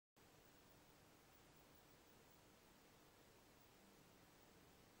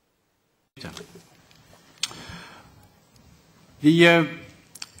The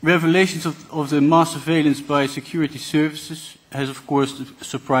revelations of the mass surveillance by security services has, of course,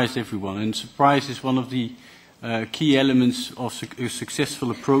 surprised everyone. And surprise is one of the key elements of a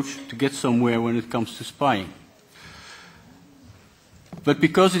successful approach to get somewhere when it comes to spying. But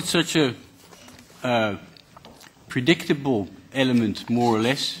because it's such a predictable element, more or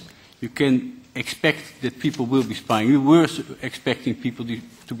less, you can expect that people will be spying. We were expecting people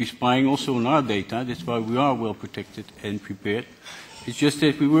to be spying also on our data. That's why we are well protected and prepared. It's just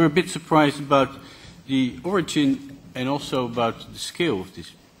that we were a bit surprised about the origin and also about the scale of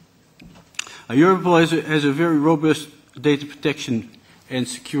this. Europol has a very robust data protection and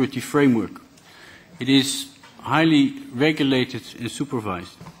security framework. It is highly regulated and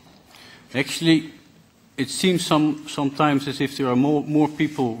supervised. Actually, it seems sometimes as if there are more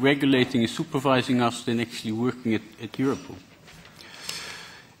people regulating and supervising us than actually working at Europol.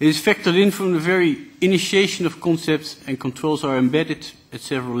 It is factored in from the very initiation of concepts, and controls are embedded at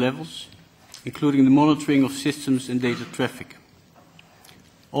several levels, including the monitoring of systems and data traffic.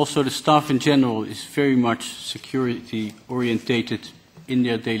 Also, the staff in general is very much security orientated in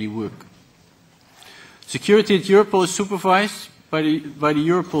their daily work. Security at Europol is supervised by the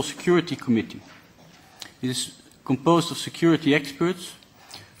Europol Security Committee. It is composed of security experts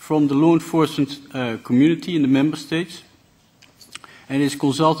from the law enforcement community in the member states, and is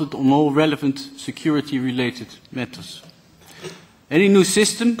consulted on all relevant security-related matters. Any new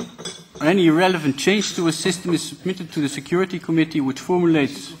system or any relevant change to a system is submitted to the Security Committee, which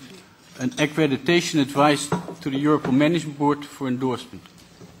formulates an accreditation advice to the Europol Management Board for endorsement.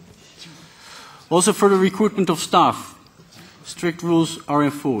 Also, for the recruitment of staff, strict rules are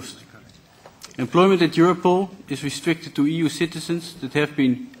enforced. Employment at Europol is restricted to EU citizens that have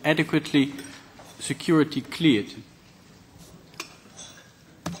been adequately security cleared.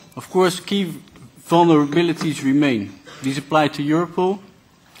 Of course, key vulnerabilities remain. These apply to Europol,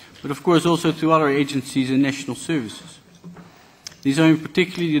 but of course also to other agencies and national services. These are in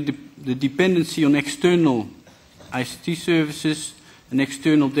particular the dependency on external ICT services and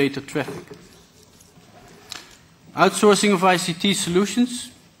external data traffic. Outsourcing of ICT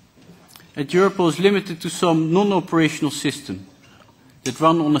solutions at Europol is limited to some non-operational systems that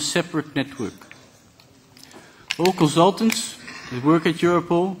run on a separate network. All consultants that work at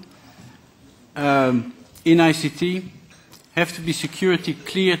Europol in ICT have to be security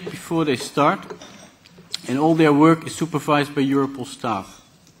cleared before they start, and all their work is supervised by Europol staff.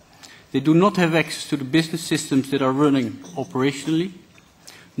 They do not have access to the business systems that are running operationally,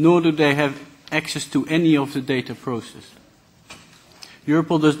 nor do they have access to any of the data processed.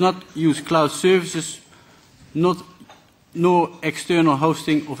 Europol does not use cloud services, nor external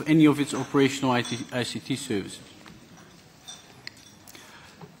hosting of any of its operational ICT services.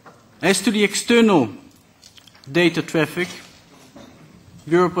 As to the external data traffic,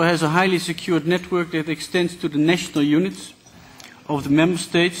 Europol has a highly secured network that extends to the national units of the member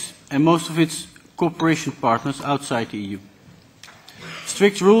states and most of its cooperation partners outside the EU.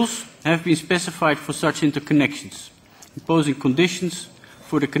 Strict rules have been specified for such interconnections, imposing conditions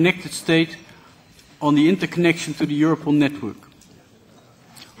for the connected state on the interconnection to the Europol network.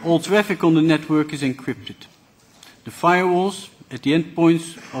 All traffic on the network is encrypted. The firewalls at the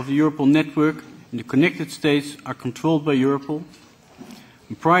endpoints of the Europol network in the connected states are controlled by Europol.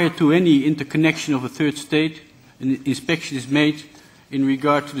 And prior to any interconnection of a third state, an inspection is made in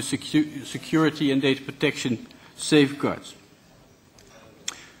regard to the security and data protection safeguards.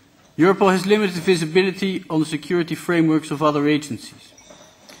 Europol has limited visibility on the security frameworks of other agencies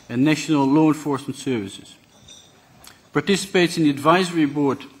and national law enforcement services. Participates in the advisory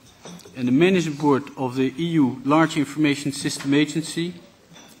board and the management board of the EU Large Information System Agency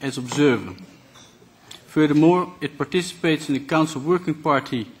as observer. Furthermore, it participates in the Council Working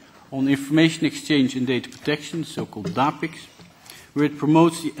Party on Information Exchange and Data Protection, so-called DAPIX, where it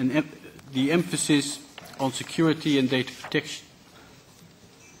promotes the emphasis on security and data protection.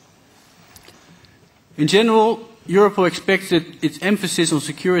 In general, Europol expects that its emphasis on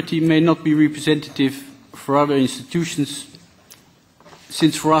security may not be representative for other institutions,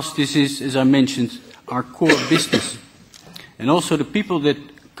 since for us this is, as I mentioned, our core business. And also the people that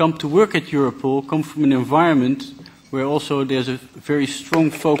come to work at Europol come from an environment where also there's a very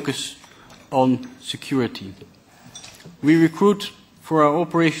strong focus on security. We recruit for our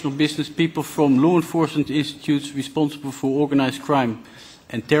operational business people from law enforcement institutes responsible for organized crime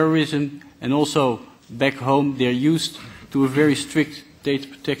and terrorism, and also back home they're used to a very strict data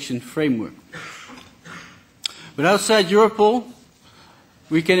protection framework. But outside Europol,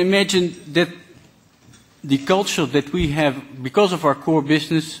 we can imagine that the culture that we have, because of our core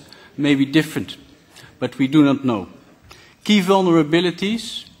business, may be different, but we do not know. Key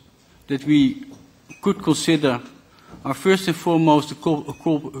vulnerabilities that we could consider are first and foremost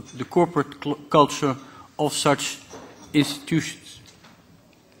the corporate culture of such institutions.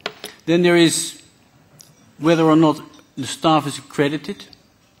 Then there is whether or not the staff is accredited,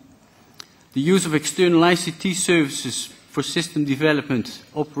 the use of external ICT services for system development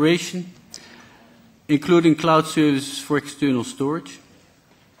operation, including cloud services for external storage,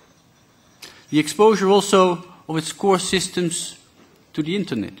 the exposure also of its core systems to the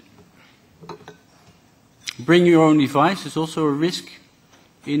internet. Bring your own device is also a risk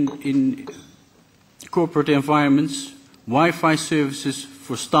in corporate environments, Wi-Fi services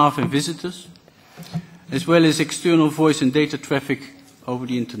for staff and visitors, as well as external voice and data traffic over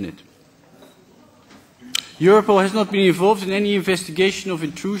the internet. Europol has not been involved in any investigation of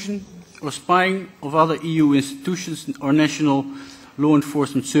intrusion or spying of other EU institutions or national law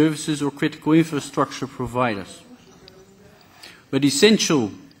enforcement services or critical infrastructure providers. But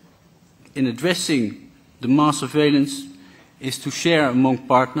essential in addressing the mass surveillance is to share among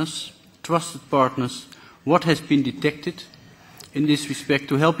partners, trusted partners, what has been detected in this respect,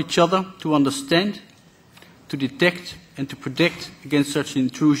 to help each other to understand, to detect and to protect against such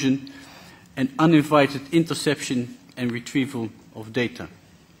intrusion and uninvited interception and retrieval of data.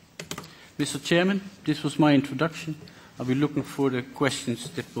 Mr. Chairman, this was my introduction. I'll be looking for the questions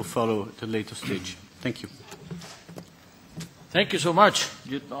that will follow at a later stage. Thank you. Thank you so much.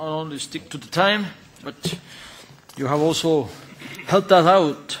 You not only stick to the time, but you have also helped us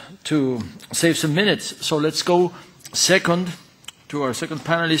out to save some minutes. So let's go second to our second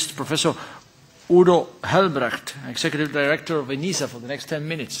panelist, Professor Udo HELMBRECHT, Executive Director of ENISA, for the next 10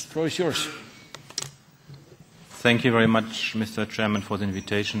 minutes. The floor is yours. Thank you very much, Mr. Chairman, for the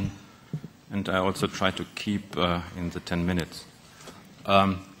invitation. And I also try to keep in the 10 minutes.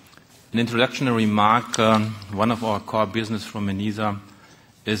 An introductory remark, one of our core business from ENISA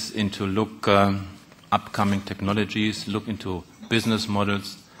is into look upcoming technologies, look into business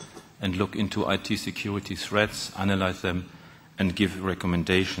models, and look into IT security threats, analyze them, and give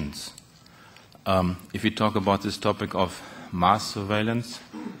recommendations. If we talk about this topic of mass surveillance,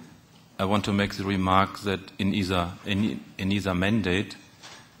 I want to make the remark that ENISA mandate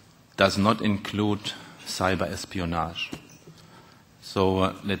does not include cyber espionage.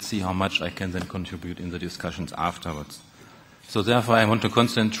 So let's see how much I can then contribute in the discussions afterwards. So therefore I want to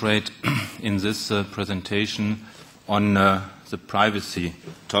concentrate in this presentation on the privacy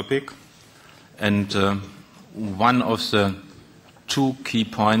topic. And one of the two key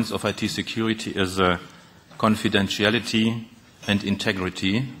points of IT security is confidentiality and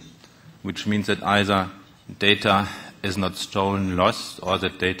integrity, which means that either data is not stolen, lost, or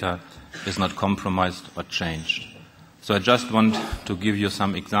that data is not compromised or changed. So I just want to give you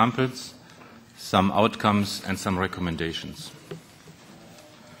some examples, some outcomes, and some recommendations.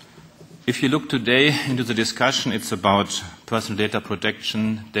 If you look today into the discussion, it's about personal data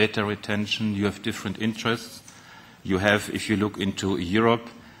protection, data retention. You have different interests. You have, if you look into Europe,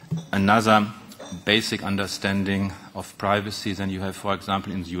 another basic understanding of privacy than you have, for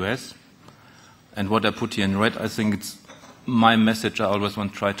example, in the US. And what I put here in red, I think it's my message I always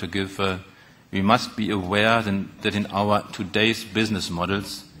want to try to give. We must be aware that in our today's business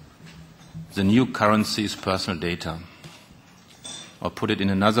models, the new currency is personal data. Or put it in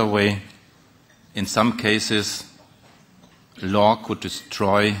another way, in some cases, law could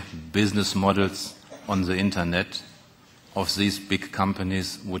destroy business models on the internet of these big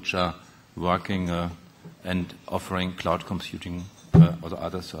companies which are working and offering cloud computing or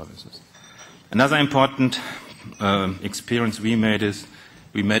other services. Another important experience we made is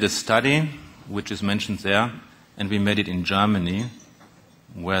we made a study which is mentioned there, and we made it in Germany,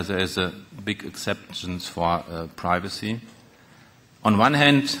 where there is a big acceptance for privacy. On one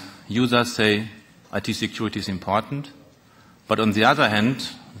hand, users say IT security is important, but on the other hand,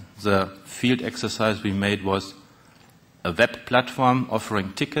 the field exercise we made was a web platform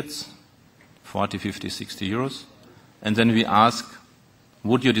offering tickets, 40, 50, 60 euros, and then we ask,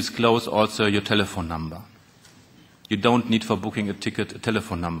 would you disclose also your telephone number? You don't need for booking a ticket a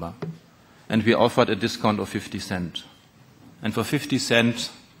telephone number. And we offered a discount of 50 cents. And for 50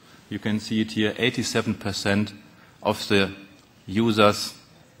 cents, you can see it here, 87% of the users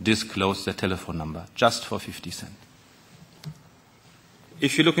disclosed their telephone number, just for 50 cents.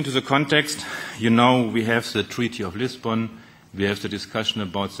 If you look into the context, you know we have the Treaty of Lisbon, we have the discussion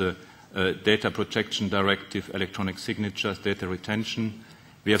about the Data Protection Directive, electronic signatures, data retention.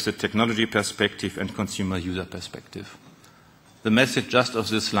 We have the technology perspective and consumer user perspective. The message just of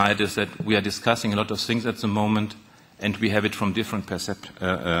this slide is that we are discussing a lot of things at the moment, and we have it from different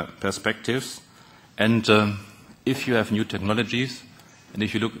perspectives. And if you have new technologies, and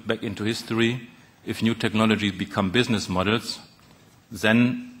if you look back into history, if new technologies become business models,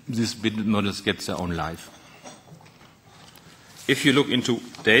 then these business models get their own life. If you look into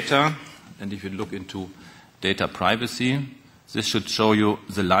data, and if you look into data privacy, this should show you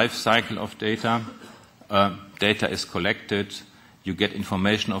the life cycle of data. Data is collected, you get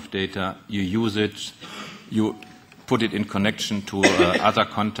information of data, you use it, you put it in connection to other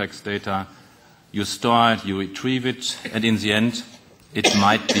context data, you store it, you retrieve it, and in the end, it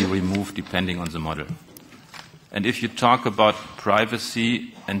might be removed depending on the model. And if you talk about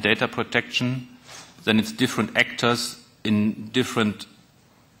privacy and data protection, then it's different actors in different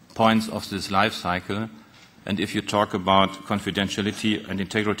points of this life cycle. And if you talk about confidentiality and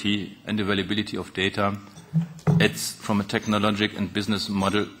integrity and availability of data, it's from a technological and business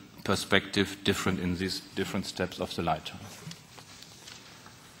model perspective different in these different steps of the light.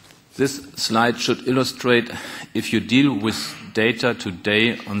 This slide should illustrate, if you deal with data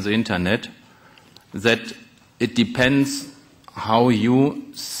today on the internet, that it depends how you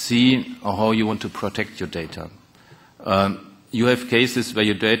see or how you want to protect your data. You have cases where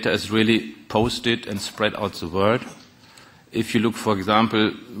your data is really posted and spread out the world. If you look, for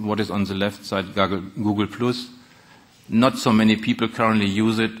example, what is on the left side, Google+, not so many people currently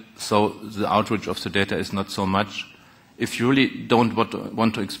use it, so the outreach of the data is not so much. If you really don't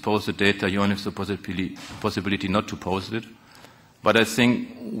want to expose the data, you only have the possibility not to post it. But I think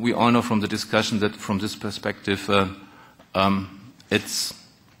we all know from the discussion that from this perspective, it's,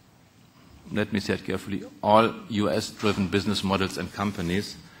 let me say it carefully, all US-driven business models and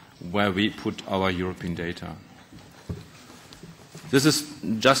companies where we put our European data. This is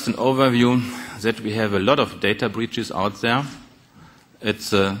just an overview that we have a lot of data breaches out there.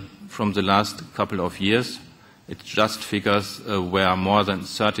 It's from the last couple of years. It's just figures where more than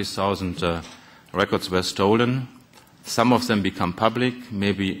 30,000 records were stolen. Some of them become public.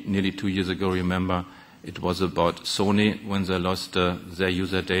 Maybe nearly 2 years ago, remember, it was about Sony when they lost their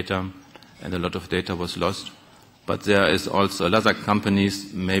user data, and a lot of data was lost. But there is also other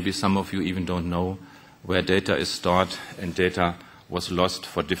companies, maybe some of you even don't know, where data is stored and data was lost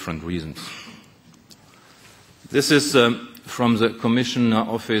for different reasons. This is from the Commissioner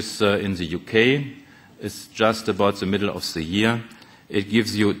Office in the UK. It's just about the middle of the year. It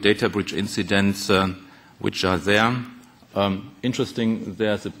gives you data breach incidents which are there. Interesting,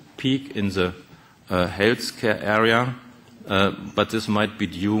 there's a peak in the healthcare area, but this might be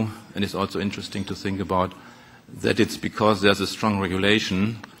due, and it's also interesting to think about, that it's because there's a strong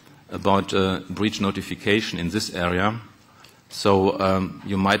regulation about breach notification in this area. So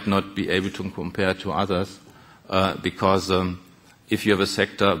you might not be able to compare to others because if you have a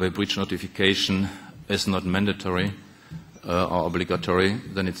sector where breach notification is not mandatory or obligatory,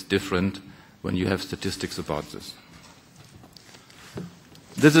 then it's different when you have statistics about this.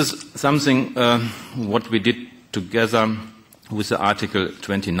 This is something what we did together with the Article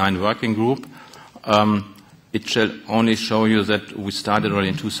 29 working group. It shall only show you that we started already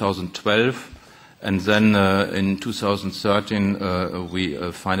in 2012, and then in 2013 we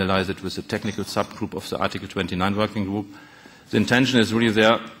finalized it with a technical subgroup of the Article 29 working group. The intention is really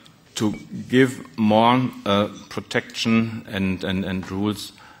there to give more protection and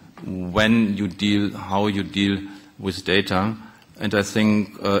rules when you deal, how you deal with data. And I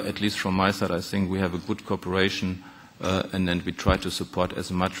think, at least from my side, I think we have a good cooperation and then we try to support as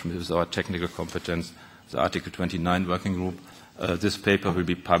much with our technical competence the Article 29 working group. This paper will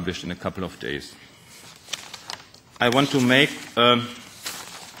be published in a couple of days. I want to make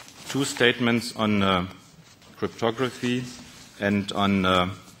 2 statements on cryptography and on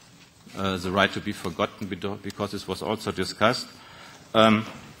the right to be forgotten, because this was also discussed.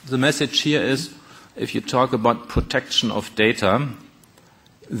 The message here is, if you talk about protection of data,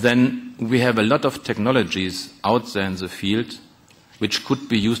 then we have a lot of technologies out there in the field which could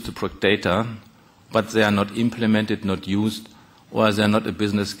be used to protect data, but they are not implemented, not used, or they are not a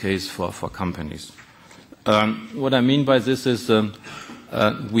business case for companies. What I mean by this is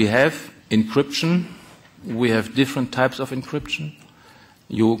we have encryption. We have different types of encryption.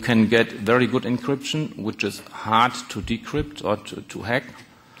 You can get very good encryption, which is hard to decrypt or to hack.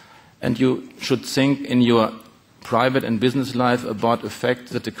 And you should think in your private and business life about the fact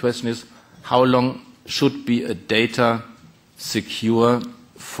that the question is, how long should be a data secure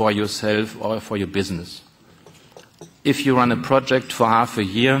for yourself or for your business? If you run a project for half a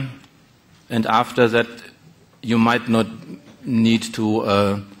year, and after that you might not need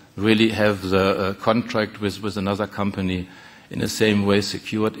to really have the contract with another company in the same way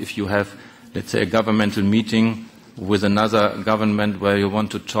secured. If you have, let's say, a governmental meeting with another government where you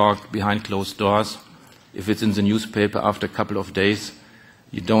want to talk behind closed doors. If it's in the newspaper after a couple of days,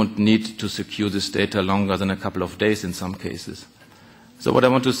 you don't need to secure this data longer than a couple of days in some cases. So what I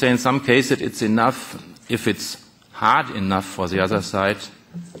want to say, in some cases it's enough if it's hard enough for the other side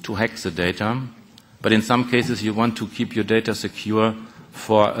to hack the data, but in some cases you want to keep your data secure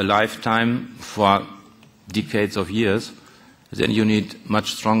for a lifetime, for decades of years, then you need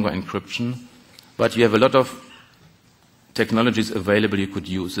much stronger encryption. But you have a lot of technologies available you could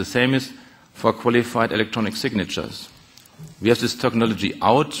use. The same is for qualified electronic signatures. We have this technology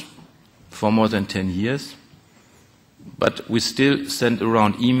out for more than 10 years, but we still send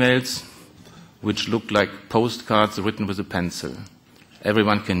around emails which look like postcards written with a pencil.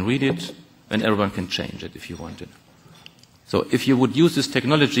 Everyone can read it, and everyone can change it if you want it. So if you would use these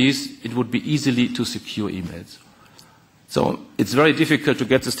technologies, it would be easily to secure emails. So it's very difficult to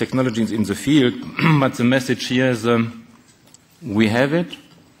get these technologies in the field, but the message here is we have it,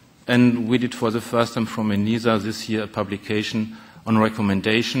 and we did for the first time from ENISA this year a publication on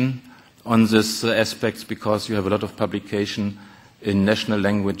recommendation on these aspects, because you have a lot of publication in national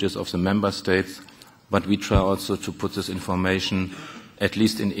languages of the member states, but we try also to put this information, at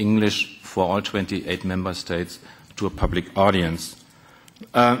least in English, for all 28 member states to a public audience.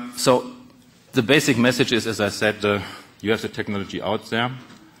 So the basic message is, as I said, you have the technology out there.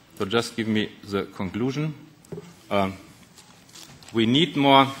 So just give me the conclusion. We need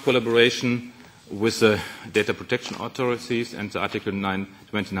more collaboration with the data protection authorities and the Article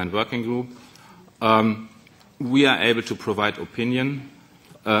 929 working group. We are able to provide opinion.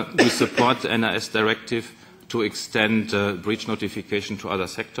 We support the NIS directive to extend breach notification to other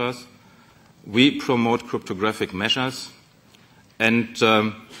sectors. We promote cryptographic measures, and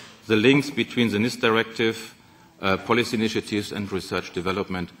the links between the NIS directive, policy initiatives and research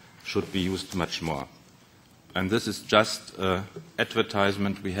development should be used much more. And this is just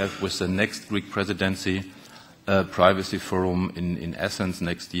advertisement we have with the next Greek presidency privacy forum in Athens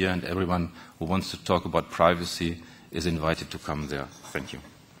next year, and everyone who wants to talk about privacy is invited to come there. Thank you.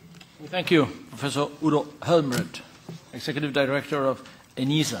 Thank you, Professor Udo Helmbrecht, Executive Director of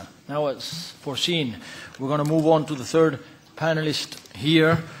ENISA. Now, as foreseen, we're going to move on to the third panelist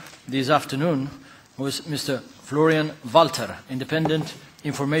here this afternoon, who is Mr. Florian WALTHER, Independent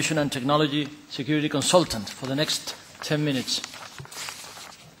Information and Technology Security Consultant, for the next 10 minutes.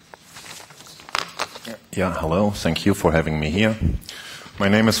 Yeah, hello. Thank you for having me here. My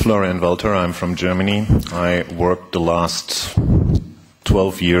name is Florian WALTHER. I'm from Germany. I worked the last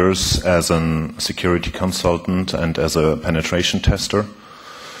 12 years as a security consultant and as a penetration tester.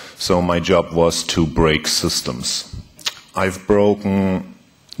 So my job was to break systems. I've broken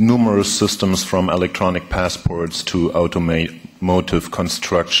numerous systems, from electronic passports to automotive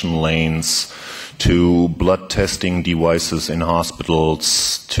construction lanes to blood testing devices in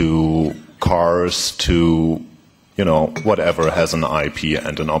hospitals to cars to, you know, whatever has an IP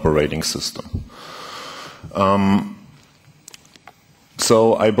and an operating system.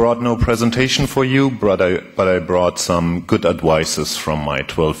 So I brought no presentation for you, but I brought some good advices from my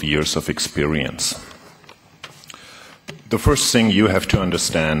 12 years of experience. The first thing you have to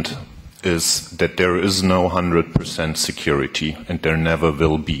understand is that there is no 100% security, and there never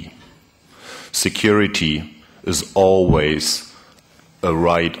will be. Security is always a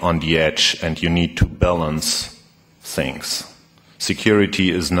right on the edge, and you need to balance things. Security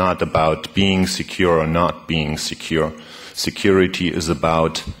is not about being secure or not being secure. Security is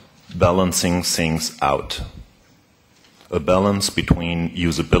about balancing things out. A balance between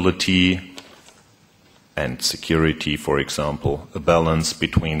usability and security, for example, a balance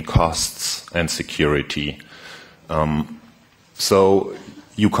between costs and security. So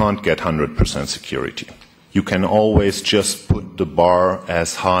you can't get 100% security. You can always just put the bar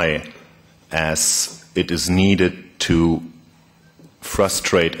as high as it is needed to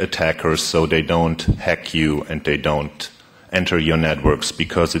frustrate attackers so they don't hack you and they don't enter your networks,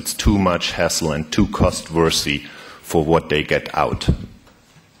 because it's too much hassle and too cost-worthy for what they get out.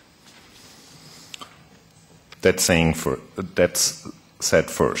 That's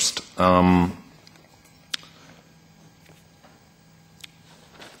said first.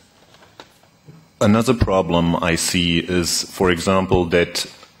 Another problem I see is, for example, that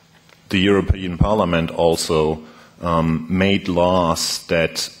the European Parliament also made laws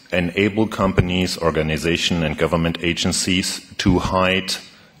that enable companies, organizations, and government agencies to hide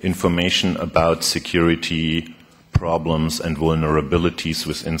information about security problems and vulnerabilities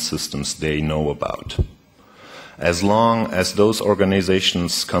within systems they know about. As long as those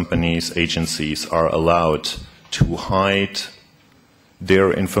organizations, companies, agencies are allowed to hide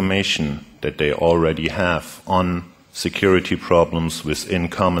their information that they already have on security problems within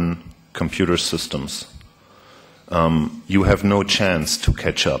common computer systems, you have no chance to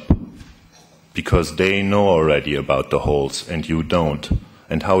catch up, because they know already about the holes and you don't.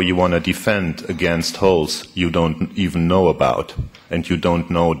 And how you want to defend against holes you don't even know about, and you don't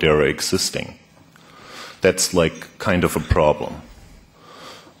know they're existing. That's like kind of a problem.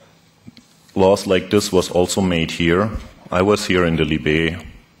 Laws like this was also made here. I was here in the LIBE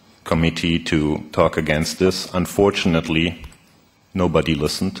committee to talk against this. Unfortunately, nobody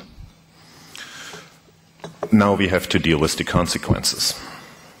listened. Now we have to deal with the consequences.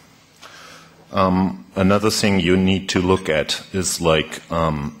 Another thing you need to look at is like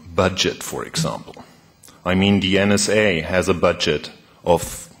budget, for example. I mean, the NSA has a budget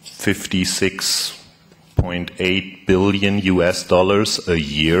of 56.8 billion US dollars a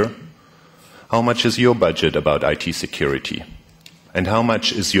year. How much is your budget about IT security? And how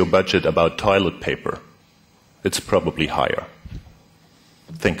much is your budget about toilet paper? It's probably higher.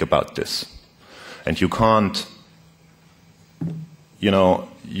 Think about this. And you can't,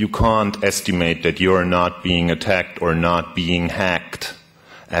 you can't estimate that you're not being attacked or not being hacked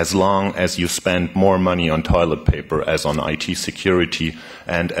as long as you spend more money on toilet paper as on IT security,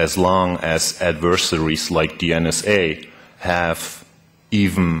 and as long as adversaries like the NSA have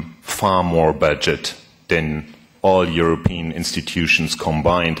even far more budget than all European institutions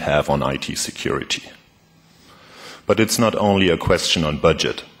combined have on IT security. But it's not only a question on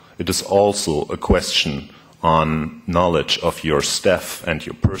budget, it is also a question on knowledge of your staff and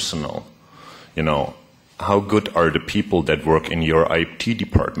your personnel. How good are the people that work in your IT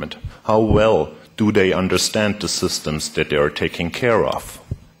department? How well do they understand the systems that they are taking care of?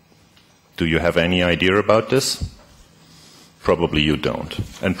 Do you have any idea about this? Probably you don't.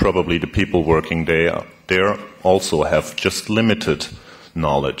 And probably the people working there also have just limited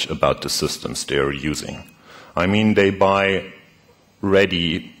knowledge about the systems they are using. I mean, they buy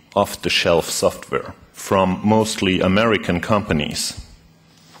ready, off-the-shelf software from mostly American companies,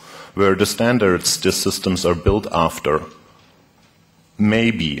 where the standards the systems are built after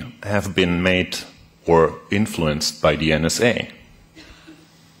maybe have been made or influenced by the NSA.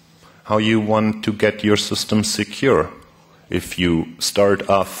 How you want to get your system secure if you start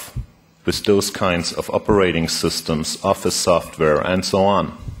off with those kinds of operating systems, office software, and so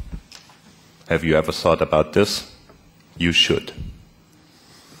on? Have you ever thought about this? You should.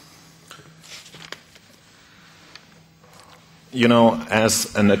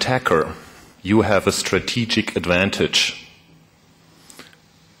 As an attacker, you have a strategic advantage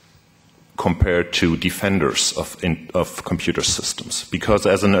compared to defenders of computer systems. Because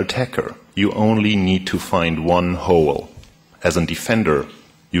as an attacker, you only need to find one hole. As a defender,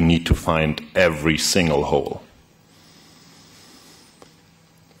 you need to find every single hole.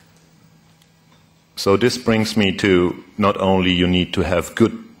 So this brings me to not only you need to have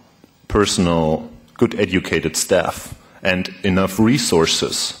good educated staff, and enough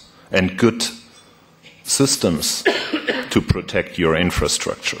resources and good systems to protect your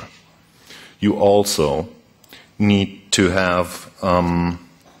infrastructure. You also need to have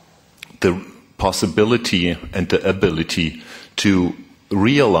the possibility and the ability to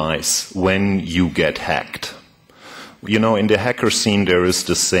realize when you get hacked. In the hacker scene there is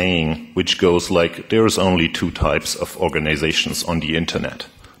this saying which goes like, there's only two types of organizations on the internet.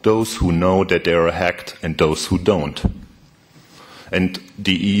 Those who know that they are hacked and those who don't. And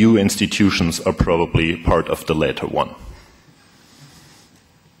the EU institutions are probably part of the latter one.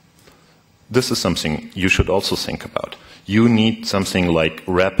 This is something you should also think about. You need something like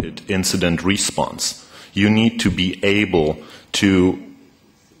rapid incident response. You need to be able to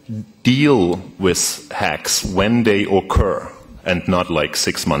deal with hacks when they occur and not like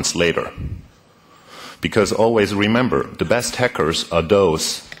 6 months later. Because always remember, the best hackers are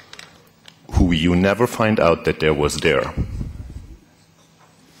those who you never find out that there was there.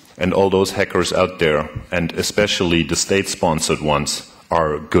 And all those hackers out there, and especially the state-sponsored ones,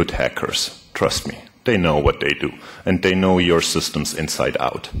 are good hackers. Trust me. They know what they do. And they know your systems inside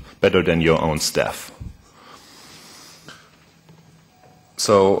out, better than your own staff.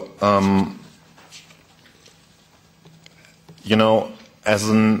 So, when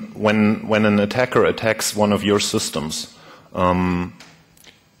an attacker attacks one of your systems,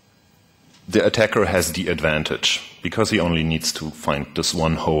 the attacker has the advantage, because he only needs to find this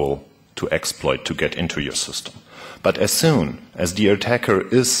one hole to exploit to get into your system. But as soon as the attacker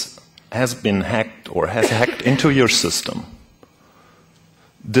has been hacked or has hacked into your system,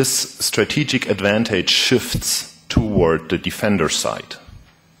 this strategic advantage shifts toward the defender side,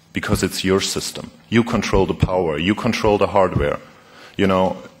 because it's your system. You control the power, you control the hardware, you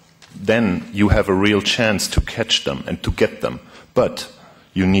know, then you have a real chance to catch them and to get them. But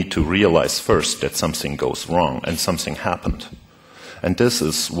you need to realize first that something goes wrong and something happened. And this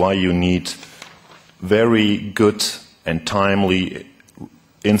is why you need very good and timely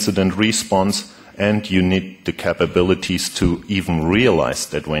incident response, and you need the capabilities to even realize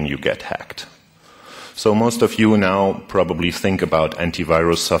that when you get hacked. So most of you now probably think about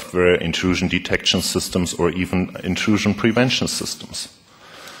antivirus software, intrusion detection systems, or even intrusion prevention systems.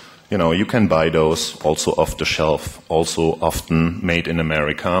 You know, you can buy those also off the shelf, also often made in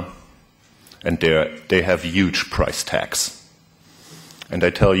America, and they have huge price tags. And I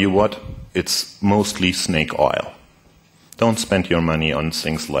tell you what, it's mostly snake oil. Don't spend your money on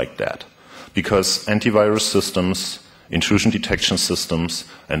things like that, because antivirus systems, intrusion detection systems,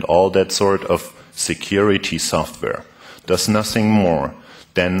 and all that sort of security software does nothing more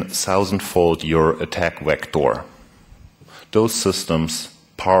than 1,000-fold your attack vector. Those systems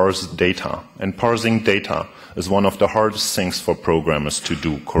parse data, and parsing data is one of the hardest things for programmers to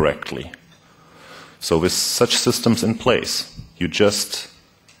do correctly. So with such systems in place, you just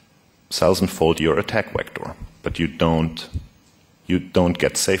 1,000-fold your attack vector, but you don't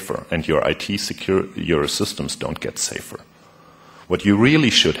get safer, and your systems don't get safer. What you really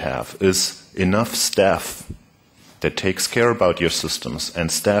should have is enough staff that takes care about your systems,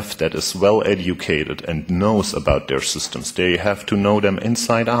 and staff that is well educated and knows about their systems. They have to know them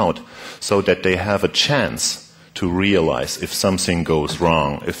inside out so that they have a chance to realize if something goes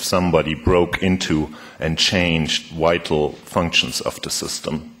wrong, if somebody broke into and changed vital functions of the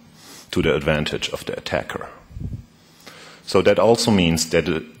system to the advantage of the attacker. So that also means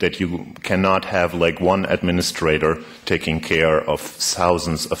that you cannot have like one administrator taking care of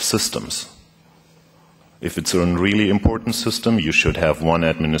thousands of systems. If it's a really important system, you should have one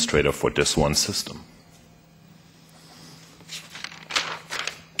administrator for this one system.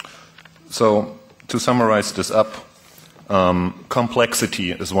 So, to summarize this up,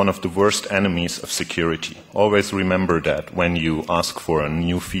 complexity is one of the worst enemies of security. Always remember that when you ask for a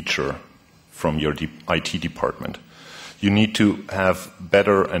new feature from your IT department. You need to have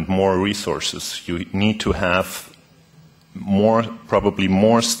better and more resources. You need to have probably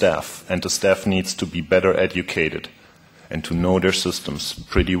more staff, and the staff needs to be better educated and to know their systems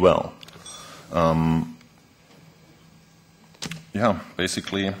pretty well. Yeah,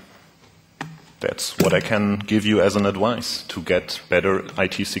 basically that's what I can give you as an advice to get better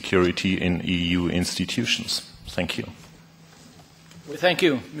IT security in EU institutions. Thank you. Well, thank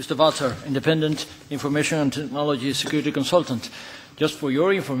you, Mr. Walther, Independent Information and Technology Security Consultant. Just for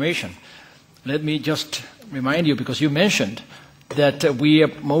your information, let me just remind you, because you mentioned that we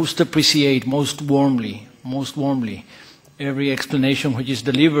most appreciate most warmly, every explanation which is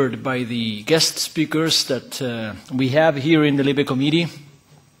delivered by the guest speakers that we have here in the LIBE committee.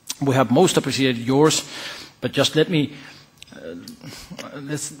 We have most appreciated yours, but just let me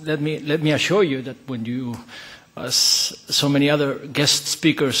assure you that when you, as so many other guest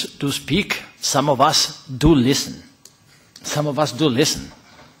speakers do speak, some of us do listen. Some of us do listen.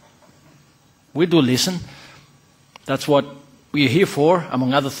 We do listen. That's what we are here for,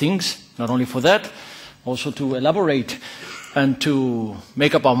 among other things, not only for that, also to elaborate and to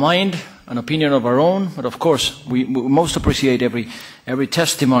make up our mind, an opinion of our own, but of course we most appreciate every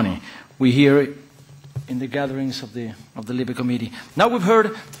testimony we hear in the gatherings of the LIBE committee. Now we've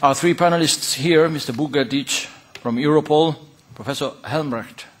heard our three panelists here, Mr. BURGERSDIJK from Europol, Professor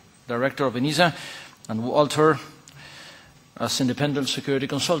HELMBRECHT, Director of ENISA, and WALTHER as Independent Security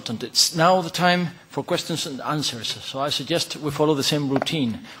Consultant. It's now the time for questions and answers, so I suggest we follow the same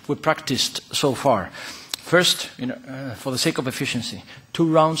routine we practiced so far. First, for the sake of efficiency, 2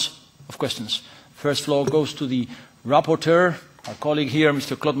 rounds of questions. First floor goes to the rapporteur, our colleague here,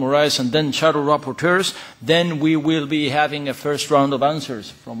 Mr. Claude Moraes, and then shadow rapporteurs. Then we will be having a first round of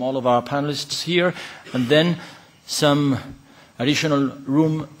answers from all of our panelists here, and then some additional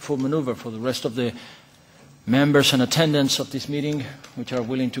room for maneuver for the rest of the members and attendants of this meeting which are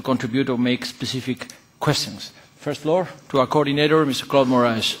willing to contribute or make specific questions. First floor to our coordinator, Mr. Claude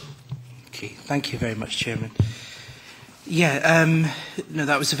Moraes. Okay, thank you very much, Chairman. Yeah, no,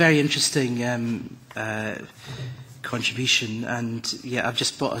 that was a very interesting contribution, and yeah, I've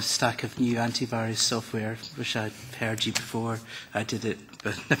just bought a stack of new antivirus software. Wish I'd heard you before I did it,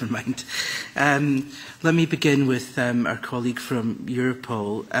 but never mind. Let me begin with our colleague from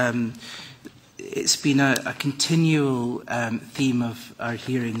Europol. It's been a continual theme of our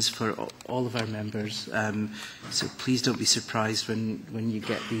hearings for all of our members, so please don't be surprised when you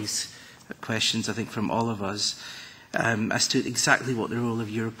get these questions, I think, from all of us, as to exactly what the role of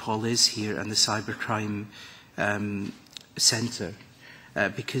Europol is here and the Cybercrime Centre.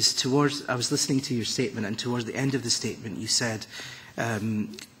 because I was listening to your statement, and towards the end of the statement you said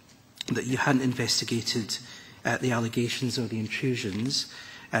that you hadn't investigated the allegations or the intrusions,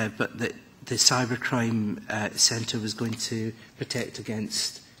 but that the Cybercrime Centre was going to protect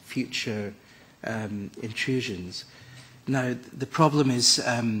against future intrusions. Now, the problem is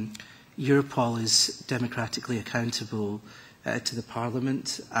Europol is democratically accountable to the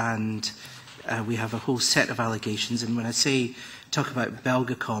Parliament, and we have a whole set of allegations. And when I talk about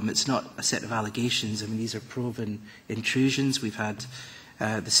Belgacom, it's not a set of allegations. I mean, these are proven intrusions. We've had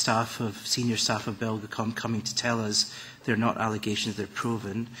the senior staff of Belgacom coming to tell us they're not allegations, they're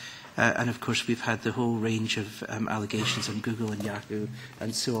proven. And of course, we've had the whole range of allegations on Google and Yahoo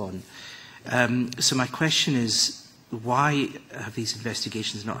and so on. So my question is, why have these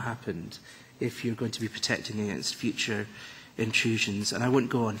investigations not happened if you're going to be protecting against future intrusions? And I won't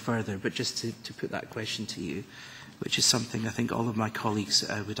go on further, but just to put that question to you, which is something I think all of my colleagues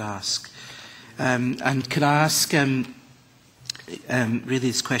would ask. And can I ask really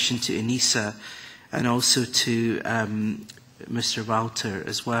this question to ENISA and also to Mr. Walther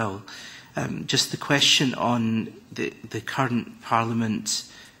as well. Just the question on the current Parliament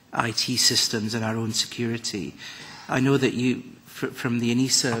IT systems and our own security. I know that you, from the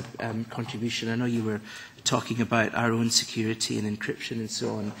ENISA contribution, I know you were talking about our own security and encryption and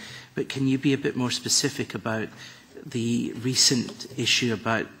so on, but can you be a bit more specific about the recent issue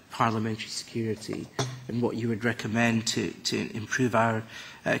about parliamentary security and what you would recommend to improve our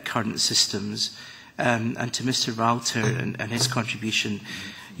current systems? And to Mr. Walther and his contribution,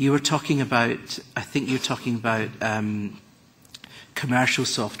 you were talking about, I think you were talking about commercial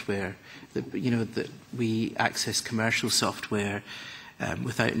software, that we access commercial software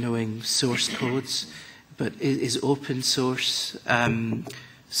without knowing source codes. But is open source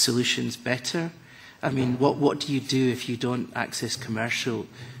solutions better? I mean, what do you do if you don't access commercial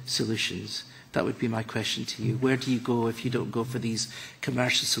solutions? That would be my question to you. Where do you go if you don't go for these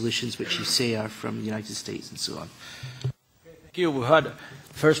commercial solutions which you say are from the United States and so on? Thank you. We had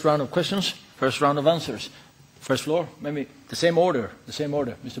first round of questions, first round of answers. First floor, maybe the same order. Mr.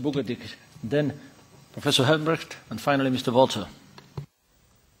 BURGERSDIJK, then Professor Helmbrecht, and finally Mr. Walther.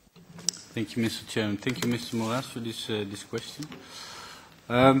 Thank you, Mr. Chairman. Thank you, Mr. Moraes, for this question.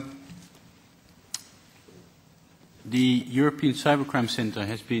 The European Cybercrime Centre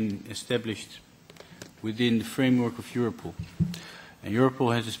has been established within the framework of Europol. And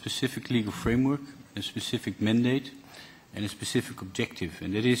Europol has a specific legal framework, a specific mandate, and a specific objective.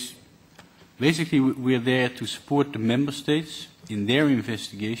 And that is, basically, we are there to support the member states in their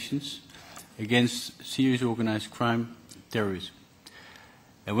investigations against serious organized crime, terrorism.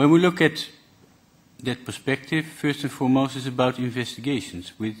 And when we look at that perspective, first and foremost, it's about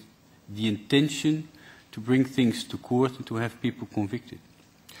investigations with the intention to bring things to court and to have people convicted.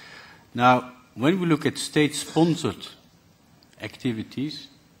 Now, when we look at state-sponsored activities,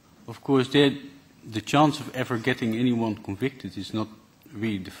 of course, the chance of ever getting anyone convicted is not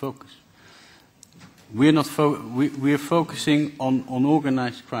really the focus. We are focusing on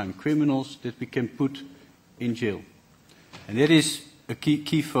organized crime, criminals that we can put in jail. And that is a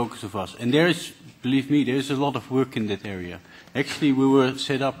key focus of us. And there is, believe me, there is a lot of work in that area. Actually, we were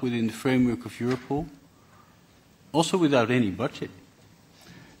set up within the framework of Europol, also without any budget.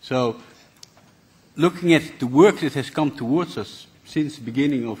 So, looking at the work that has come towards us since the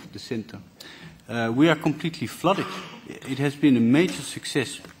beginning of the centre, we are completely flooded. It has been a major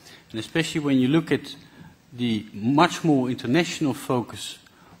success. And especially when you look at the much more international focus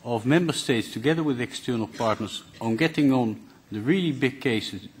of member states together with external partners on getting on the really big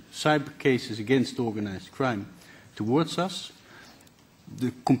cases, cyber cases against organized crime towards us,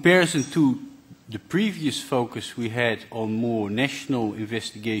 the comparison to the previous focus we had on more national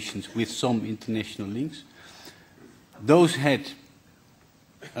investigations with some international links, those had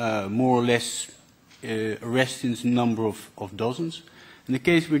more or less arrests in the number of dozens. And the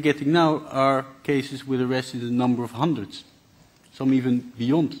case we're getting now are cases with arrests in the number of hundreds, some even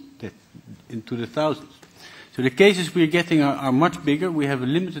beyond that, into the thousands. So the cases we're getting are much bigger. We have a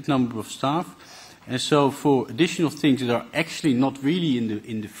limited number of staff. And so for additional things that are actually not really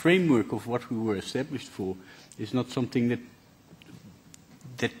in the framework of what we were established for, is not something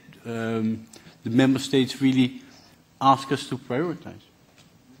that the member states really ask us to prioritize.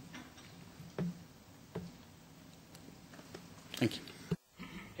 Thank you.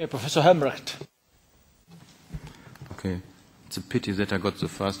 Yeah, Professor Helmbrecht. Okay. It's a pity that I got the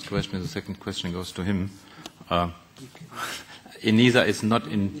first question and the second question goes to him. ENISA is not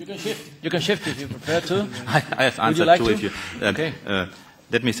in... You can shift if you prefer to. I have answered like too to? if you... Okay.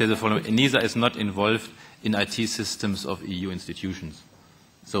 Let me say the following. ENISA is not involved in IT systems of EU institutions.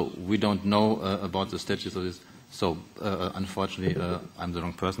 So we don't know about the status of this. So unfortunately, I'm the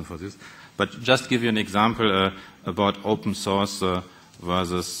wrong person for this. But just give you an example about open source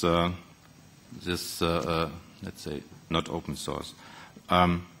versus this, let's say, not open source.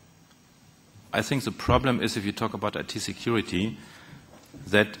 I think the problem is, if you talk about IT security,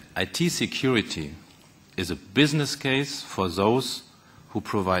 that IT security is a business case for those who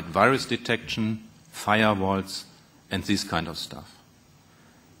provide virus detection, firewalls, and this kind of stuff.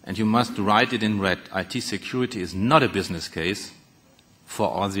 And you must write it in red. IT security is not a business case for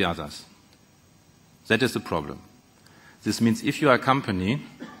all the others. That is the problem. This means if you are a company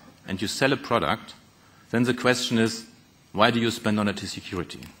and you sell a product, then the question is, why do you spend on IT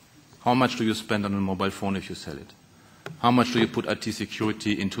security? How much do you spend on a mobile phone if you sell it? How much do you put IT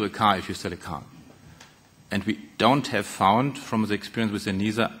security into a car if you sell a car? And we don't have found, from the experience with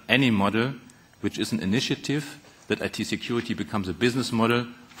ENISA, any model which is an initiative that IT security becomes a business model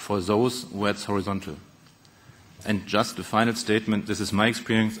for those where it's horizontal. And just a final statement, this is my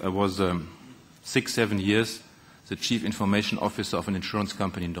experience. I was 6-7 years the chief information officer of an insurance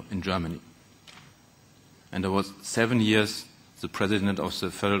company in Germany. And I was 7 years the president of the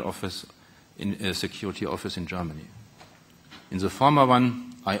federal office in a security office in Germany. In the former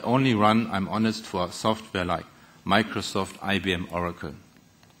one, I only run, I'm honest, for software like Microsoft, IBM, Oracle.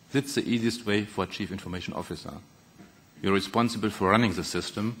 That's the easiest way for a chief information officer. You're responsible for running the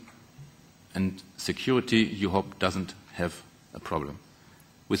system, and security, you hope, doesn't have a problem.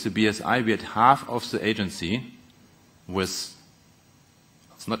 With the BSI, we had half of the agency with,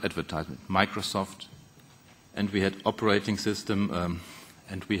 it's not advertisement, Microsoft, and we had operating system,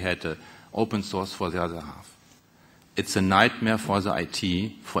 and we had open source for the other half. It's a nightmare for the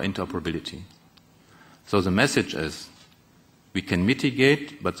IT for interoperability. So the message is, we can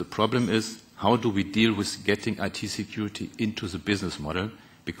mitigate, but the problem is, how do we deal with getting IT security into the business model,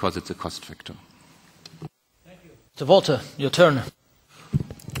 because it's a cost factor. Thank you. Mr. Walther, your turn.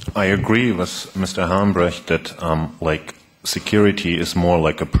 I agree with Mr. Helmbrecht that security is more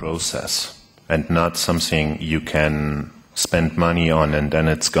like a process and not something you can spend money on and then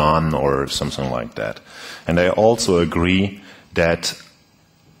it's gone or something like that. And I also agree that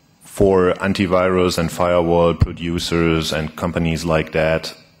for antivirus and firewall producers and companies like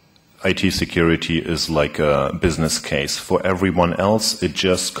that, IT security is like a business case. For everyone else, it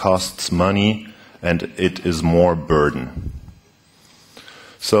just costs money and it is more burden.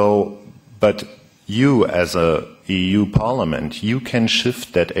 So, but you as a EU Parliament, you can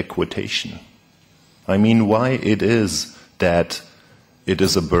shift that equitation. I mean, why it is that it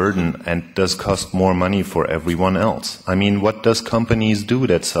is a burden and does cost more money for everyone else. I mean, what does companies do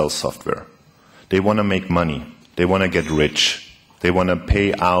that sell software? They want to make money. They want to get rich. They want to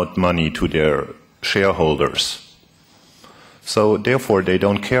pay out money to their shareholders. So therefore, they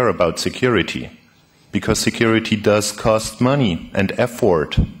don't care about security, because security does cost money and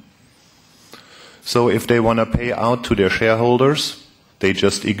effort. So if they want to pay out to their shareholders, they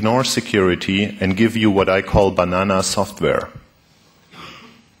just ignore security and give you what I call banana software.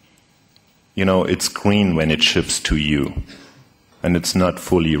 You know, it's green when it ships to you, and it's not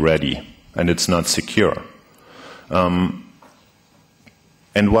fully ready, and it's not secure.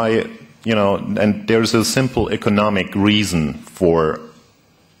 And why, you know, and there's a simple economic reason for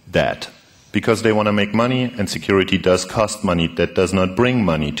that. Because they want to make money, and security does cost money that does not bring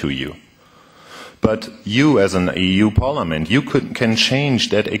money to you. But you, as an EU Parliament, you can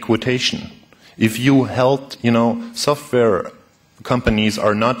change that equitation. If you held, you know, software companies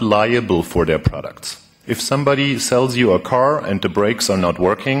are not liable for their products. If somebody sells you a car and the brakes are not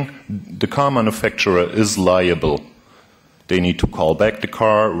working, the car manufacturer is liable. They need to call back the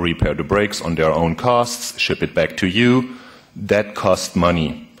car, repair the brakes on their own costs, ship it back to you. That costs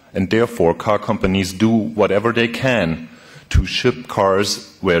money. And therefore, car companies do whatever they can to ship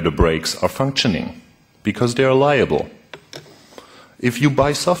cars where the brakes are functioning, because they are liable. If you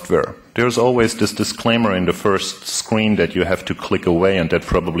buy software, there's always this disclaimer in the first screen that you have to click away and that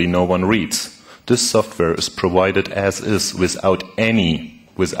probably no one reads. This software is provided as is, without any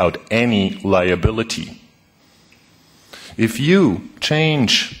liability. If you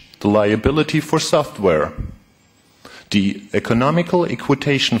change the liability for software, the economical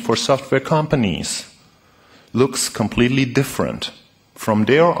equitation for software companies looks completely different. From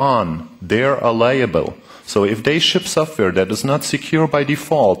there on, they are liable. So if they ship software that is not secure by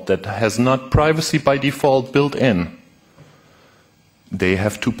default, that has not privacy by default built in, they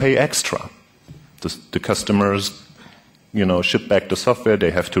have to pay extra. The customers, you know, ship back the software,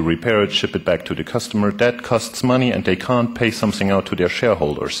 they have to repair it, ship it back to the customer. That costs money, and they can't pay something out to their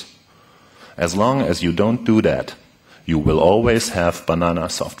shareholders. As long as you don't do that, you will always have banana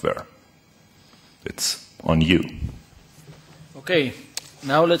software. It's on you. Okay,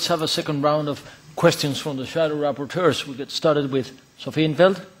 now let's have a second round of questions from the shadow rapporteurs. We'll get started with Sophie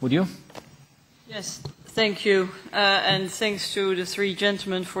Infeld. Would you? Yes, thank you. And thanks to the three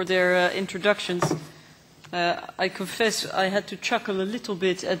gentlemen for their introductions. I confess I had to chuckle a little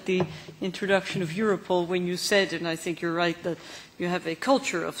bit at the introduction of Europol when you said, and I think you're right, that you have a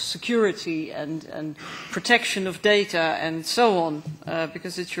culture of security and protection of data and so on,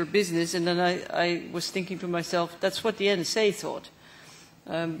 because it's your business. And then I was thinking to myself, that's what the NSA thought.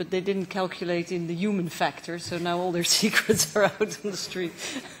 But they didn't calculate in the human factor, so now all their secrets are out on the street.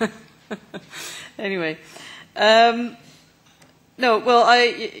 Anyway. No, well,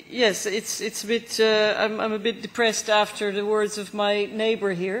 yes, it's a bit, I'm a bit depressed after the words of my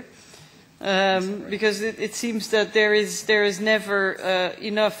neighbor here, because it seems that there is never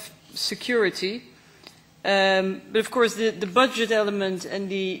enough security. But of course, the budget element and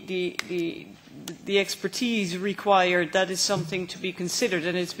the expertise required, that is something to be considered,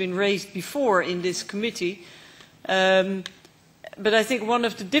 and it's been raised before in this committee. But I think one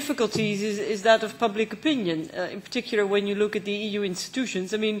of the difficulties is that of public opinion, in particular when you look at the EU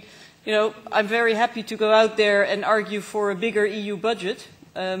institutions. I mean, you know, I'm very happy to go out there and argue for a bigger EU budget.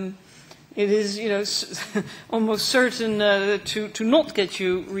 It is, you know, almost certain to not get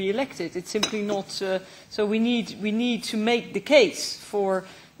you re-elected. It's simply not. So we need to make the case for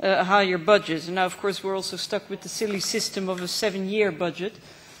a higher budget. And now, of course, we're also stuck with the silly system of a 7-year budget.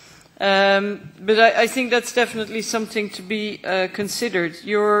 But I think that's definitely something to be considered.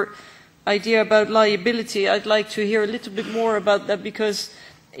 Your idea about liability, I'd like to hear a little bit more about that, because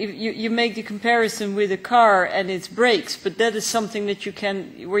you make the comparison with a car and its brakes, but that is something that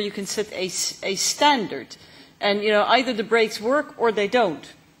where you can set a standard, and you know, either the brakes work or they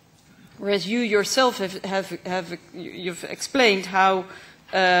don't. Whereas you yourself you've explained how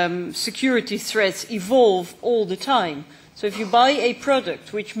security threats evolve all the time. So if you buy a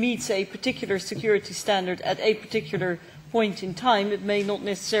product which meets a particular security standard at a particular point in time, it may not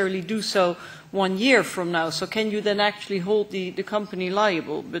necessarily do so 1 year from now. So can you then actually hold the company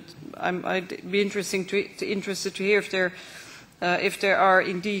liable? But I'd be interested to hear if there are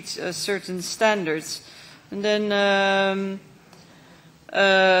indeed certain standards. And then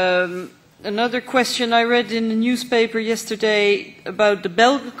another question I read in the newspaper yesterday about the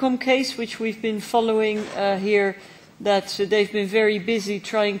Belgacom case, which we've been following here, that they've been very busy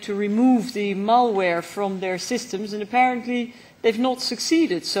trying to remove the malware from their systems, and apparently they've not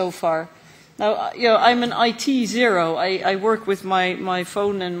succeeded so far. Now, you know, I'm an IT zero. I work with my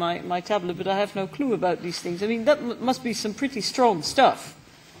phone and my tablet, but I have no clue about these things. I mean, that must be some pretty strong stuff.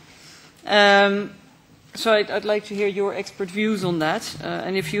 So I'd like to hear your expert views on that,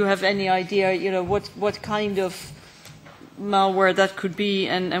 and if you have any idea, you know, what kind of malware that could be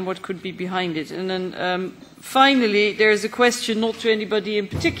and what could be behind it. And then finally, there is a question not to anybody in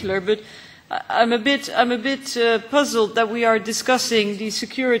particular, but I'm a bit puzzled that we are discussing the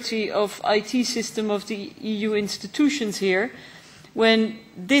security of IT system of the EU institutions here, when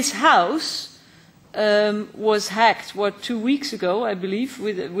this house was hacked 2 weeks ago, I believe,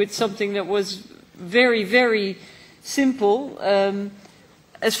 with something that was very, very simple.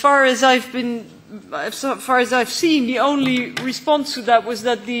 As far as I've seen, the only response to that was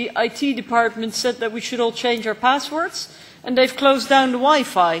that the IT department said that we should all change our passwords, and they've closed down the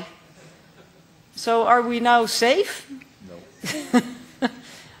Wi-Fi. So are we now safe? No.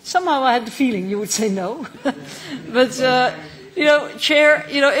 Somehow I had the feeling you would say no. But, you know, Chair,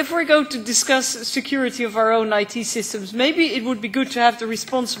 you know, if we're going to discuss security of our own IT systems, maybe it would be good to have the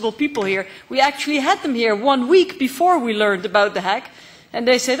responsible people here. We actually had them here 1 week before we learned about the hack, and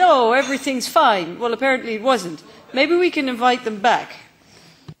they said, oh, everything's fine. Well, apparently it wasn't. Maybe we can invite them back.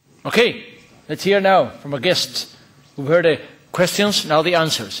 Okay, let's hear now from our guests who've heard the questions, now the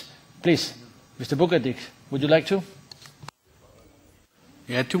answers. Please, Mr. BURGERSDIJK, would you like to?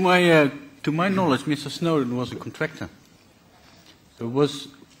 Yeah, to my knowledge, Mr. Snowden was a contractor. So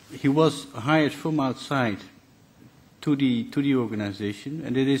he was hired from outside to the organization,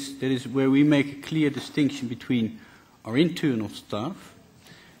 and that is where we make a clear distinction between our internal staff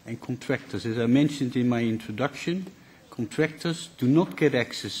and contractors. As I mentioned in my introduction, contractors do not get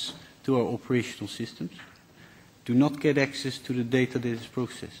access to our operational systems, do not get access to the data that is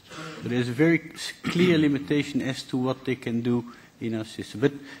processed. So there's a very clear limitation as to what they can do in our system.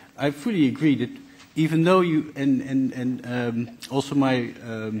 But I fully agree that even though you, and also my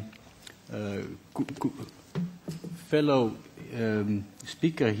fellow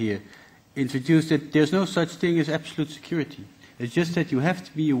speaker here introduced that there's no such thing as absolute security. It's just that you have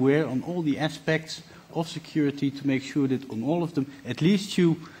to be aware on all the aspects of security to make sure that on all of them, at least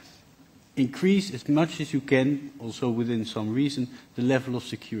you increase as much as you can, also within some reason, the level of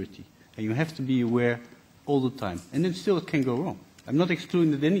security. And you have to be aware all the time. And then still it can go wrong. I'm not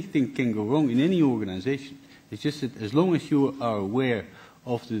excluding that anything can go wrong in any organization. It's just that as long as you are aware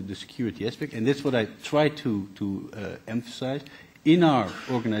of the security aspect, and that's what I try to emphasize, in our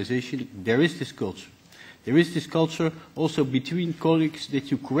organization there is this culture. There is this culture also between colleagues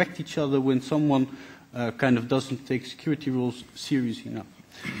that you correct each other when someone kind of doesn't take security rules seriously enough.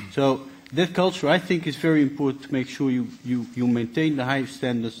 So that culture, I think, is very important to make sure you maintain the high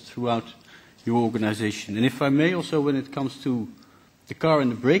standards throughout your organization. And if I may also, when it comes to the car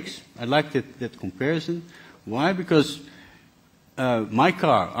and the brakes, I like that comparison. Why? Because my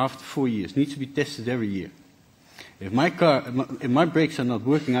car, after 4 years, needs to be tested every year. If my brakes are not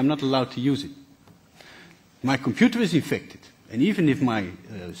working, I'm not allowed to use it. My computer is infected, and even if my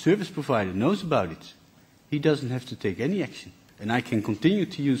service provider knows about it, he doesn't have to take any action. And I can continue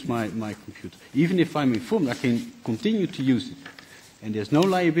to use my computer. Even if I'm informed, I can continue to use it. And there's no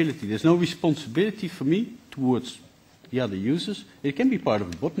liability, there's no responsibility for me towards the other users. It can be part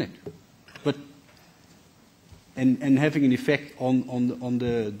of a botnet. But and having an effect on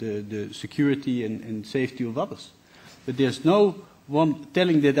the security and safety of others. But there's no one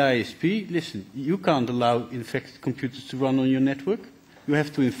telling that ISP, listen, you can't allow infected computers to run on your network. You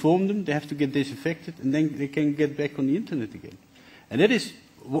have to inform them, they have to get disinfected, and then they can get back on the internet again. And that is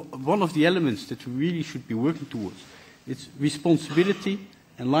one of the elements that we really should be working towards. It's responsibility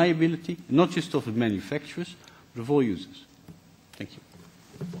and liability, not just of the manufacturers, but of all users. Thank you.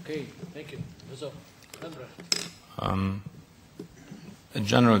 Okay, thank you. So, a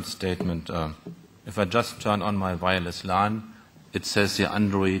general statement. If I just turn on my wireless LAN, it says here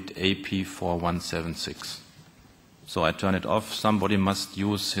Android AP4176. So I turn it off. Somebody must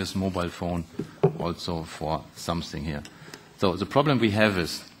use his mobile phone also for something here. So the problem we have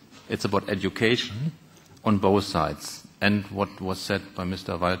is it's about education on both sides. And what was said by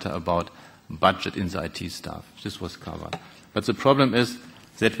Mr. Walther about budget in the IT staff. This was covered. But the problem is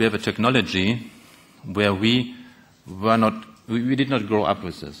that we have a technology where we did not grow up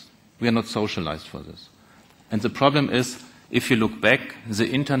with this. We are not socialized for this. And the problem is, if you look back, the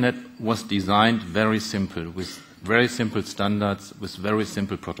internet was designed very simple, with very simple standards, with very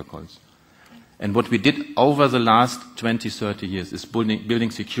simple protocols. And what we did over the last 20, 30 years is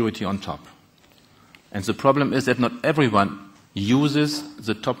building security on top. And the problem is that not everyone uses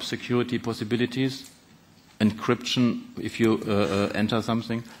the top security possibilities, encryption if you enter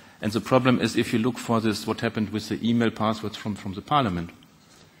something. And the problem is, if you look for this, what happened with the email passwords from the parliament,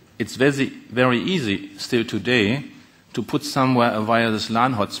 it's very, very easy still today to put somewhere a wireless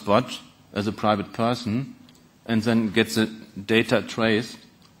LAN hotspot as a private person and then get the data traced,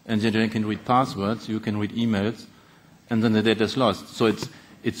 and then you can read passwords, you can read emails, and then the data is lost. So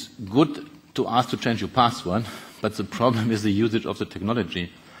it's good to ask to change your password, but the problem is the usage of the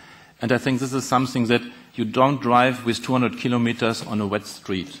technology. And I think this is something that you don't drive with 200 kilometers on a wet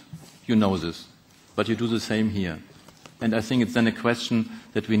street. You know this. But you do the same here. And I think it's then a question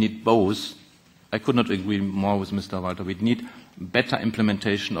that we need both. I could not agree more with Mr. Walther. We need better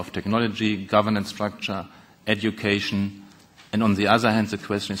implementation of technology, governance structure, education. And on the other hand, the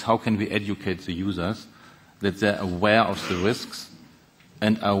question is how can we educate the users that they're aware of the risks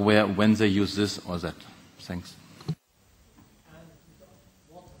and are aware when they use this or that. Thanks.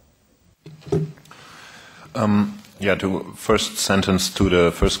 To first sentence to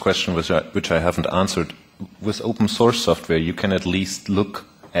the first question, which I haven't answered. With open source software, you can at least look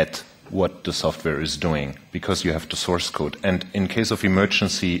at what the software is doing because you have the source code. And in case of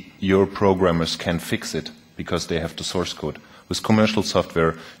emergency, your programmers can fix it because they have the source code. With commercial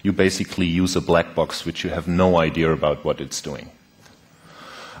software, you basically use a black box which you have no idea about what it's doing.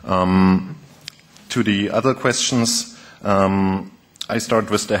 To the other questions, I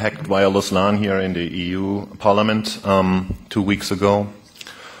start with the hacked wireless LAN here in the EU Parliament 2 weeks ago.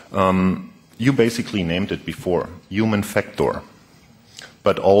 You basically named it before, human factor,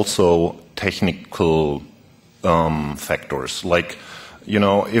 but also technical factors. Like, you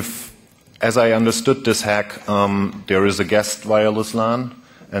know, if, as I understood this hack, there is a guest wireless LAN,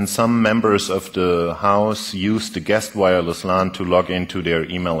 and some members of the House used the guest wireless LAN to log into their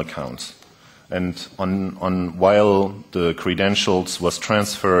email accounts. And while the credentials was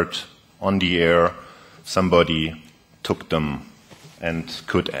transferred on the air, somebody took them and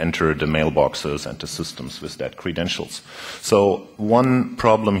could enter the mailboxes and the systems with that credentials. So one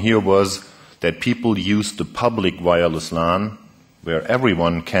problem here was that people used the public wireless LAN where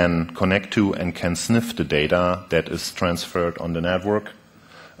everyone can connect to and can sniff the data that is transferred on the network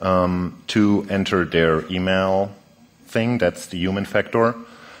to enter their email thing. That's the human factor.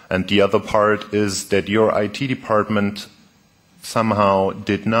 And the other part is that your IT department somehow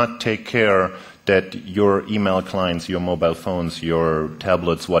did not take care that your email clients, your mobile phones, your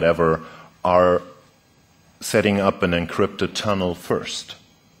tablets, whatever, are setting up an encrypted tunnel first.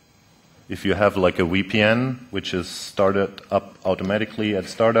 If you have like a VPN, which is started up automatically at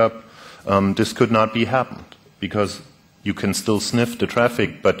startup, this could not be happened because you can still sniff the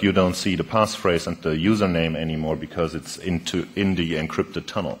traffic, but you don't see the passphrase and the username anymore because it's in the encrypted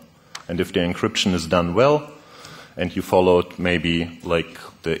tunnel. And if the encryption is done well, and you followed maybe like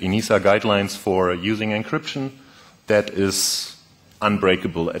the ENISA guidelines for using encryption, that is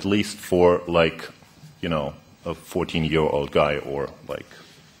unbreakable, at least for like, you know, a 14-year-old guy or like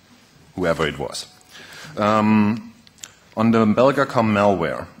whoever it was. On the Belgacom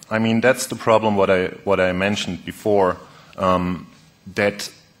malware, I mean, that's the problem what I mentioned before,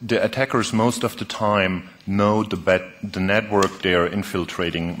 that the attackers most of the time know the network they're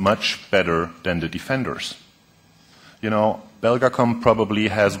infiltrating much better than the defenders. You know, Belgacom probably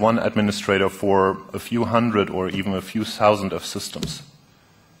has one administrator for a few hundred or even a few thousand of systems.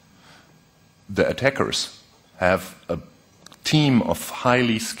 The attackers have a team of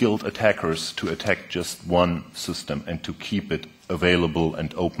highly skilled attackers to attack just one system and to keep it available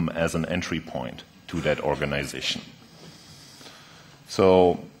and open as an entry point to that organization.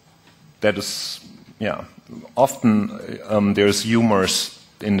 So that is, yeah, often there's humors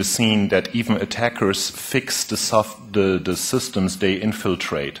in the scene that even attackers fix the systems they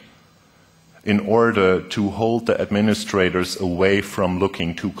infiltrate in order to hold the administrators away from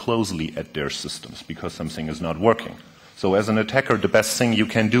looking too closely at their systems because something is not working. So as an attacker, the best thing you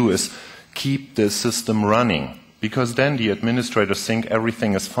can do is keep the system running, because then the administrators think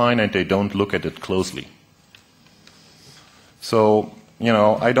everything is fine and they don't look at it closely. So, you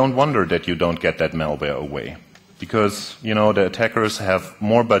know, I don't wonder that you don't get that malware away, because, you know, the attackers have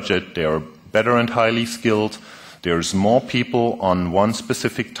more budget, they are better and highly skilled, there's more people on one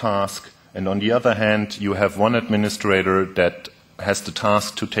specific task, and on the other hand, you have one administrator that has the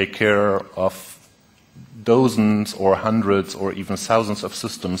task to take care of dozens or hundreds or even thousands of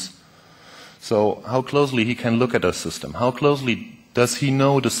systems. So how closely he can look at a system? How closely does he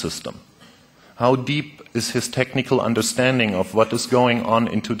know the system? How deep is his technical understanding of what is going on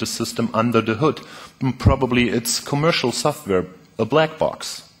into the system under the hood? Probably it's commercial software, a black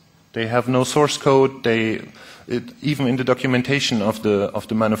box. They have no source code. Even in the documentation of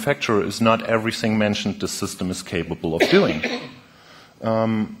the manufacturer is not everything mentioned the system is capable of doing.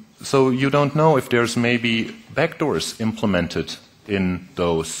 So you don't know if there's maybe backdoors implemented in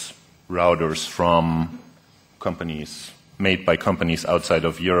those routers from companies, made by companies outside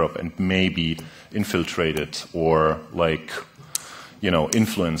of Europe and maybe infiltrated or like, you know,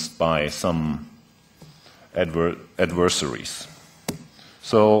 influenced by some adversaries.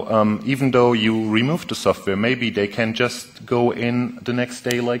 So even though you remove the software, maybe they can just go in the next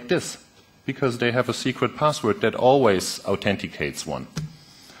day like this, because they have a secret password that always authenticates one.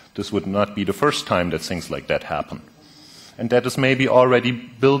 This would not be the first time that things like that happen. And that is maybe already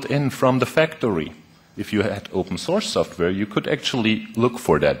built in from the factory. If you had open source software, you could actually look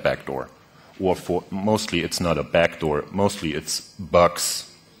for that backdoor. Or for, mostly it's not a backdoor, mostly it's bugs.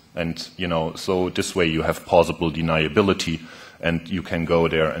 And, you know, so this way you have plausible deniability, and you can go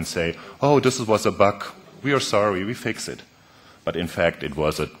there and say, oh, this was a bug, we are sorry, we fix it. But in fact, it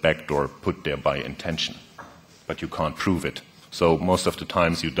was a backdoor put there by intention. But you can't prove it. So most of the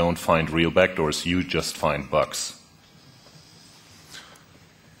times you don't find real backdoors, you just find bugs.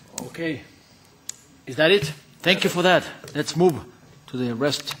 Okay. Is that it? Thank you for that. Let's move to the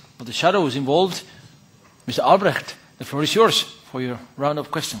rest of the shadows involved. Mr. Albrecht, the floor is yours for your round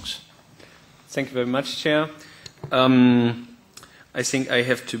of questions. Thank you very much, Chair. I think I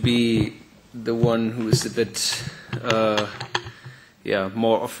have to be the one who is a bit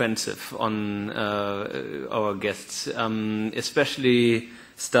more offensive on our guests, especially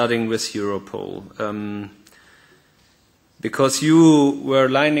starting with Europol. Because you were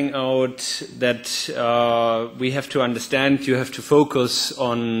lining out that we have to understand, you have to focus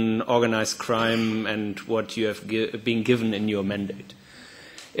on organized crime and what you have been given in your mandate.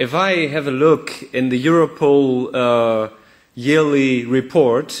 If I have a look in the Europol yearly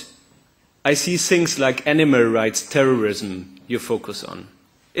report, I see things like animal rights, terrorism you focus on.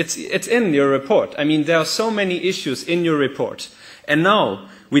 It's in your report. I mean, there are so many issues in your report. And now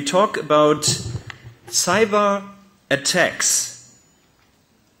we talk about cyber attacks,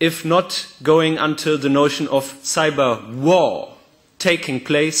 if not going until the notion of cyber war taking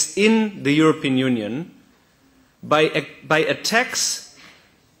place in the European Union by attacks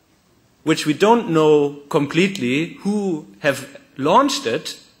which we don't know completely who have launched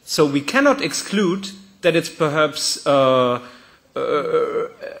it, so we cannot exclude that it's perhaps a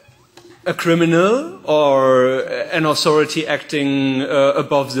criminal or an authority acting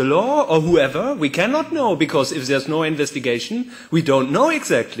above the law or whoever. We cannot know, because if there's no investigation, we don't know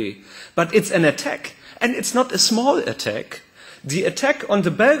exactly. But it's an attack, and it's not a small attack. The attack on the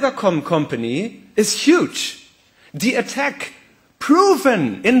Belgacom company is huge. The attack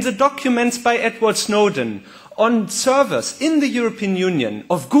proven in the documents by Edward Snowden on servers in the European Union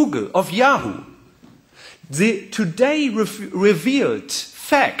of Google, of Yahoo. The today revealed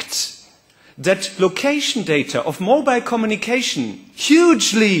fact that location data of mobile communication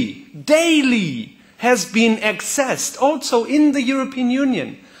hugely, daily, has been accessed also in the European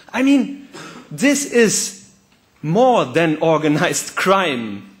Union. I mean, this is more than organized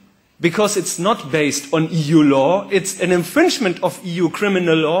crime, because it's not based on EU law, it's an infringement of EU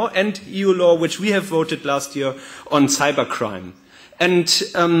criminal law and EU law which we have voted last year on cybercrime. And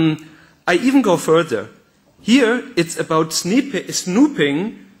I even go further. Here it's about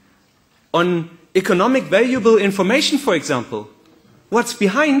snooping on economic valuable information, for example. What's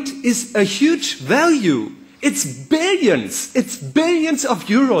behind is a huge value. It's billions of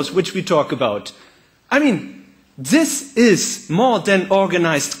euros which we talk about. I mean, this is more than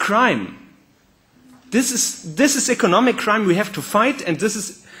organized crime. This is economic crime we have to fight, and this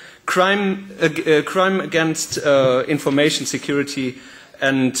is crime against information security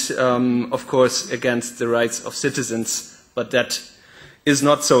and, of course, against the rights of citizens. But that is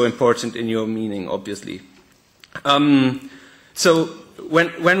not so important in your meaning, obviously. So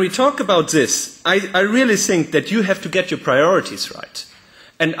when we talk about this, I really think that you have to get your priorities right.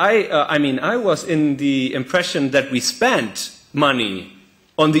 And I mean, I was in the impression that we spent money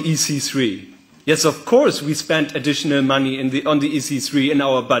on the EC3. Yes, of course, we spent additional money on the EC3 in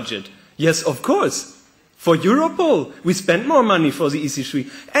our budget. Yes, of course. For Europol, we spent more money for the EC3.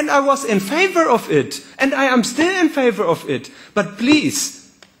 And I was in favor of it. And I am still in favor of it. But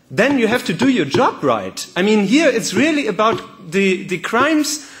please, then you have to do your job right. I mean, here it's really about the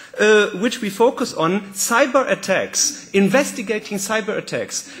crimes which we focus on, cyber attacks, investigating cyber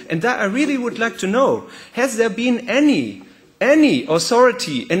attacks. And that I really would like to know, has there been any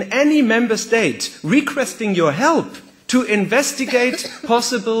authority in any member state requesting your help to investigate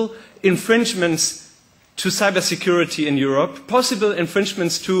possible infringements to cybersecurity in Europe, possible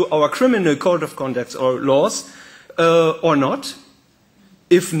infringements to our criminal code of conduct or laws, or not?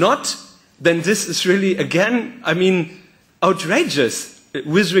 If not, then this is really, again, I mean, outrageous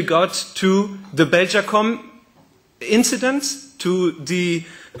with regard to the Belgacom incidents, to the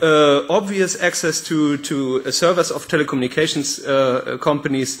obvious access to servers of telecommunications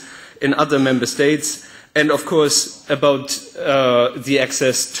companies in other member states, and of course about the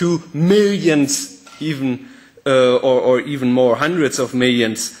access to millions, even or even more, hundreds of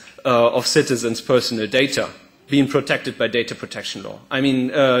millions of citizens' personal data being protected by data protection law. I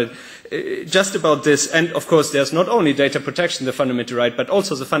mean, just about this, and of course there's not only data protection, the fundamental right, but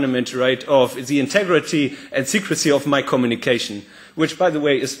also the fundamental right of the integrity and secrecy of my communication, which, by the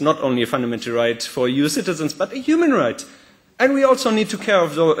way, is not only a fundamental right for EU citizens, but a human right. And we also need to care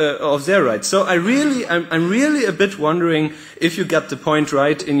of their rights. So I'm really a bit wondering if you got the point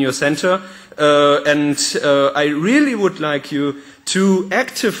right in your center, and I really would like you to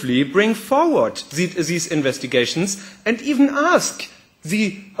actively bring forward these investigations and even ask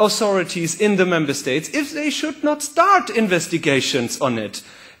the authorities in the member states if they should not start investigations on it.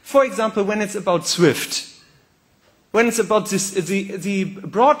 For example, when it's about SWIFT, when it's about the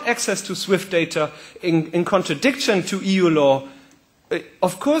broad access to SWIFT data in contradiction to EU law,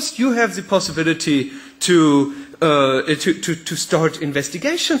 of course you have the possibility to start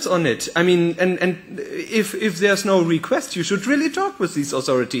investigations on it. I mean, and if there's no request, you should really talk with these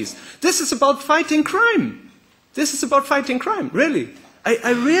authorities. This is about fighting crime. This is about fighting crime, really.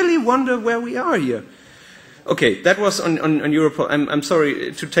 I really wonder where we are here. Okay, that was on Europol. I'm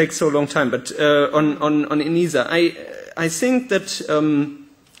sorry to take so long time, but on ENISA, I think that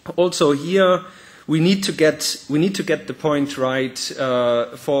also here we need to get the point right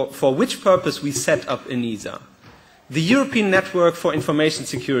for which purpose we set up ENISA. The European Network for Information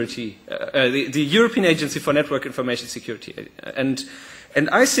Security, the European Agency for Network Information Security, and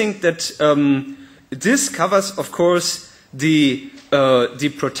I think that this covers, of course, the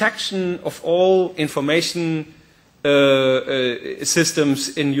protection of all information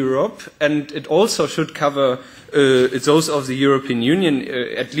systems in Europe, and it also should cover those of the European Union,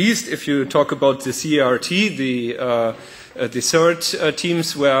 at least if you talk about the CRT, the third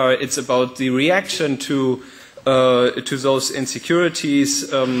teams, where it's about the reaction to to those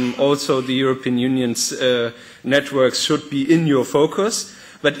insecurities. Also, the European Union's networks should be in your focus.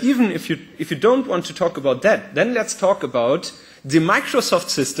 But even if you don't want to talk about that, then let's talk about the Microsoft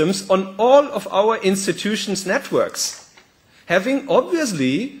systems on all of our institutions' networks, having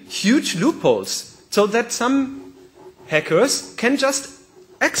obviously huge loopholes, so that some hackers can just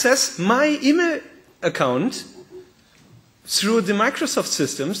access my email account through the Microsoft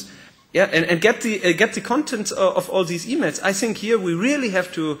systems, yeah, and get the content of all these emails. I think here we really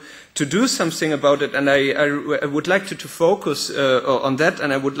have to do something about it, and I would like to focus on that,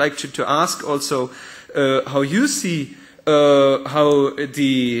 and I would like to ask also how you see how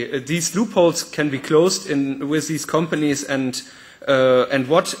these loopholes can be closed with these companies, and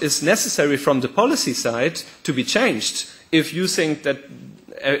what is necessary from the policy side to be changed. If you think that,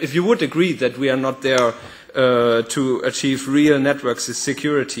 if you would agree that we are not there to achieve real network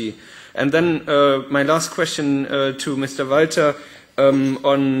security. And then my last question to Mr. Walther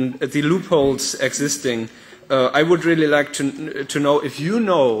on the loopholes existing. I would really like to know if you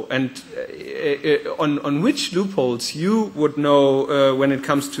know, and on which loopholes you would know when it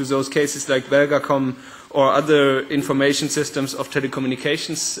comes to those cases like Belgacom or other information systems of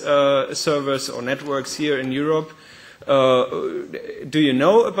telecommunications servers or networks here in Europe. Do you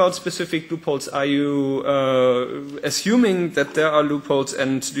know about specific loopholes? Are you assuming that there are loopholes,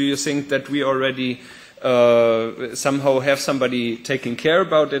 and do you think that we already somehow have somebody taking care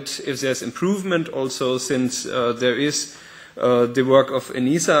about it? If there's improvement also, since there is the work of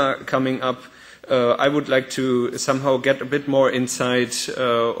ENISA coming up, I would like to somehow get a bit more insight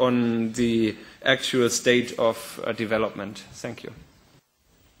on the actual state of development. Thank you.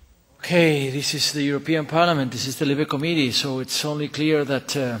 Okay, this is the European Parliament, this is the LIBE Committee, so it's only clear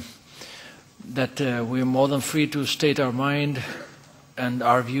that we are more than free to state our mind and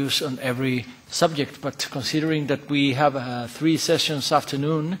our views on every subject, but considering that we have 3 sessions this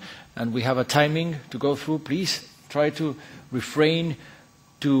afternoon and we have a timing to go through, please try to refrain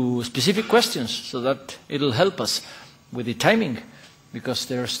to specific questions so that it'll help us with the timing, because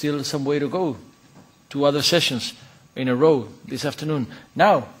there's still some way to go. 2 other sessions in a row this afternoon.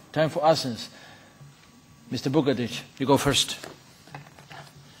 Now, time for Athens. Mr. BURGERSDIJK, you go first.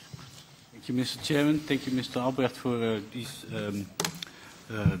 Thank you, Mr. Chairman. Thank you, Mr. Albrecht, for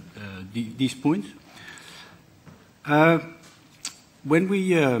these points. When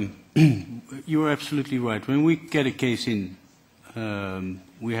we, you are absolutely right. When we get a case in,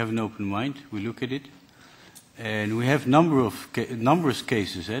 we have an open mind. We look at it, and we have numerous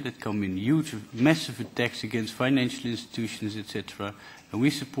cases that come in, huge, massive attacks against financial institutions, etc. And we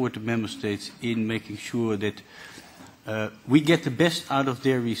support the member states in making sure that we get the best out of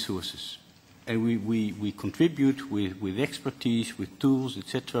their resources. And we contribute with expertise, with tools,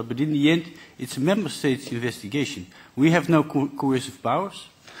 etc. But in the end, it's a member states investigation. We have no coercive powers.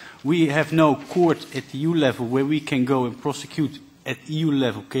 We have no court at the EU level where we can go and prosecute at EU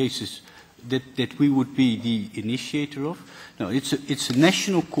level cases that we would be the initiator of. No, it's a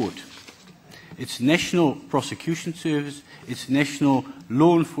national court. It's a national prosecution service. It's a national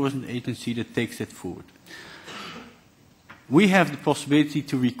law enforcement agency that takes that forward. We have the possibility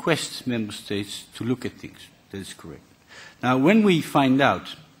to request member states to look at things. That is correct. Now, when we find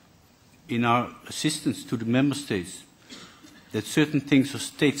out in our assistance to the member states that certain things are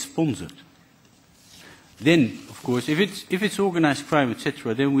state-sponsored, then, of course, if it's organized crime,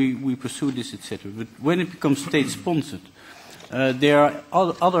 etc., then we pursue this, etc. But when it becomes state-sponsored, there are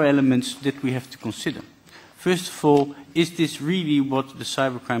other elements that we have to consider. First of all, is this really what the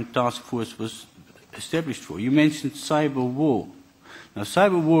Cybercrime Task Force was established for? You mentioned cyber war. Now,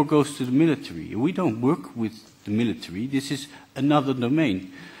 cyber war goes to the military. We don't work with the military. This is another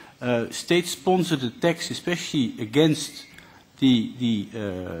domain. State-sponsored attacks, especially against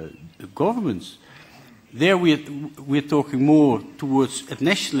the governments, there we're talking more towards at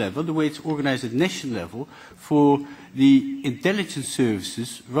national level, the way it's organized at national level, for the intelligence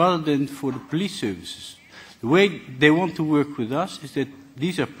services rather than for the police services. The way they want to work with us is that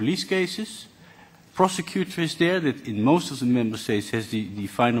these are police cases. Prosecutor is there that in most of the member states has the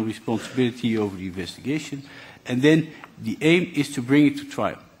final responsibility over the investigation. And then the aim is to bring it to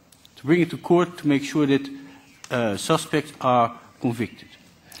trial, to bring it to court to make sure that suspects are convicted.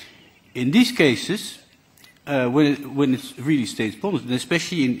 In these cases, when it's really state-sponsored, and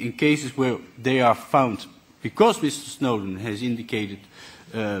especially in cases where they are found, because Mr. Snowden has indicated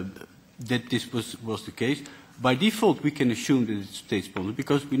that this was the case, by default we can assume that it's state-sponsored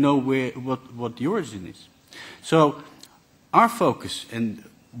because we know what the origin is. So our focus and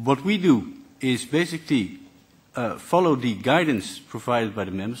what we do is basically follow the guidance provided by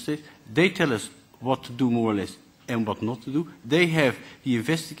the member states. They tell us what to do more or less and what not to do. They have the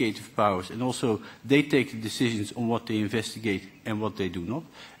investigative powers, and also they take the decisions on what they investigate and what they do not.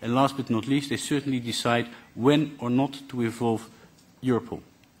 And last but not least, they certainly decide when or not to involve Europol,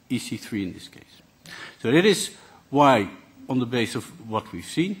 EC3 in this case. So that is why, on the basis of what we've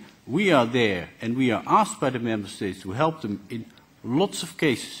seen, we are there and we are asked by the member states to help them in lots of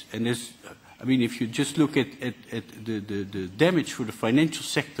cases. And there's, I mean, if you just look at the damage for the financial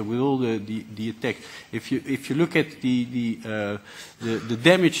sector with all the attacks, if you look at the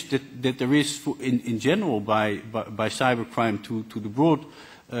damage that there is for in general by cybercrime to the broad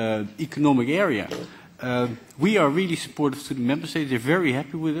economic area, we are really supportive to the member states. They're very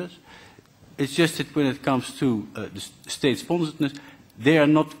happy with us. It's just that when it comes to the state-sponsoredness, they are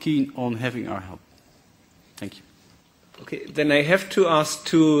not keen on having our help. Thank you. Okay, then I have to ask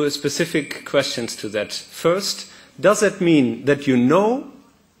two specific questions to that. First, does that mean that you know,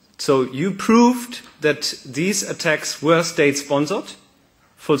 so you proved that these attacks were state-sponsored?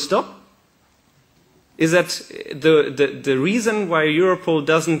 Full stop? Is that the reason why Europol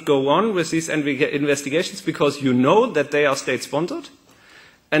doesn't go on with these investigations? Because you know that they are state-sponsored?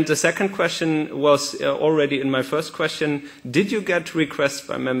 And the second question was already in my first question, did you get requests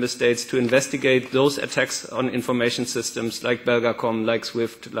by member states to investigate those attacks on information systems like Belgacom, like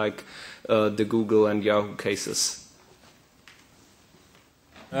SWIFT, like the Google and Yahoo cases?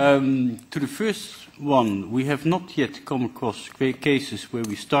 To the first one, we have not yet come across cases where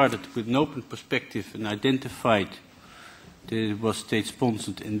we started with an open perspective and identified that it was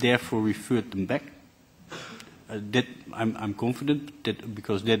state-sponsored and therefore referred them back. That I'm confident that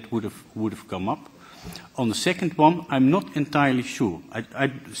because that would have come up. On the second one, I'm not entirely sure.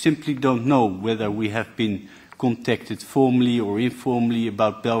 I simply don't know whether we have been contacted formally or informally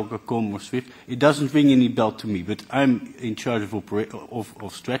about Belgacom or SWIFT. It doesn't ring any bell to me, but I'm in charge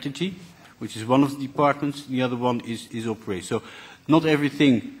of strategy, which is one of the departments. The other one is operation. So not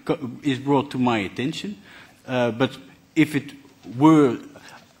everything is brought to my attention, but if it were,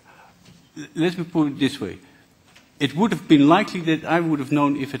 let me put it this way. It would have been likely that I would have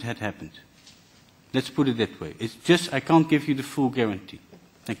known if it had happened. Let's put it that way. It's just I can't give you the full guarantee.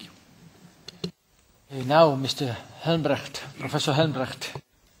 Thank you. Now, Mr. HELMBRECHT, Professor HELMBRECHT.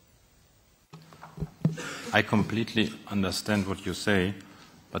 I completely understand what you say,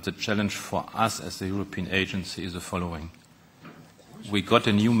 but the challenge for us as the European agency is the following. We got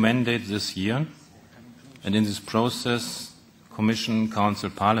a new mandate this year, and in this process, Commission, Council,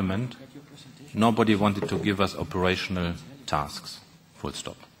 Parliament, nobody wanted to give us operational tasks, full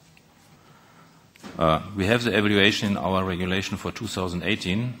stop. We have the evaluation in our regulation for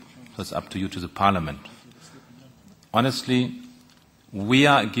 2018, so it's up to you, to the Parliament. Honestly, we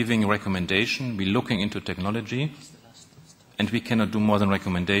are giving recommendation, we're looking into technology, and we cannot do more than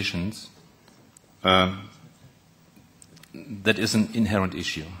recommendations. That is an inherent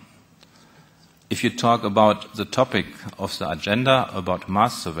issue. If you talk about the topic of the agenda, about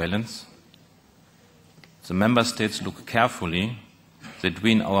mass surveillance, the member states look carefully that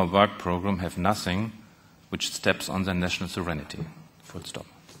we in our work program have nothing which steps on their national sovereignty. Full stop.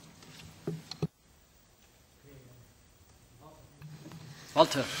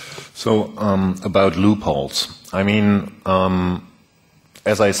 Walter. So about loopholes. I mean,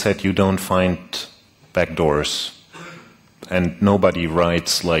 as I said, you don't find backdoors, and nobody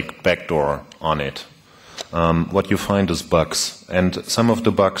writes like backdoor on it. What you find is bugs, and some of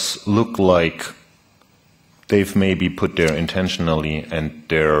the bugs look like they've maybe put there intentionally, and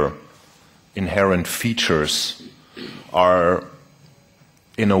their inherent features are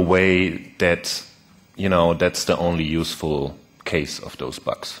in a way that, you know, that's the only useful case of those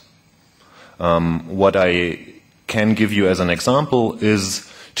bugs. What I can give you as an example is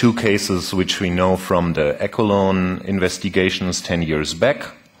two cases which we know from the Echelon investigations 10 years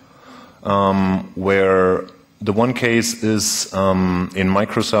back, where the one case is in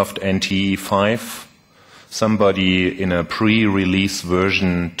Microsoft NT 5. Somebody in a pre-release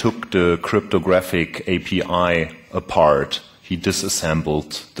version took the cryptographic API apart. He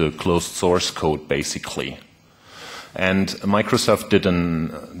disassembled the closed source code, basically. And Microsoft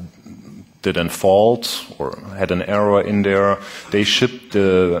didn't fault or had an error in there. They shipped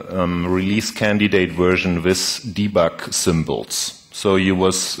the release candidate version with debug symbols. So it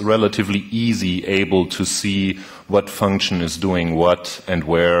was relatively easy able to see what function is doing what and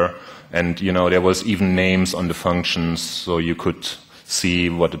where. And, you know, there was even names on the functions, so you could see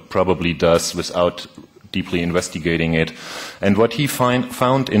what it probably does without deeply investigating it. And what he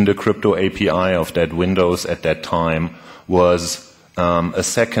found in the crypto API of that Windows at that time was a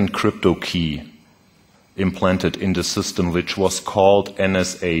second crypto key implanted in the system, which was called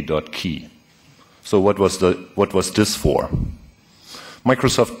NSA.key. So what was this for?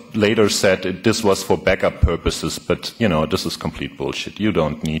 Microsoft later said this was for backup purposes, but this is complete bullshit. You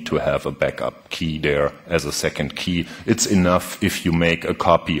don't need to have a backup key there as a second key. It's enough if you make a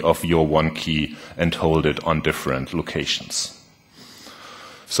copy of your one key and hold it on different locations.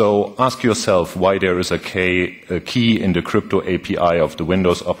 So ask yourself why there is a key in the crypto API of the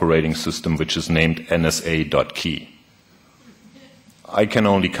Windows operating system which is named NSA.key. I can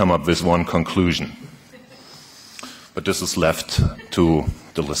only come up with one conclusion, but this is left to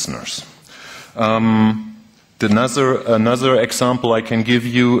the listeners. Another example I can give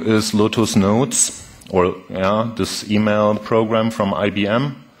you is Lotus Notes, or this email program from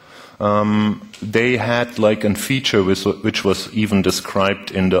IBM. They had like a feature which was even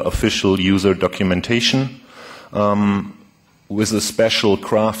described in the official user documentation with a special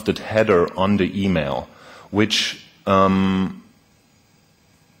crafted header on the email, which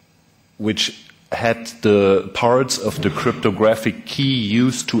had the parts of the cryptographic key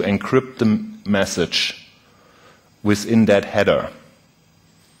used to encrypt the message within that header,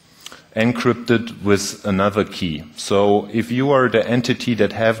 encrypted with another key. So if you are the entity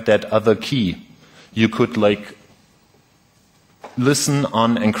that have that other key, you could like listen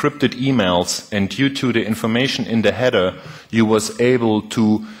on encrypted emails, and due to the information in the header, you was able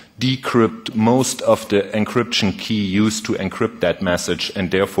to decrypt most of the encryption key used to encrypt that message and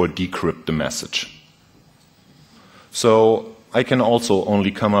therefore decrypt the message. So I can also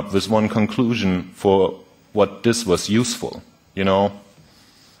only come up with one conclusion for what this was useful.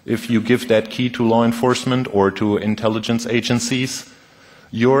 If you give that key to law enforcement or to intelligence agencies,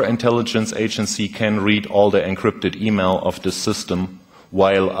 your intelligence agency can read all the encrypted email of the system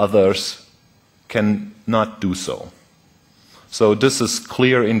while others cannot do so. So this is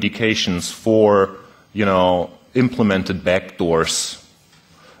clear indications for, implemented backdoors.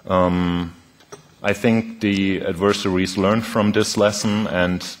 I think the adversaries learned from this lesson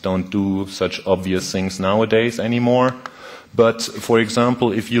and don't do such obvious things nowadays anymore. But, for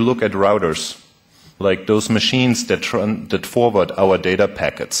example, if you look at routers, like those machines that forward our data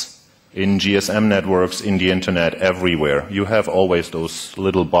packets in GSM networks, in the internet, everywhere, you have always those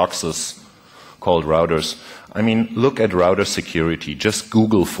little boxes called routers. I mean, look at router security. Just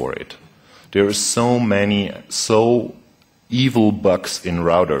Google for it. There are so many, so evil bugs in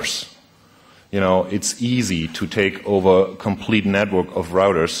routers. It's easy to take over a complete network of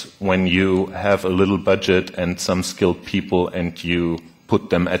routers when you have a little budget and some skilled people and you put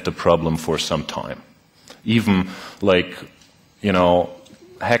them at the problem for some time. Even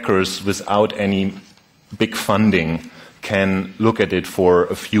hackers without any big funding can look at it for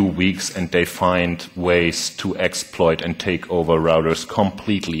a few weeks and they find ways to exploit and take over routers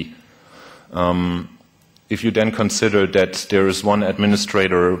completely. If you then consider that there is one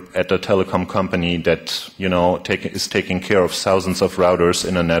administrator at a telecom company that is taking care of thousands of routers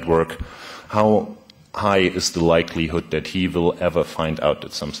in a network, how high is the likelihood that he will ever find out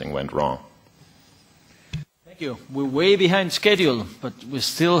that something went wrong? Thank you. We're way behind schedule, but we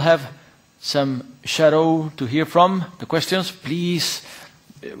still have some shadow to hear from. The questions, please,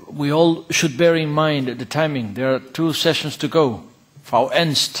 we all should bear in mind the timing. There are 2 sessions to go. Frau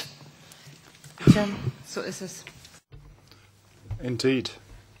Ernst. So ist es. Indeed.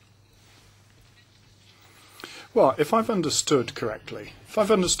 Well, if I've understood correctly,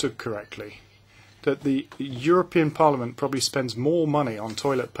 that the European Parliament probably spends more money on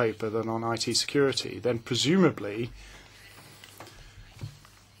toilet paper than on IT security, then presumably,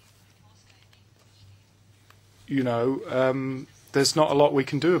 there's not a lot we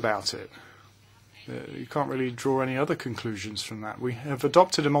can do about it. You can't really draw any other conclusions from that. We have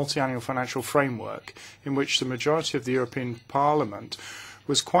adopted a multi-annual financial framework in which the majority of the European Parliament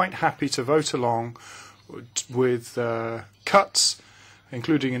was quite happy to vote along with cuts,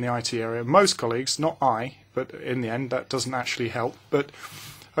 including in the IT area. Most colleagues, not I, but in the end that doesn't actually help. But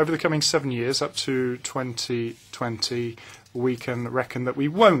over the coming 7 years, up to 2020, we can reckon that we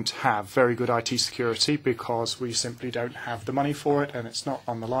won't have very good IT security because we simply don't have the money for it and it's not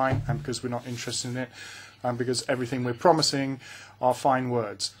on the line, and because we're not interested in it, and because everything we're promising are fine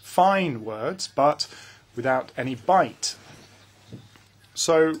words. Fine words, but without any bite.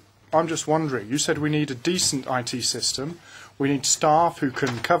 So I'm just wondering, you said we need a decent IT system, we need staff who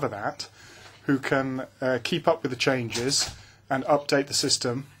can cover that, who can keep up with the changes and update the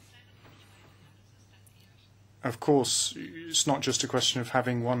system. Of course, it's not just a question of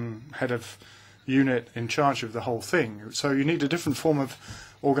having one head of unit in charge of the whole thing. So you need a different form of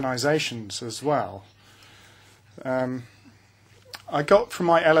organizations as well. I got from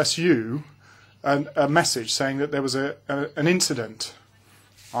my LSU a message saying that there was an incident,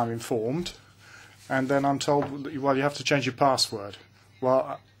 I'm informed, and then I'm told, well, you have to change your password.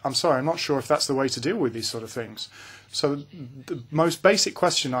 Well, I'm sorry, I'm not sure if that's the way to deal with these sort of things. So the most basic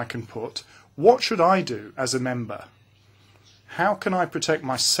question I can put, what should I do as a member? How can I protect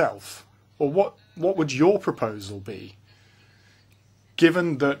myself? Or what would your proposal be,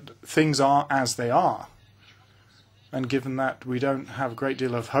 given that things are as they are, and given that we don't have a great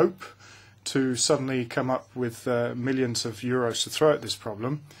deal of hope to suddenly come up with millions of euros to throw at this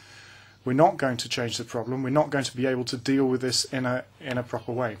problem? We're not going to change the problem. We're not going to be able to deal with this in a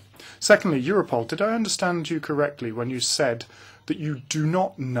proper way. Secondly, Europol, did I understand you correctly when you said that you do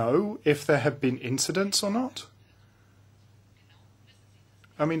not know if there have been incidents or not?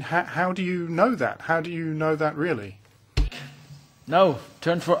 I mean, how do you know that? How do you know that really? Now,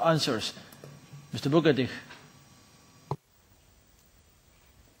 turn for answers. Mr. BURGERSDIJK.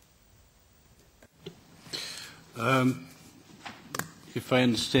 If I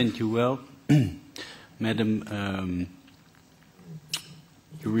understand you well, Madam,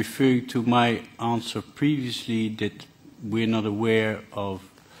 you're referring to my answer previously that we're not aware of...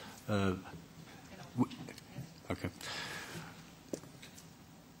 okay.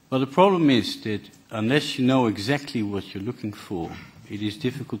 Well, the problem is that unless you know exactly what you're looking for, it is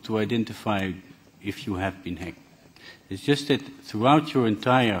difficult to identify if you have been hacked. It's just that throughout your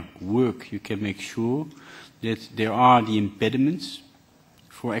entire work you can make sure that there are the impediments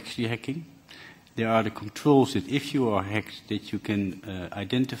for actually hacking. There are the controls that if you are hacked that you can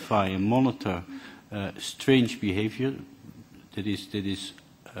identify and monitor strange behavior that is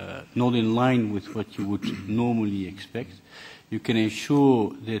not in line with what you would normally expect. You can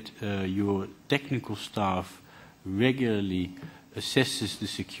ensure that your technical staff regularly assesses the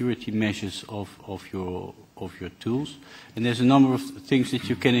security measures of your tools, and there's a number of things that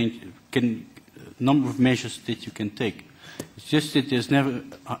you can number of measures that you can take. It's just that there's never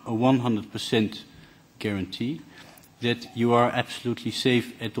a 100% guarantee that you are absolutely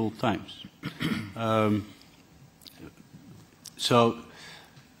safe at all times.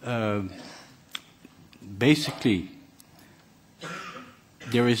 Basically,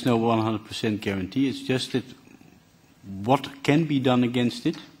 there is no 100% guarantee. It's just that what can be done against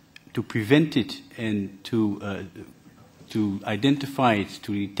it, to prevent it and to identify it,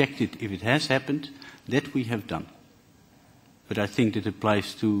 to detect it if it has happened, that we have done. But I think that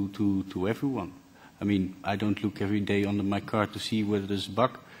applies to everyone. I mean, I don't look every day under my car to see whether there's a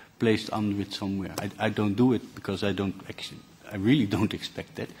bug placed under it somewhere. I don't do it because I really don't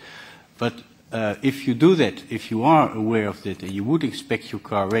expect that. But if you do that, if you are aware of that, and you would inspect your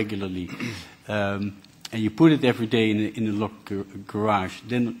car regularly, and you put it every day in a locked garage,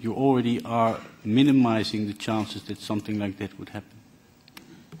 then you already are minimizing the chances that something like that would happen.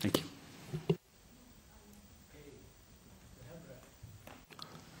 Thank you.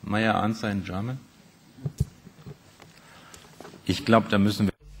 May I answer in German? Ich glaube, da müssen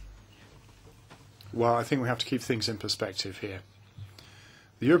wir... Well, I think we have to keep things in perspective here.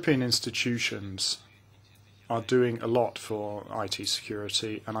 The European institutions are doing a lot for IT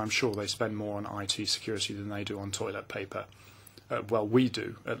security, and I'm sure they spend more on IT security than they do on toilet paper. Well, we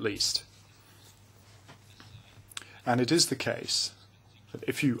do, at least. And it is the case that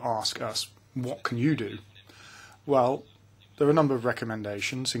if you ask us, what can you do? Well, there are a number of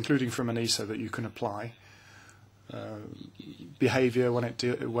recommendations, including from ENISA, that you can apply. Behavior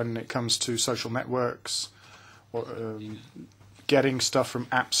when it comes to social networks, or getting stuff from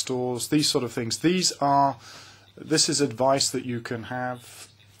app stores, these sort of things. This is advice that you can have.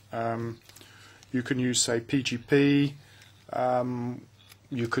 You can use, say, PGP.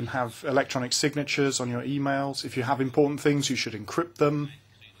 You can have electronic signatures on your emails. If you have important things, you should encrypt them.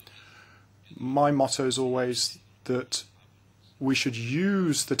 My motto is always that we should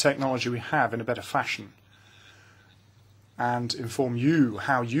use the technology we have in a better fashion and inform you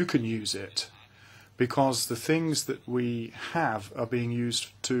how you can use it, because the things that we have are being used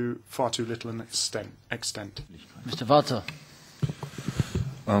to far too little an extent. Mr. Walther.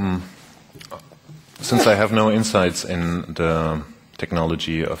 Since I have no insights in the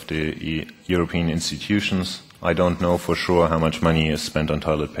technology of the European institutions, I don't know for sure how much money is spent on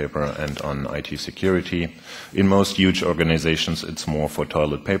toilet paper and on IT security. In most huge organizations, it's more for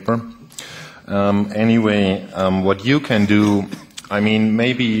toilet paper. Anyway, what you can do, I mean,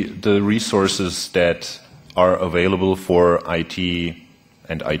 maybe the resources that are available for IT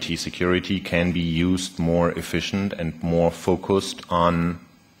and IT security can be used more efficient and more focused on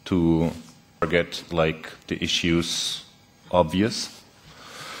to target like the issues obvious.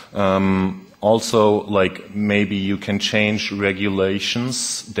 Also, like maybe you can change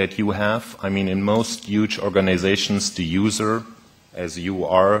regulations that you have. I mean, in most huge organizations, the user, as you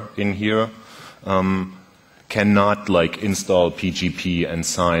are in here, cannot like install PGP and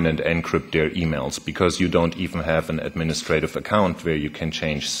sign and encrypt their emails because you don't even have an administrative account where you can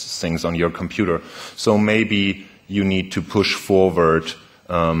change things on your computer. So maybe you need to push forward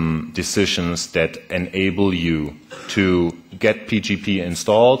decisions that enable you to get PGP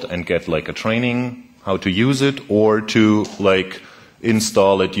installed and get like a training how to use it, or to like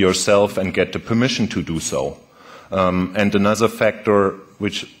install it yourself and get the permission to do so. And another factor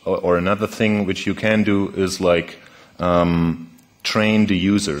or another thing which you can do is like train the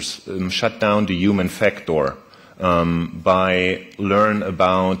users, shut down the human factor by learn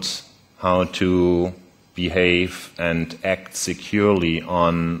about how to behave and act securely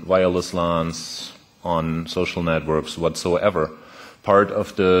on wireless LANs, on social networks whatsoever. Part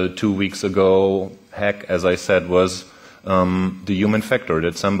of the 2 weeks ago hack, as I said, was the human factor,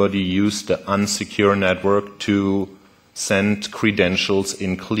 that somebody used the unsecure network to send credentials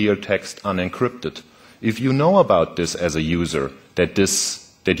in clear text unencrypted. If you know about this as a user, that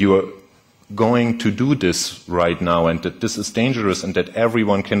you are going to do this right now and that this is dangerous and that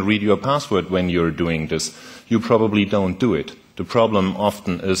everyone can read your password when you're doing this, you probably don't do it. The problem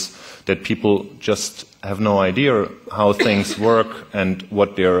often is that people just have no idea how things work and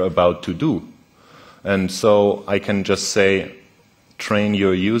what they're about to do. And so I can just say, train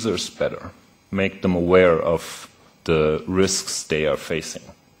your users better. Make them aware of the risks they are facing.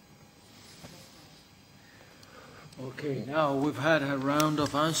 Okay, now we've had a round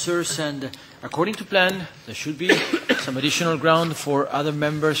of answers, and according to plan, there should be some additional ground for other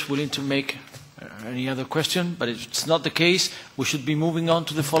members willing to make any other question, but if it's not the case, we should be moving on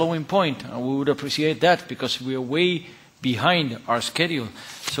to the following point, and we would appreciate that because we are way behind our schedule.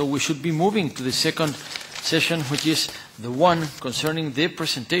 So we should be moving to the second session, which is the one concerning the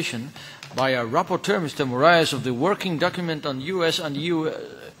presentation by our rapporteur, Mr. Moraes, of the working document on US and EU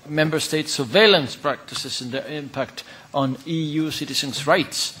member state surveillance practices and their impact on EU citizens'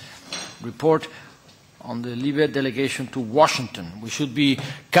 rights. Report on the LIBE delegation to Washington. We should be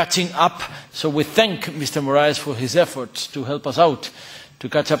catching up, so we thank Mr. Moraes for his efforts to help us out to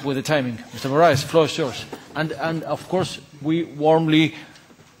catch up with the timing. Mr. Moraes, the floor is yours. And of course, we warmly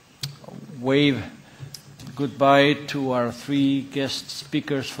wave goodbye to our 3 guest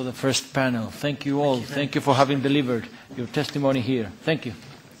speakers for the first panel. Thank you all. Thank you for having delivered your testimony here. Thank you.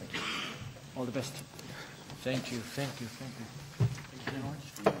 All the best. Thank you, thank you, thank you. Thank you very much.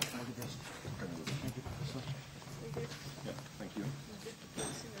 All the best. Thank you.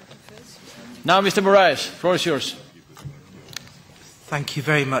 Now, Mr. Moraes, the floor is yours. Thank you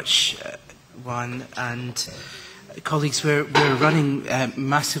very much, Juan. And colleagues, we're running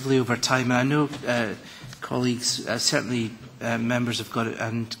massively over time. And I know colleagues, certainly members have got it,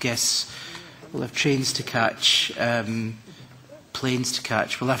 and guests will have trains to catch, planes to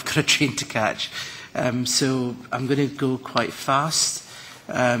catch. Well, I've got a train to catch. So I'm going to go quite fast.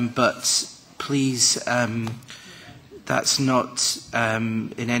 But please, that's not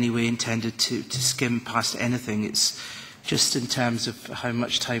in any way intended to skim past anything. It's just in terms of how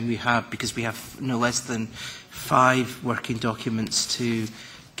much time we have, because we have no less than 5 working documents to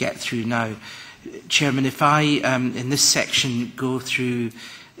get through now. Chairman, if I, in this section, go through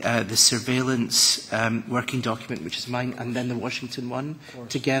the surveillance working document, which is mine, and then the Washington one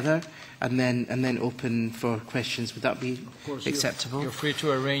together, and then open for questions, would that be acceptable? You're free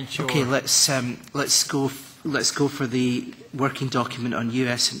to arrange your... Okay, let's go for the working document on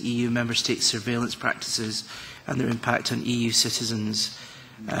US and EU member state surveillance practices and their impact on EU citizens'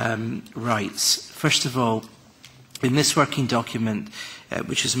 rights. First of all, in this working document,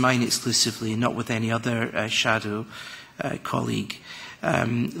 which is mine exclusively, not with any other shadow colleague,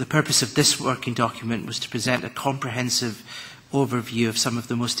 the purpose of this working document was to present a comprehensive overview of some of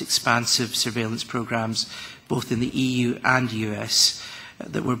the most expansive surveillance programs, both in the EU and US,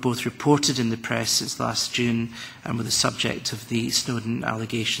 that were both reported in the press since last June and were the subject of the Snowden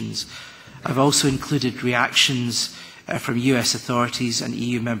allegations. I've also included reactions from US authorities and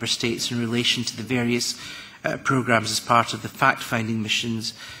EU member states in relation to the various programs as part of the fact-finding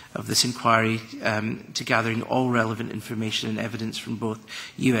missions of this inquiry, to gathering all relevant information and evidence from both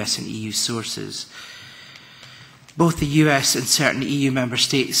US and EU sources. Both the US and certain EU member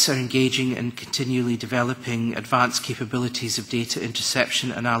states are engaging in continually developing advanced capabilities of data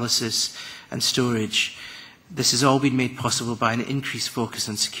interception, analysis and storage. This has all been made possible by an increased focus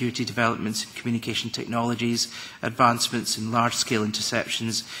on security developments in communication technologies, advancements in large-scale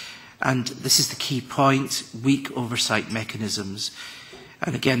interceptions, and this is the key point, weak oversight mechanisms.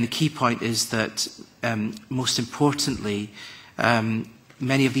 And again, the key point is that, most importantly,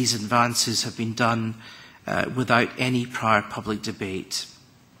 many of these advances have been done without any prior public debate.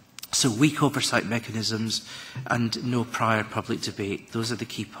 So weak oversight mechanisms and no prior public debate. Those are the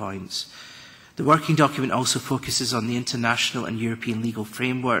key points. The working document also focuses on the international and European legal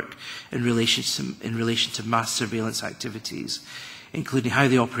framework in relation to mass surveillance activities, including how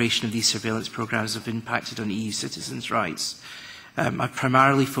the operation of these surveillance programs have impacted on EU citizens' rights. I've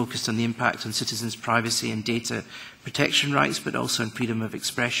primarily focused on the impact on citizens' privacy and data protection rights, but also on freedom of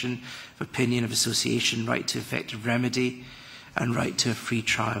expression, of opinion, of association, right to effective remedy, and right to a free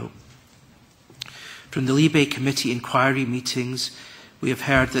trial. From the LIBE committee inquiry meetings, we have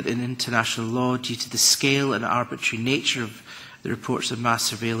heard that in international law, due to the scale and arbitrary nature of the reports of mass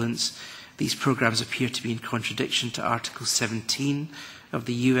surveillance, these programs appear to be in contradiction to Article 17 of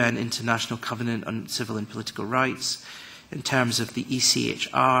the UN International Covenant on Civil and Political Rights. In terms of the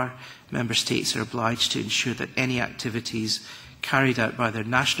ECHR, member states are obliged to ensure that any activities carried out by their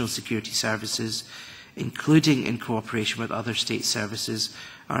national security services, including in cooperation with other state services,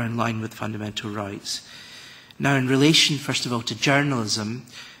 are in line with fundamental rights. Now, in relation, first of all, to journalism,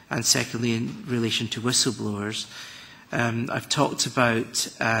 and secondly, in relation to whistleblowers, I've talked about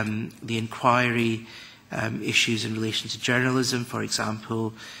the inquiry issues in relation to journalism, for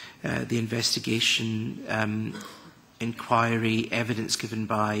example, the investigation inquiry evidence given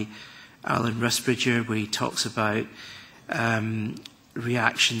by Alan Rusbridger, where he talks about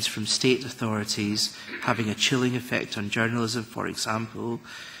reactions from state authorities having a chilling effect on journalism, for example.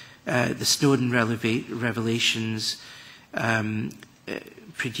 The Snowden revelations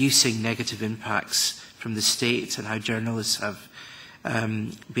producing negative impacts from the state and how journalists have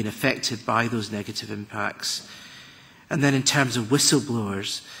been affected by those negative impacts. And then in terms of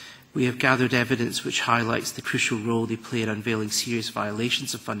whistleblowers, we have gathered evidence which highlights the crucial role they play in unveiling serious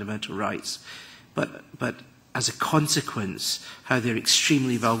violations of fundamental rights, but as a consequence, how they're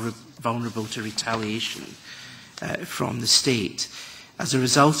extremely vulnerable to retaliation from the state. As a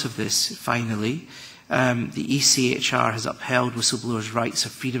result of this, finally, the ECHR has upheld whistleblowers' rights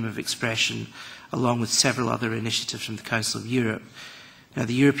of freedom of expression, along with several other initiatives from the Council of Europe. Now,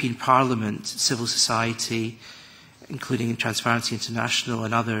 the European Parliament, civil society, including Transparency International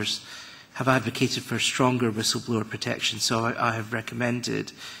and others, have advocated for stronger whistleblower protection. So I have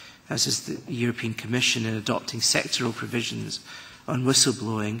recommended, as is the European Commission, in adopting sectoral provisions on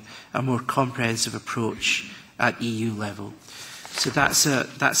whistleblowing, a more comprehensive approach at EU level. So that's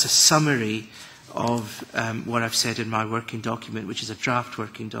a summary of what I've said in my working document, which is a draft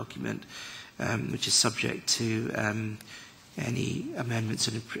working document, which is subject to any amendments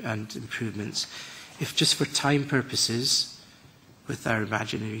and improvements. If just for time purposes, with our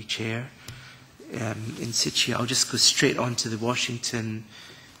imaginary chair in situ, I'll just go straight on to the Washington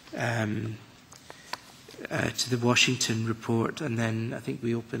report, and then I think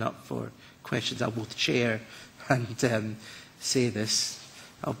we open up for questions. I'll both chair and say this.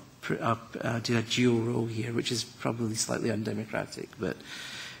 I'll do a dual role here, which is probably slightly undemocratic, but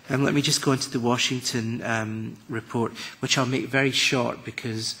let me just go into the Washington report, which I'll make very short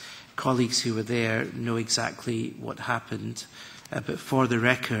because colleagues who were there know exactly what happened. But for the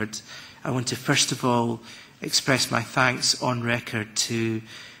record, I want to first of all express my thanks on record to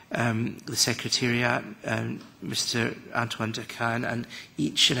the Secretariat, Mr. Antoine Decan, and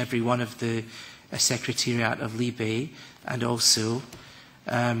each and every one of the Secretariat of LIBE, and also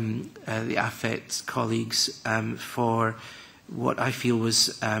the AFET colleagues for what I feel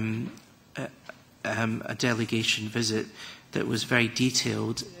was a delegation visit that was very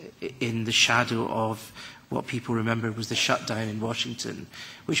detailed in the shadow of what people remember was the shutdown in Washington,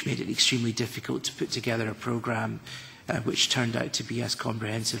 which made it extremely difficult to put together a programme which turned out to be as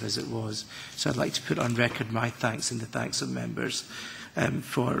comprehensive as it was. So I'd like to put on record my thanks and the thanks of members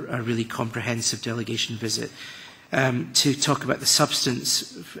for a really comprehensive delegation visit. To talk about the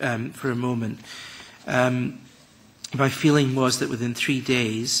substance for a moment, my feeling was that within 3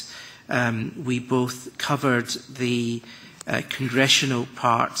 days we both covered the congressional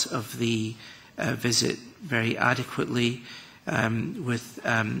part of the visit very adequately with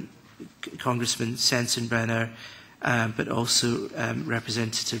Congressman Sensenbrenner, but also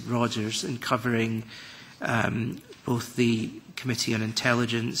Representative Rogers, in covering both the Committee on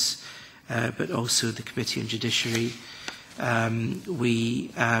Intelligence, but also the Committee on Judiciary.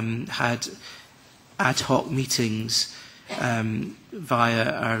 We had ad hoc meetings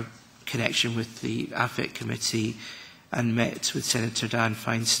via our connection with the AFET Committee, and met with Senator Dan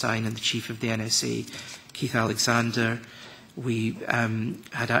Feinstein and the Chief of the NSA, Keith Alexander. We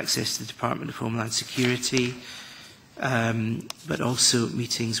had access to the Department of Homeland Security, but also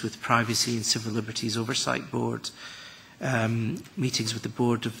meetings with Privacy and Civil Liberties Oversight Board, meetings with the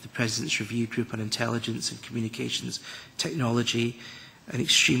board of the President's Review Group on Intelligence and Communications Technology, an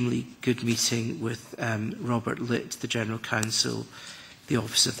extremely good meeting with Robert Litt, the General Counsel, the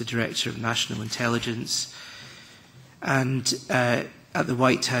Office of the Director of National Intelligence, and at the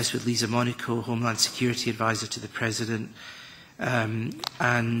White House with Lisa Monaco, Homeland Security Advisor to the President.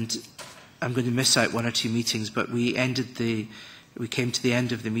 And I'm going to miss out one or two meetings, but we came to the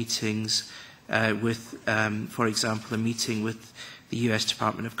end of the meetings with, for example, a meeting with the US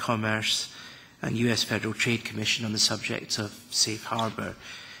Department of Commerce and US Federal Trade Commission on the subject of safe harbour,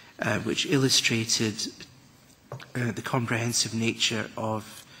 which illustrated the comprehensive nature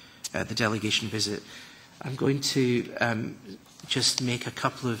of the delegation visit. I'm going to just make a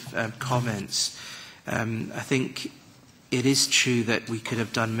couple of comments. I think it is true that we could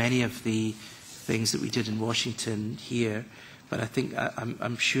have done many of the things that we did in Washington here, but I think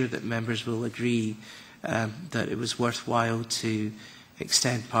I'm sure that members will agree that it was worthwhile to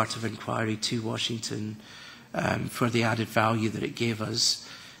extend part of inquiry to Washington for the added value that it gave us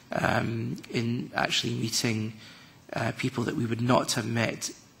in actually meeting people that we would not have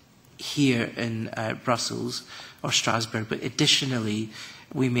met here in Brussels or Strasbourg, but additionally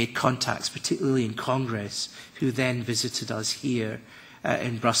we made contacts, particularly in Congress, who then visited us here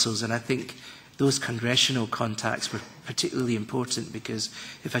in Brussels. And I think those congressional contacts were particularly important because,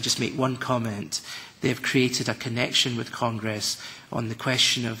 if I just make one comment, they've created a connection with Congress on the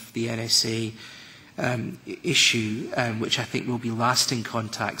question of the NSA issue, which I think will be lasting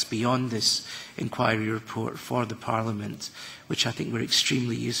contacts beyond this inquiry report for the Parliament, which I think were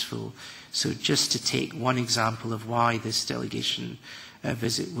extremely useful. So just to take one example of why this delegation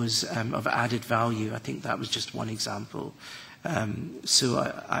visit was of added value, I think that was just one example. So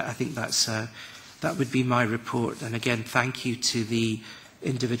I think that would be my report. And again, thank you to the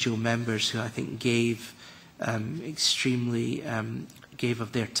individual members who I think gave of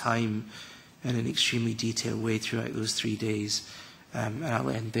their time in an extremely detailed way throughout those 3 days. And I'll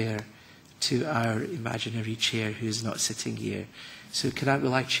end there to our imaginary chair who is not sitting here. So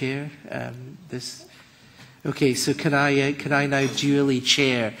will I chair this? Okay, so can I now duly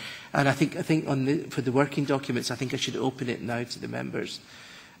chair? And I think for the working documents, I think I should open it now to the members.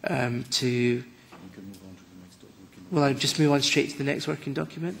 Will I just move on straight to the next working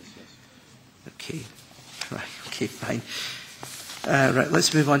document? Okay, right. Okay, fine. Right,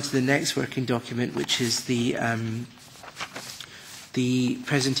 let's move on to the next working document, which is the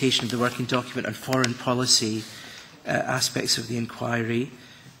presentation of the working document on foreign policy aspects of the inquiry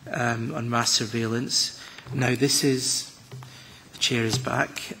on mass surveillance. Now, this is, the chair is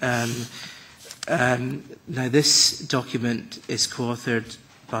back. Now, this document is co-authored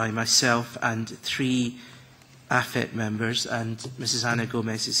by myself and 3 AFET members, and Mrs. Ana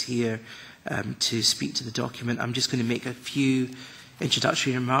Gomez is here to speak to the document. I'm just going to make a few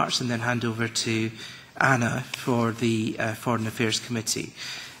introductory remarks and then hand over to Anna for the Foreign Affairs Committee.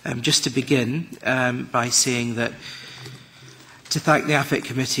 Just to begin by saying that to thank the AFET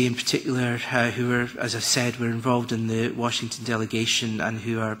Committee in particular, who were, as I said, were involved in the Washington delegation and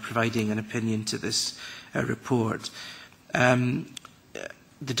who are providing an opinion to this report.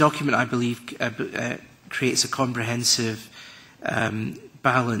 The document, I believe, creates a comprehensive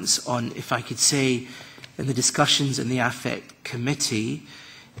balance on, if I could say, in the discussions in the AFET Committee,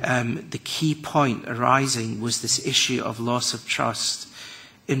 the key point arising was this issue of loss of trust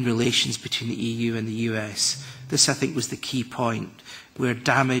in relations between the EU and the US. This, I think, was the key point, where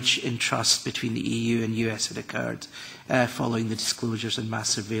damage in trust between the EU and US had occurred following the disclosures on mass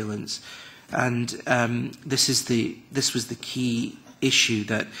surveillance. And this was the key issue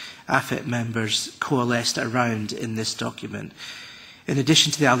that AFET members coalesced around in this document. In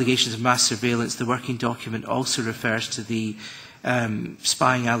addition to the allegations of mass surveillance, the working document also refers to the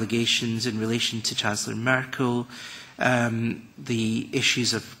spying allegations in relation to Chancellor Merkel, the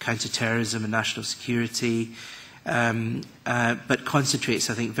issues of counter-terrorism and national security, but concentrates,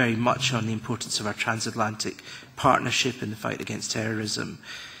 I think, very much on the importance of our transatlantic partnership in the fight against terrorism.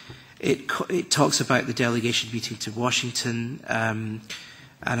 It talks about the delegation meeting to Washington, and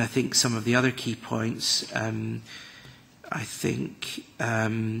I think some of the other key points, I think,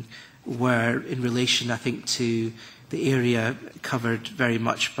 were in relation, I think, to the area covered very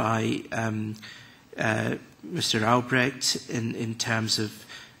much by Mr. Albrecht in terms of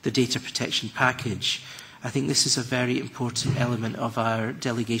the data protection package. I think this is a very important element of our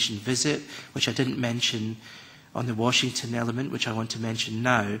delegation visit, which I didn't mention on the Washington element, which I want to mention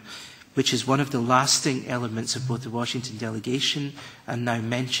now, which is one of the lasting elements of both the Washington delegation and now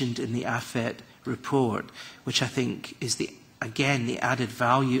mentioned in the AFET report, which I think is, again, the added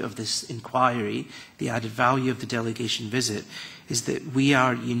value of this inquiry, the added value of the delegation visit, is that we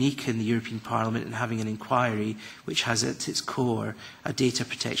are unique in the European Parliament in having an inquiry which has at its core a data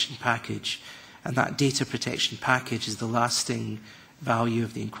protection package. And that data protection package is the lasting value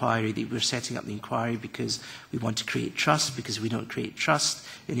of the inquiry, that we're setting up the inquiry because we want to create trust, because if we don't create trust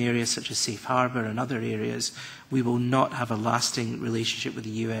in areas such as safe harbour and other areas, we will not have a lasting relationship with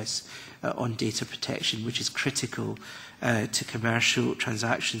the US on data protection, which is critical to commercial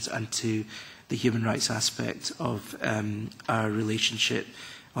transactions and to the human rights aspect of our relationship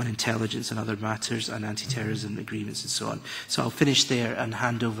on intelligence and other matters and anti-terrorism agreements and so on. So I'll finish there and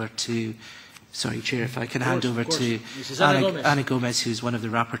hand over to sorry, Chair, if I can hand over to Ana Gomez, who is one of the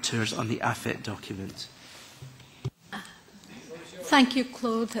rapporteurs on the AFET document. Thank you,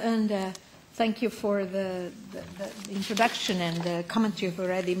 Claude, and thank you for the introduction and the comment you've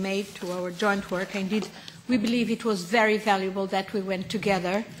already made to our joint work. Indeed, we believe it was very valuable that we went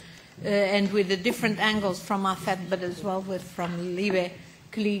together and with the different angles from AFET, but as well from LIBE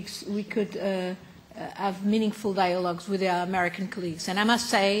colleagues, we could have meaningful dialogues with our American colleagues. And I must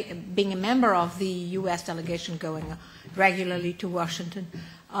say, being a member of the US delegation going regularly to Washington,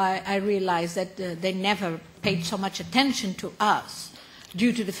 I realized that they never paid so much attention to us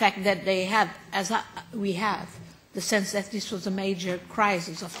due to the fact that they had, as we have, the sense that this was a major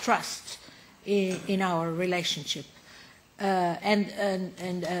crisis of trust in our relationship.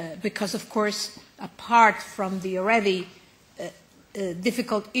 Because, of course, apart from the already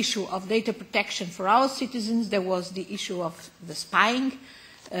difficult issue of data protection for our citizens, there was the issue of the spying,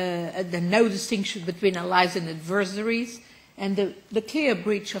 the no distinction between allies and adversaries, and the clear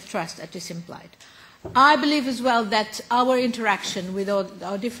breach of trust that is implied. I believe as well that our interaction with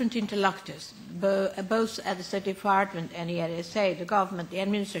our different interlocutors, both at the State Department and the NSA, the government, the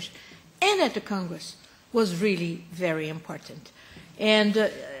administration, and at the Congress, was really very important. And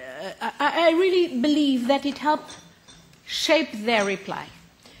I really believe that it helped shape their reply,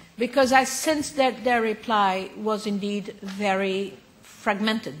 because I sensed that their reply was indeed very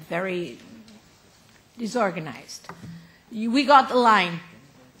fragmented, very disorganized. We got a line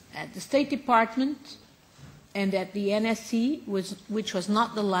at the State Department and at the NSC, which was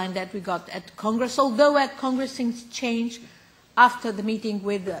not the line that we got at Congress, although at Congress things changed after the meeting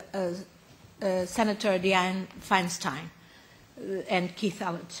with Senator Dianne Feinstein and Keith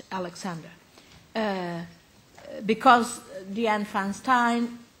Alexander. Because Dianne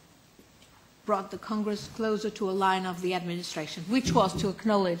Feinstein brought the Congress closer to a line of the administration, which was to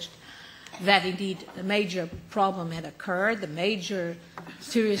acknowledge that indeed a major problem had occurred, a major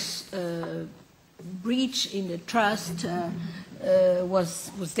serious breach in the trust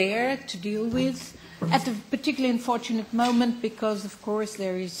was there to deal with, at a particularly unfortunate moment because, of course,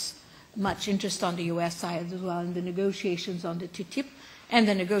 there is much interest on the US side as well in the negotiations on the TTIP. And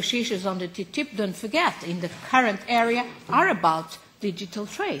the negotiations on the TTIP, don't forget, in the current area are about digital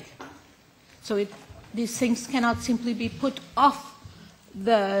trade. So these things cannot simply be put off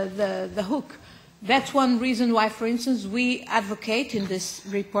the hook. That's one reason why, for instance, we advocate in this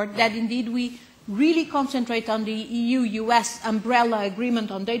report that indeed we really concentrate on the EU-US umbrella agreement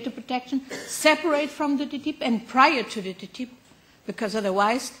on data protection, separate from the TTIP and prior to the TTIP, because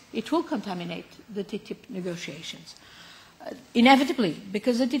otherwise it will contaminate the TTIP negotiations. Inevitably,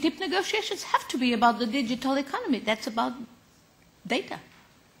 because the TTIP negotiations have to be about the digital economy. That's about data.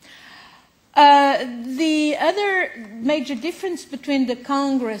 The other major difference between the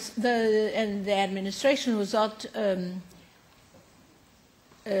Congress and the administration was that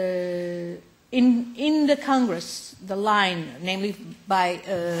in the Congress, the line, namely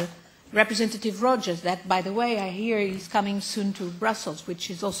by Representative Rogers, that, by the way, I hear he's coming soon to Brussels,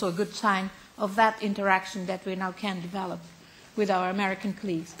 which is also a good sign of that interaction that we now can develop with our American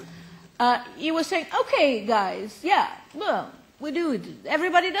colleagues. He was saying, okay, guys, yeah, well, we do it.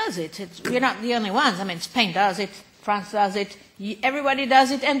 Everybody does it. We're not the only ones. I mean, Spain does it, France does it, everybody does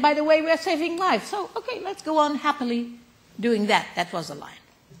it, and by the way, we're saving lives. So, okay, let's go on happily doing that. That was the line.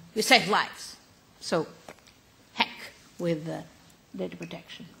 We save lives. So, heck with data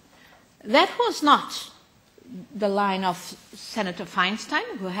protection. That was not the line of Senator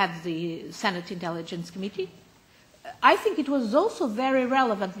Feinstein, who had the Senate Intelligence Committee. I think it was also very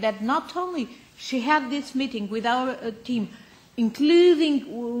relevant that not only she had this meeting with our team, including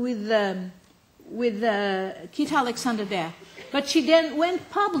with Keith Alexander there, but she then went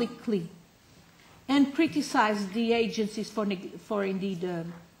publicly and criticized the agencies for indeed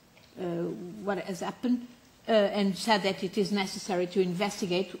what has happened, and said that it is necessary to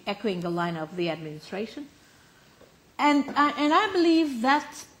investigate, echoing the line of the administration. And I believe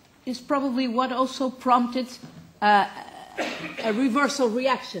that is probably what also prompted a reversal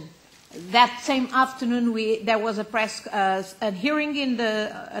reaction That same afternoon, there was a hearing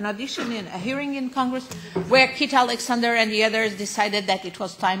a hearing in Congress, where Kit Alexander and the others decided that it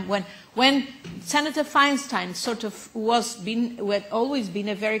was time when Senator Feinstein had always been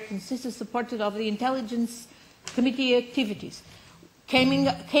a very consistent supporter of the Intelligence Committee activities,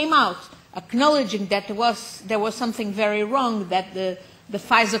 came out acknowledging that there was something very wrong, that the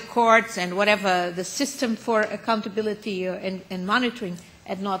FISA courts and whatever the system for accountability and monitoring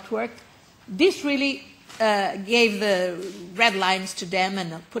had not worked. This really gave the red lines to them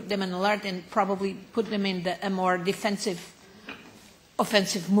and put them in alert and probably put them in a more defensive,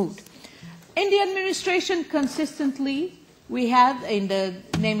 offensive mood. In the administration, consistently, we had,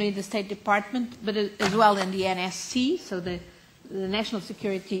 namely the State Department, but as well in the NSC, so the national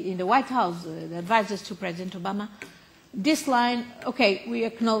security in the White House, the advisors to President Obama, this line, okay, we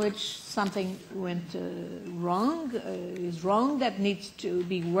acknowledge something went wrong, is wrong, that needs to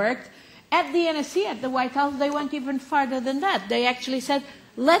be worked. At the NSC, at the White House, they went even farther than that. They actually said,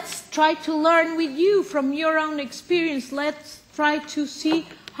 let's try to learn with you from your own experience. Let's try to see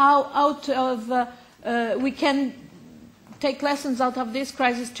how we can take lessons out of this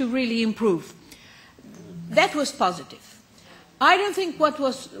crisis to really improve. That was positive. I don't think what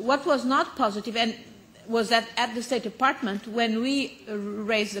was not positive, and was that at the State Department, when we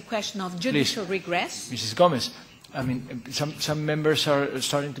raised the question of judicial regress. Mrs. Gomez, I mean, some members are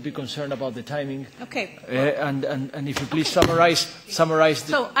starting to be concerned about the timing. Okay. And if you please summarize these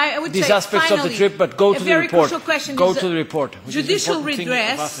aspects finally, of the trip, but go to the report. Go to the report. Judicial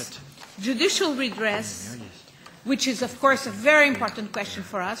redress, which is, of course, a very important question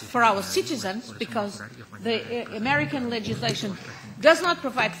for us, for our citizens, because the American legislation does not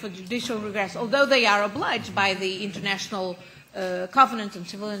provide for judicial redress, although they are obliged by the International Covenant on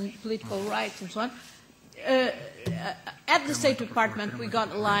Civil and Political Rights and so on. At the State Department, we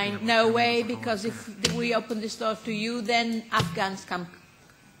got a line, no way, because if we open this door to you, then Afghans come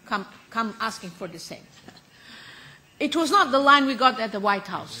asking for the same. It was not the line we got at the White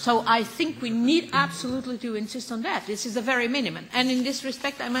House. So I think we need absolutely to insist on that. This is a very minimum. And in this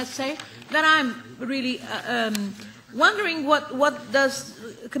respect, I must say that I'm really wondering what does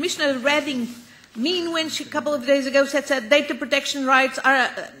Commissioner Reding mean when she a couple of days ago said that data protection rights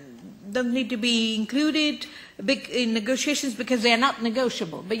don't need to be included in negotiations because they are not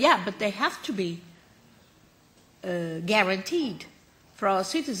negotiable. But they have to be guaranteed for our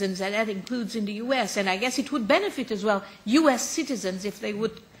citizens, and that includes in the US. And I guess it would benefit as well US citizens if they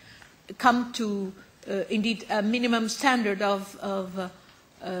would come to indeed a minimum standard of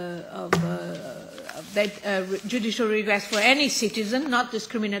judicial redress for any citizen, not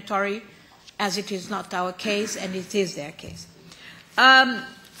discriminatory, as it is not our case, and it is their case. I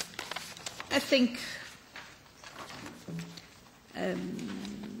think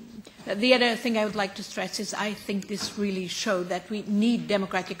the other thing I would like to stress is I think this really showed that we need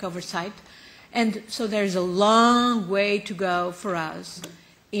democratic oversight, and so there is a long way to go for us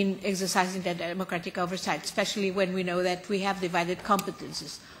in exercising that democratic oversight, especially when we know that we have divided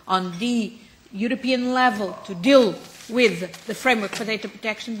competences on the European level to deal with the framework for data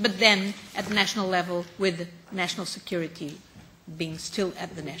protection, but then at the national level with national security being still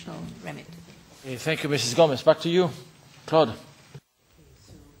at the national remit. Thank you, Mrs. Gomez. Back to you, Claude.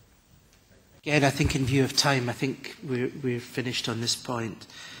 Again, I think in view of time, I think we're finished on this point,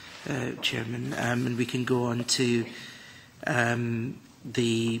 Chairman, and we can go on to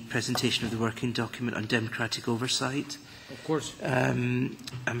the presentation of the working document on democratic oversight. Of course. I'm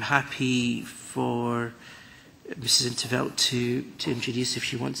happy for Mrs. Intervelt to introduce if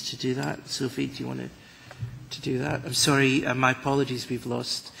she wants to do that. Sophie, do you want to do that? I'm sorry, my apologies, we've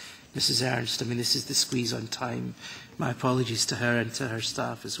lost Mrs. Ernst. I mean, this is the squeeze on time. My apologies to her and to her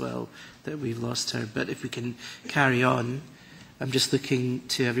staff as well that we've lost her. But if we can carry on, I'm just looking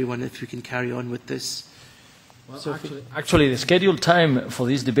to everyone if we can carry on with this. Well, actually, the scheduled time for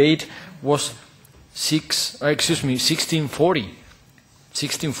this debate was 16:40.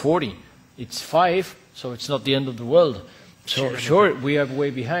 16:40. It's 5, so it's not the end of the world. So sure we are way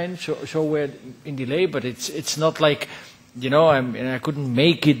behind. Sure we're in delay, but it's not like, you know, I couldn't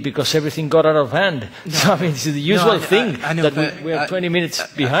make it because everything got out of hand. No, so I mean, it's the usual thing that we are 20 minutes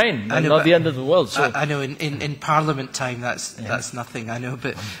behind, and not the end of the world. So I know in Parliament time that's nothing. I know,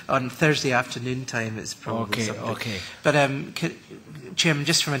 but on Thursday afternoon time it's probably something. Okay. But Chairman,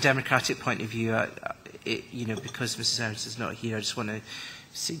 just from a democratic point of view, you know, because Mrs. Ernst is not here, I just want to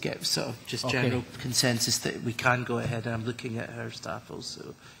get sort of just general consensus that we can go ahead. And I'm looking at her staff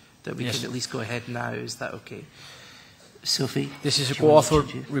also, that we can at least go ahead now. Is that okay? Sophie? This is a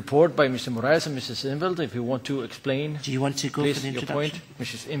co-authored report by Mr. Moraes and Mrs. Inveld. If you want to explain, do you want to go for the introduction? Your point,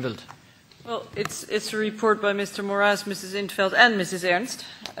 Mrs. Inveld. Well, it's a report by Mr. Moraes, Mrs. Intveld, and Mrs. Ernst.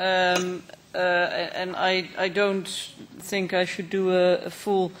 And I don't think I should do a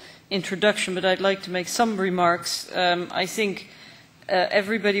full introduction, but I'd like to make some remarks. I think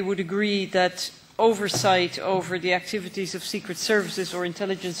everybody would agree that oversight over the activities of secret services or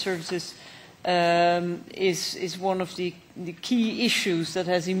intelligence services is one of the key issues that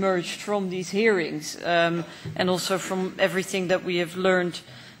has emerged from these hearings, and also from everything that we have learned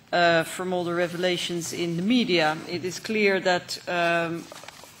from all the revelations in the media. It is clear that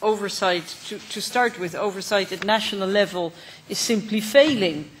oversight, to start with, oversight at national level is simply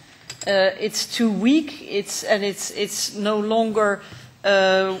failing. It's too weak, it's no longer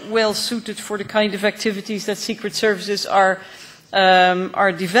well suited for the kind of activities that secret services are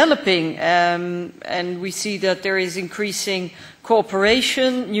developing, and we see that there is increasing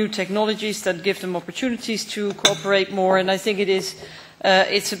cooperation, new technologies that give them opportunities to cooperate more, and I think it's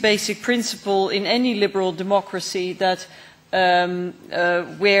a basic principle in any liberal democracy that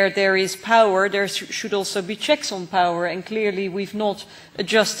where there is power, there should also be checks on power, and clearly we've not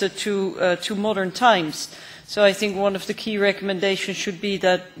adjusted to modern times. So I think one of the key recommendations should be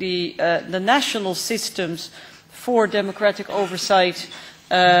that the national systems for democratic oversight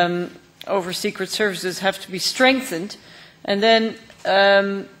over secret services have to be strengthened, and then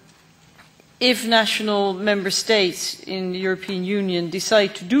if national member states in the European Union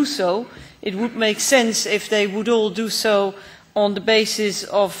decide to do so, it would make sense if they would all do so on the basis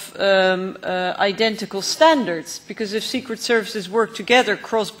of identical standards, because if secret services work together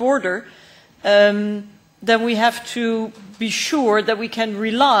cross-border, then we have to be sure that we can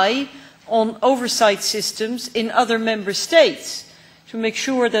rely on oversight systems in other member states to make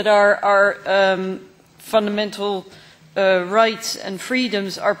sure that our fundamental rights and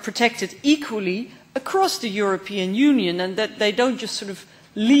freedoms are protected equally across the European Union, and that they don't just sort of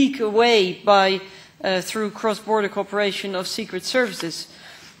leak away by through cross-border cooperation of secret services.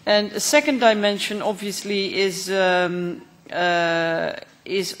 And a second dimension, obviously, is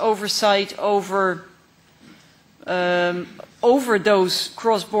oversight over those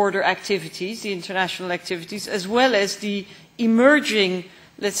cross-border activities, the international activities, as well as the emerging,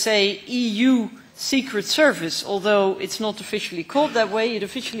 let's say, EU secret service. Although it's not officially called that way, it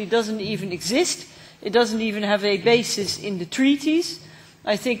officially doesn't even exist. It doesn't even have a basis in the treaties.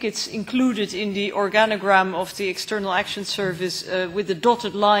 I think it's included in the organogram of the External Action Service with the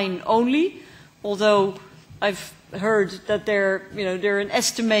dotted line only, although I've heard that there are an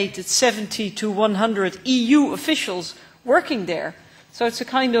estimated 70 to 100 EU officials working there. So it's a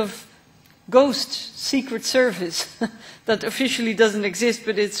kind of ghost secret service that officially doesn't exist,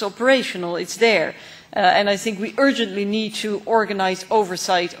 but it's operational, it's there. And I think we urgently need to organize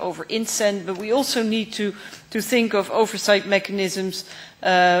oversight over INCEN, but we also need to think of oversight mechanisms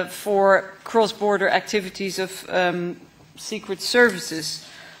for cross-border activities of secret services.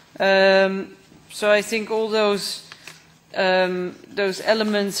 So I think all those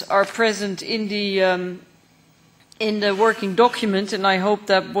elements are present in the working document, and I hope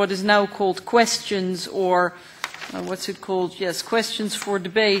that what is now called questions, or what's it called? Yes, questions for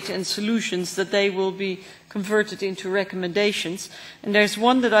debate and solutions, that they will be converted into recommendations. And there's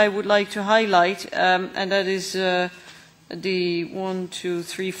one that I would like to highlight, and that is the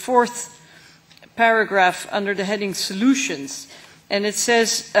 4th paragraph under the heading Solutions. And it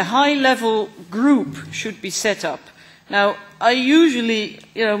says a high-level group should be set up. Now, I usually,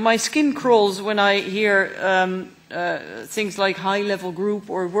 my skin crawls when I hear things like high-level group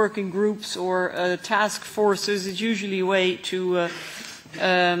or working groups or task forces. It's usually a way to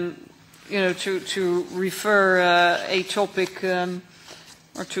refer a topic or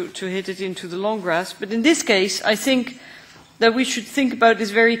to hit it into the long grass. But in this case, I think that we should think about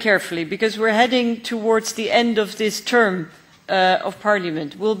this very carefully, because we're heading towards the end of this term of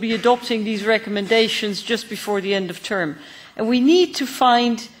Parliament. We'll be adopting these recommendations just before the end of term. And we need to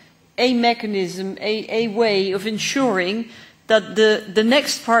find a mechanism, a way of ensuring that the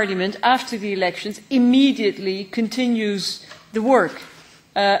next Parliament, after the elections, immediately continues the work,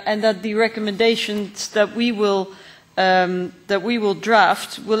 and that the recommendations that we will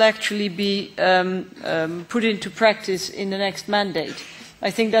draft will actually be put into practice in the next mandate. I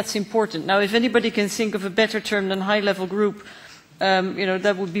think that's important. Now, if anybody can think of a better term than high-level group,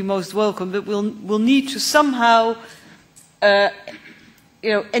 that would be most welcome. But we'll need to somehow,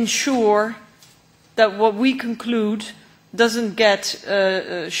 ensure that what we conclude doesn't get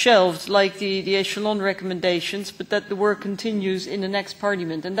shelved like the echelon recommendations, but that the work continues in the next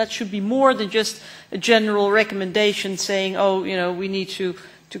Parliament. And that should be more than just a general recommendation saying, we need to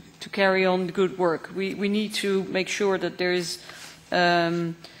carry on the good work. We need to make sure that there is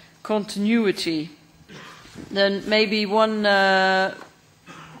continuity. Then maybe one last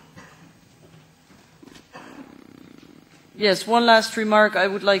remark I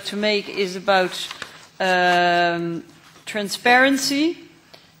would like to make is about transparency,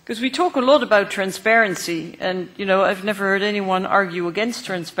 because we talk a lot about transparency, and I've never heard anyone argue against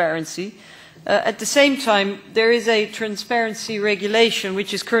transparency. At the same time, there is a transparency regulation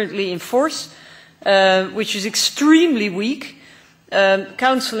which is currently in force, which is extremely weak.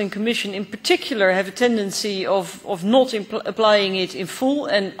 Council and Commission in particular have a tendency of not applying it in full,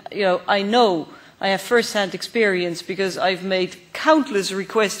 and I have first-hand experience because I've made countless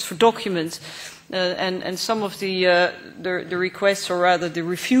requests for documents, and some of the requests, or rather the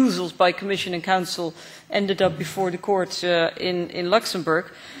refusals by Commission and Council, ended up before the court in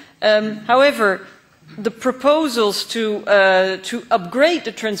Luxembourg. However, the proposals to upgrade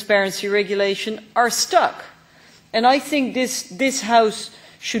the transparency regulation are stuck. And I think this House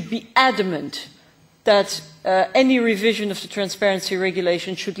should be adamant that any revision of the transparency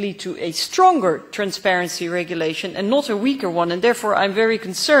regulation should lead to a stronger transparency regulation and not a weaker one. And therefore I'm very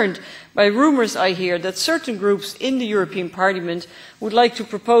concerned by rumours I hear that certain groups in the European Parliament would like to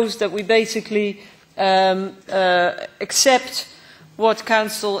propose that we basically accept what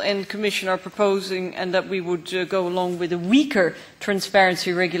Council and Commission are proposing and that we would go along with a weaker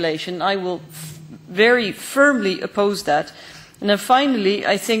transparency regulation. I will very firmly oppose that. And then finally,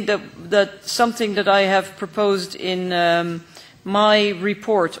 I think that something that I have proposed in my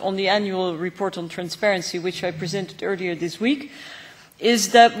report on the annual report on transparency, which I presented earlier this week, is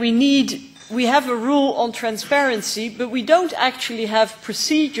that we have a rule on transparency, but we don't actually have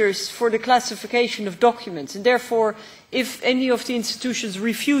procedures for the classification of documents. And therefore, if any of the institutions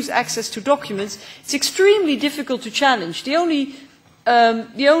refuse access to documents, it's extremely difficult to challenge. The only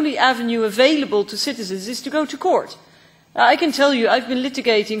avenue available to citizens is to go to court. I can tell you, I've been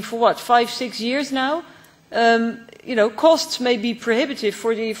litigating for 5-6 years now. Costs may be prohibitive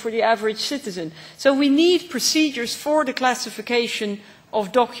for the average citizen. So we need procedures for the classification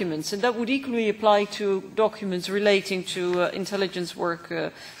of documents, and that would equally apply to documents relating to intelligence work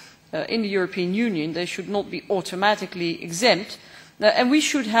in the European Union. They should not be automatically exempt. And we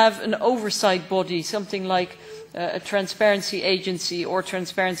should have an oversight body, something like a transparency agency or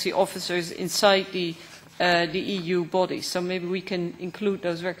transparency officers inside the EU bodies. So maybe we can include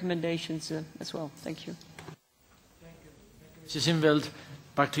those recommendations as well. Thank you. Mrs. Inveld,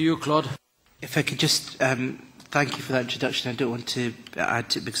 back to you, Claude. If I could just thank you for that introduction. I don't want to add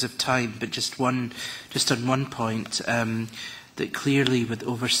to it because of time, but just on one point, that clearly with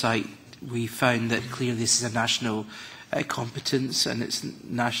oversight we found that clearly this is a national competence and it's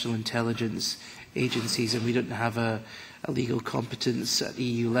national intelligence agencies, and we don't have a legal competence at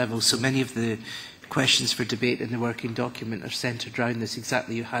EU level. So many of the questions for debate in the working document are centred around this,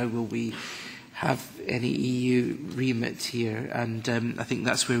 exactly how will we have any EU remit here, and I think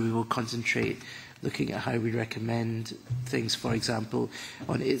that's where we will concentrate, looking at how we recommend things, for example,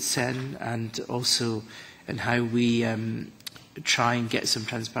 on ITSEN, and also in how we try and get some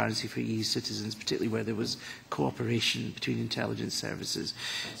transparency for EU citizens, particularly where there was cooperation between intelligence services.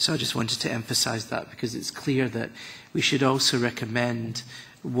 So I just wanted to emphasise that, because it's clear that we should also recommend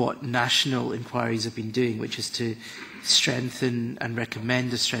what national inquiries have been doing, which is to strengthen and recommend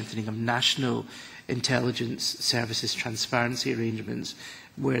the strengthening of national intelligence services transparency arrangements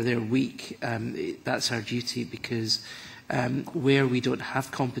where they're weak. That's our duty, because where we don't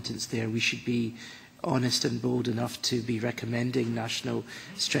have competence there, we should be honest and bold enough to be recommending national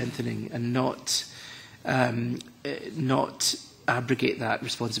strengthening and not abrogate that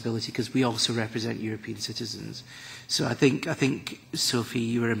responsibility, because we also represent European citizens. So I think, Sophie,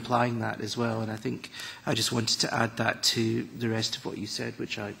 you were implying that as well, and I think I just wanted to add that to the rest of what you said,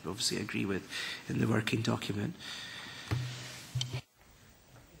 which I obviously agree with in the working document.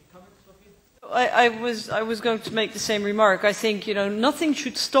 I was going to make the same remark. I think nothing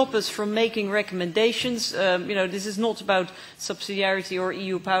should stop us from making recommendations. This is not about subsidiarity or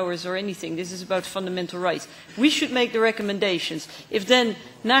EU powers or anything. This is about fundamental rights. We should make the recommendations. If then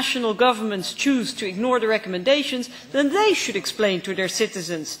national governments choose to ignore the recommendations, then they should explain to their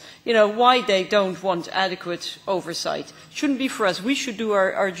citizens, why they don't want adequate oversight. It shouldn't be for us. We should do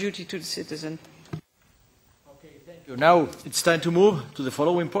our duty to the citizen. Okay, thank you. Now it's time to move to the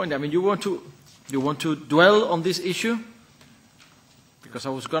following point. I mean, you want to dwell on this issue? Because I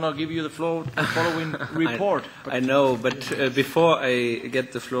was going to give you the floor, the following report. I know, but before I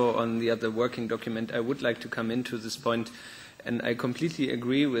get the floor on the other working document, I would like to come into this point, and I completely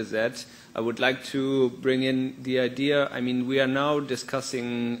agree with that. I would like to bring in the idea, I mean, we are now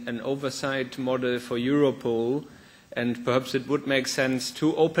discussing an oversight model for Europol, And perhaps it would make sense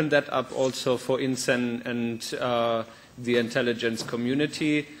to open that up also for INSEN and the intelligence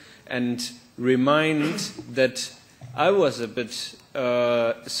community, and remind that I was a bit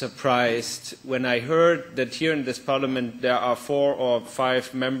surprised when I heard that here in this parliament there are 4 or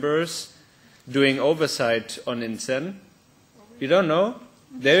 5 members doing oversight on INSEN. You don't know?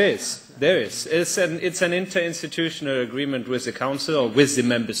 There is. It's an interinstitutional agreement with the Council, or with the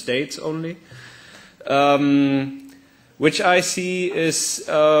Member States only, which I see is,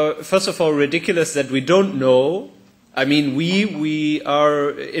 first of all, ridiculous that we don't know. I mean, we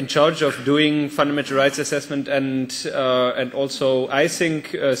are in charge of doing fundamental rights assessment and also, I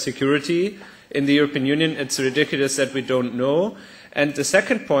think, security in the European Union. It's ridiculous that we don't know. And the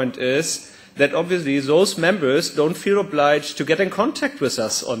second point is that obviously those members don't feel obliged to get in contact with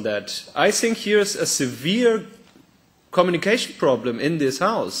us on that. I think here's a severe communication problem in this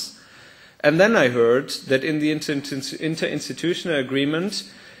House. And then I heard that in the interinstitutional agreement,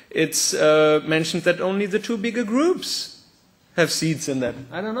 it's mentioned that only the 2 bigger groups have seats in that.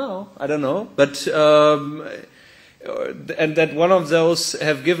 I don't know. But, and that one of those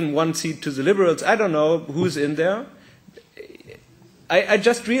have given 1 seat to the Liberals. I don't know who's in there. I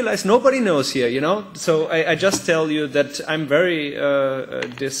just realized nobody knows here, you know. So I just tell you that I'm very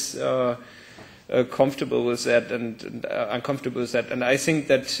comfortable with that and uncomfortable with that. And I think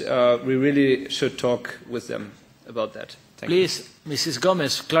that we really should talk with them about that. Please, Mrs.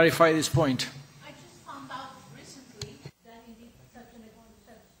 Gomez, clarify this point. I just found out recently that indeed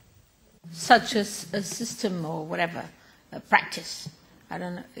such a system or whatever, a practice, I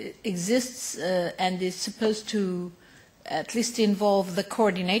don't know, exists and is supposed to at least involve the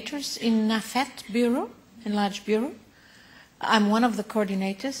coordinators in NAFET Bureau, Enlarged Bureau. I'm one of the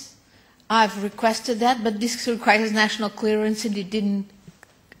coordinators. I've requested that, but this requires national clearance and it didn't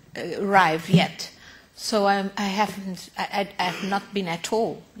arrive yet. So I have not been at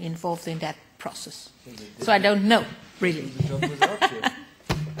all involved in that process. So I don't know, really.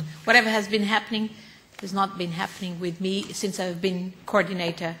 Whatever has been happening has not been happening with me since I've been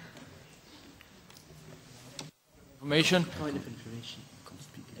coordinator. Information? Point of information.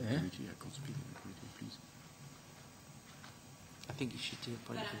 I think you should do a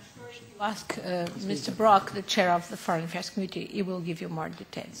point of information. If you ask Mr. Brock, the chair of the Foreign Affairs Committee, he will give you more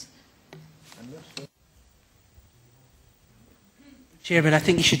details. Chairman, I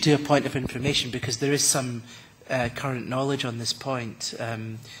think you should do a point of information because there is some current knowledge on this point. I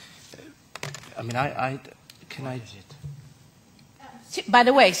mean, can I... By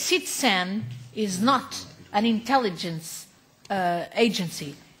the way, CITSEN is not an intelligence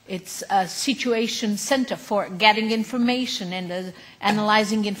agency. It's a situation center for getting information and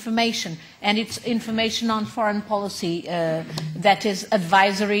analyzing information. And it's information on foreign policy that is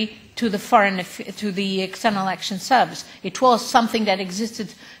advisory to the External Action Service. It was something that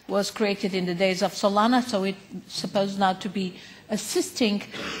existed, was created in the days of Solana, so it's supposed now to be assisting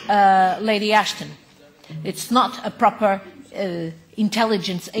Lady Ashton. It's not a proper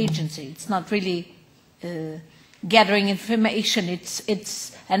intelligence agency. It's not really gathering information.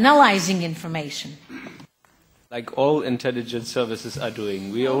 It's analyzing information. Like all intelligence services are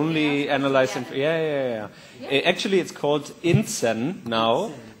doing. We only analyze... Yeah. Actually, it's called INSEN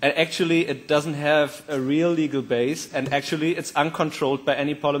now. And actually, it doesn't have a real legal base. And actually, it's uncontrolled by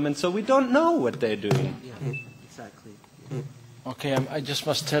any parliament. So we don't know what they're doing. Yeah, exactly. Okay, I just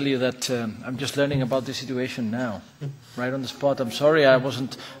must tell you that I'm just learning about the situation now, right on the spot. I'm sorry, I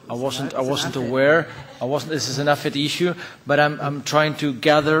wasn't aware. This is an AFET issue, but I'm trying to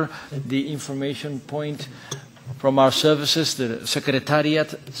gather the information point from our services, the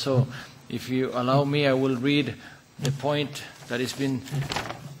Secretariat. So, if you allow me, I will read the point that has been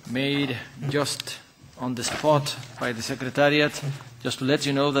made just on the spot by the Secretariat, just to let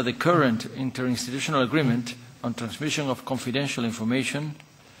you know that the current interinstitutional agreement on transmission of confidential information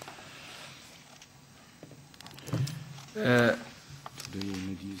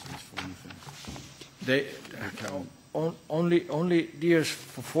only deals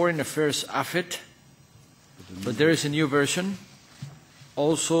for Foreign Affairs AFET, but there is a new version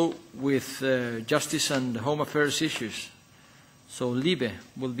also with Justice and Home Affairs issues. So LIBE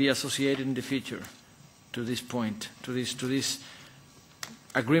will be associated in the future to this point, to this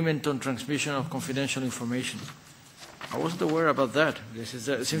agreement on transmission of confidential information. I wasn't aware about that.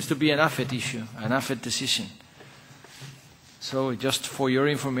 It seems to be an AFET issue, an AFET decision. So just for your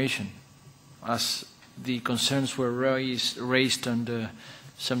information, as the concerns were raised and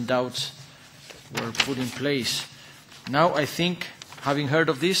some doubts were put in place. Now I think, having heard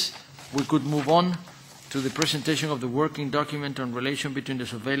of this, we could move on to the presentation of the working document on relation between the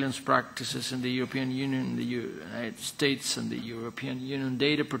surveillance practices in the European Union, the United States, and the European Union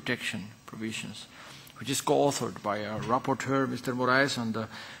data protection provisions, which is co-authored by our rapporteur, Mr. Moraes, and the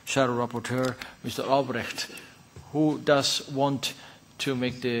shadow rapporteur, Mr. Albrecht. Who does want to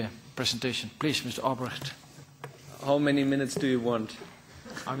make the presentation? Please, Mr. Albrecht. How many minutes do you want?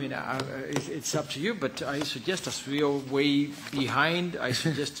 I mean, it's up to you, but I suggest, as we are way behind, I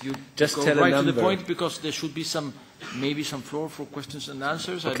suggest you just go right to the point, because there should be maybe some floor for questions and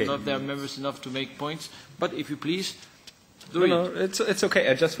answers. Okay. I don't know if there are members enough to make points, but if you please, do No, it's okay.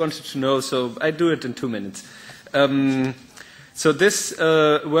 I just wanted to know, so I do it in 2 minutes. So this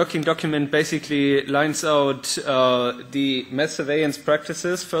working document basically lines out the mass surveillance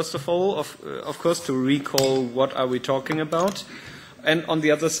practices, first of all, of course, to recall what are we talking about. And on the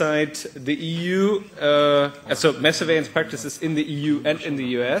other side, the EU, so mass surveillance practices in the EU and in the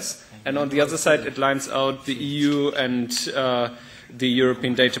US. And on the other side, it lines out the EU and the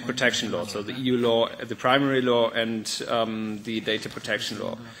European data protection law, so the EU law, the primary law, and the data protection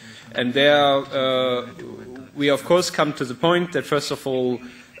law. And there, we of course come to the point that, first of all,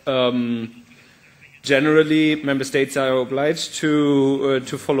 generally, member states are obliged to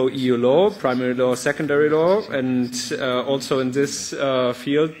follow EU law, primary law, secondary law, and also in this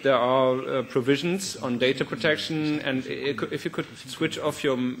field there are provisions on data protection. And if you could switch off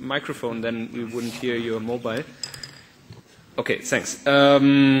your microphone, then we wouldn't hear your mobile. Okay, thanks.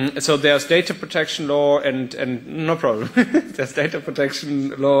 So there's data protection law and no problem. There's data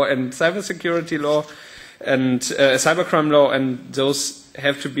protection law and cybersecurity law and cybercrime law, and those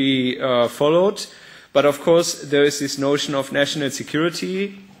have to be followed. But of course, there is this notion of national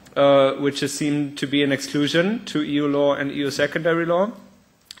security, which is seen to be an exclusion to EU law and EU secondary law.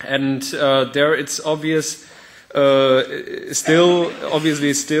 And there it's obviously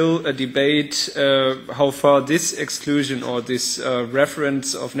still a debate how far this exclusion or this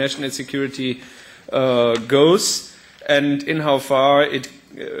reference of national security goes, and in how far it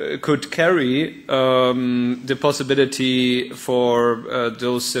could carry the possibility for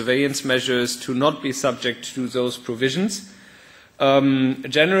those surveillance measures to not be subject to those provisions.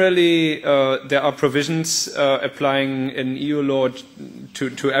 Generally, there are provisions applying in EU law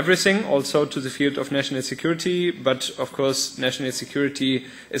to everything, also to the field of national security, but of course national security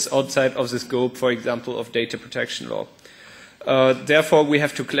is outside of the scope, for example, of data protection law. Therefore, we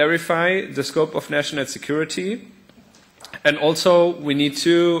have to clarify the scope of national security. And also, we need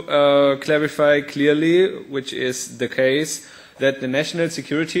to clarify clearly, which is the case, that the national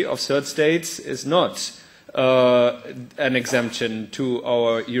security of third states is not an exemption to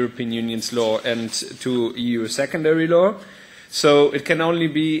our European Union's law and to EU secondary law. So it can only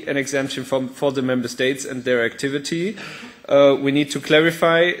be an exemption for the member states and their activity. We need to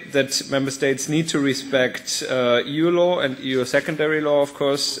clarify that member states need to respect EU law and EU secondary law, of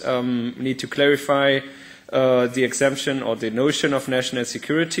course. We need to clarify the exemption or the notion of national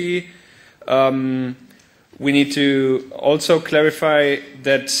security. We need to also clarify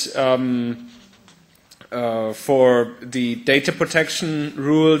that for the data protection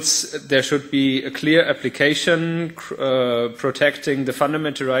rules, there should be a clear application protecting the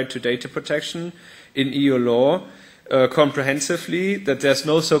fundamental right to data protection in EU law comprehensively, that there's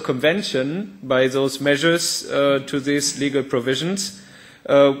no circumvention by those measures to these legal provisions,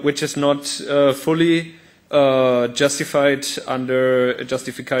 which is not fully justified under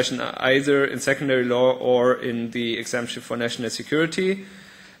justification either in secondary law or in the exemption for national security.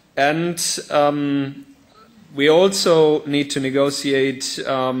 And we also need to negotiate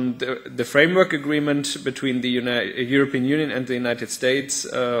the framework agreement between the European Union and the United States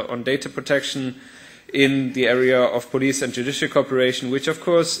on data protection in the area of police and judicial cooperation, which of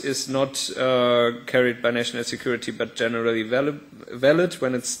course is not carried by national security but generally valid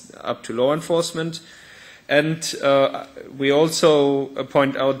when it's up to law enforcement. And we also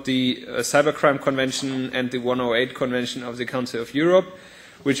point out the Cybercrime Convention and the 108 Convention of the Council of Europe,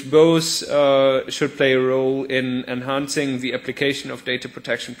 which both should play a role in enhancing the application of data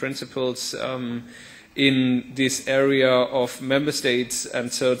protection principles in this area of member states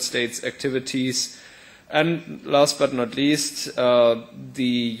and third states' activities. And last but not least,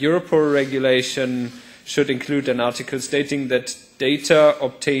 the Europol regulation should include an article stating that data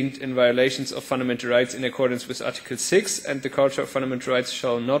obtained in violations of fundamental rights in accordance with Article 6 and the Culture of Fundamental Rights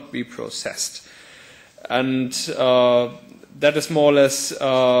shall not be processed. And that is more or less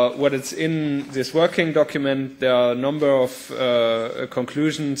what is in this working document. There are a number of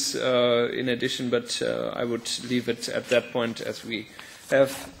conclusions in addition, but I would leave it at that point as we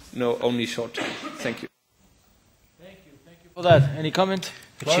have only short time. Thank you. Thank you for that. Any comment?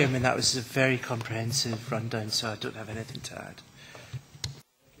 Chairman, that was a very comprehensive rundown, so I don't have anything to add.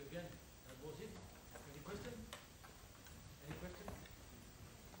 Thank you again. That was it. Any question? Any question?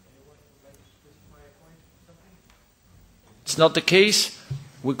 Anyone would like to specify a point or something? It's not the case.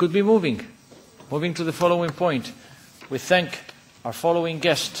 We could be moving. Moving to the following point. We thank our following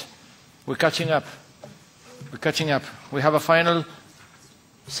guest. We're catching up. We're catching up. We have a final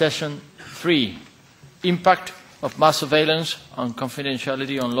session 3. Impact of mass surveillance on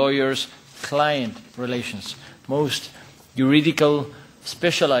confidentiality on lawyers-client relations. Most juridical,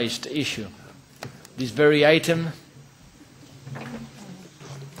 specialized issue. This very item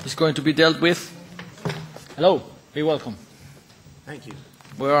is going to be dealt with. Hello, be welcome. Thank you.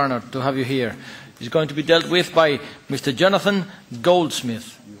 We're honored to have you here. It's going to be dealt with by Mr. Jonathan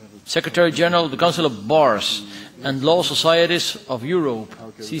GOLDSMITH, Secretary General of the Council of Bars and Law Societies of Europe,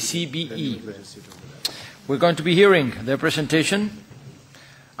 CCBE. We're going to be hearing their presentation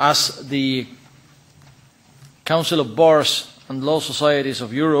as the Council of Bars and Law Societies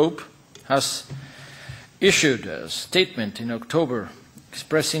of Europe has issued a statement in October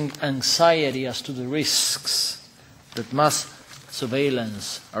expressing anxiety as to the risks that mass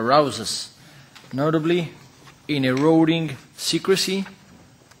surveillance arouses, notably in eroding secrecy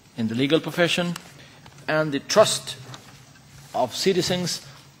in the legal profession and the trust of citizens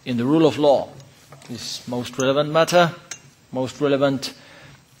in the rule of law. This most relevant matter, most relevant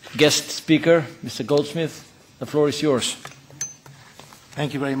guest speaker, Mr. GOLDSMITH, the floor is yours.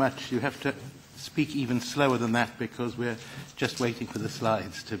 Thank you very much. You have to speak even slower than that because we're just waiting for the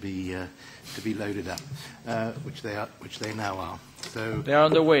slides to be loaded up, which they now are. So they are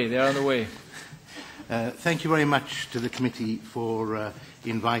on the way. They are on the way. Thank you very much to the committee for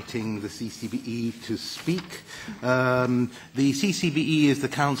inviting the CCBE to speak. The CCBE is the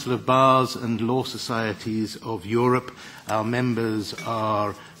Council of Bars and Law Societies of Europe. Our members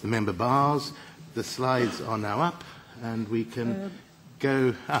are the member bars. The slides are now up, and we can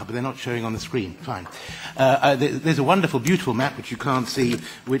go... but they're not showing on the screen. Fine. There's a wonderful, beautiful map, which you can't see,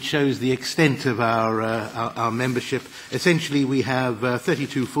 which shows the extent of our membership. Essentially, we have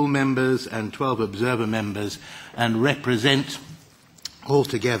 32 full members and 12 observer members, and represent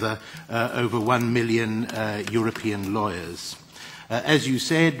altogether over 1 million European lawyers. As you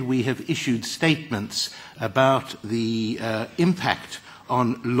said, we have issued statements about the impact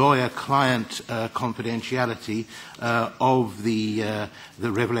on lawyer-client confidentiality of the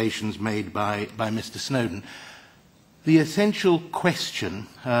revelations made by Mr. Snowden. The essential question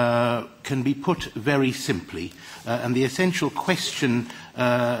can be put very simply, and the essential question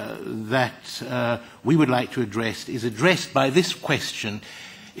that we would like to address is addressed by this question.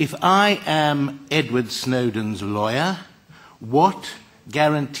 If I am Edward Snowden's lawyer, what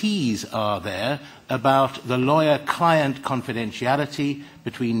guarantees are there about the lawyer-client confidentiality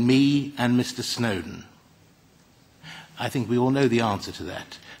between me and Mr. Snowden? I think we all know the answer to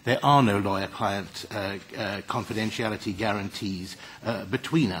that. There are no lawyer-client confidentiality guarantees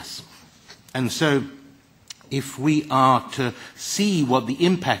between us. And so if we are to see what the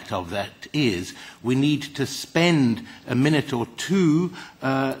impact of that is, we need to spend a minute or two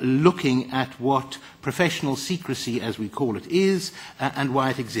looking at what professional secrecy, as we call it, is and why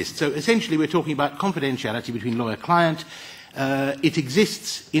it exists. So essentially we're talking about confidentiality between lawyer-client. It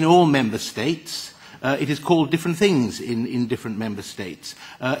exists in all member states. It is called different things in different member states.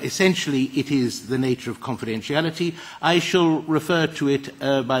 Essentially, it is the nature of confidentiality. I shall refer to it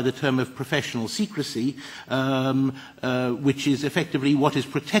by the term of professional secrecy, which is effectively what is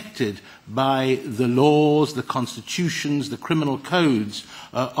protected by the laws, the constitutions, the criminal codes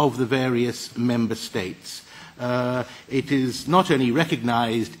of the various member states. It is not only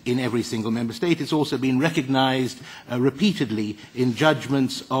recognized in every single member state, it's also been recognized repeatedly in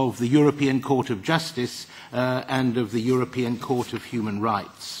judgments of the European Court of Justice and of the European Court of Human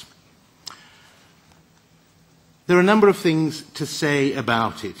Rights. There are a number of things to say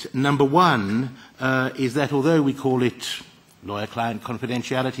about it. Number one is that although we call it lawyer-client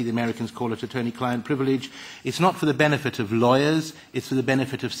confidentiality, the Americans call it attorney-client privilege, it's not for the benefit of lawyers, it's for the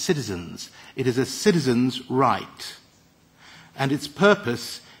benefit of citizens. It is a citizen's right. And its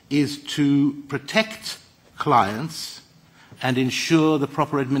purpose is to protect clients and ensure the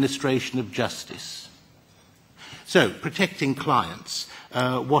proper administration of justice. So, protecting clients,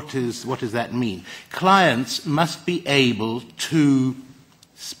 what does that mean? Clients must be able to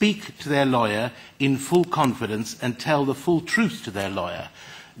speak to their lawyer in full confidence and tell the full truth to their lawyer.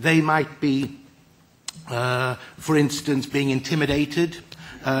 They might be, for instance, being intimidated.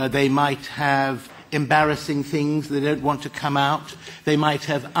 They might have embarrassing things that they don't want to come out. They might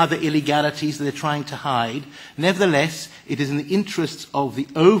have other illegalities that they're trying to hide. Nevertheless, it is in the interests of the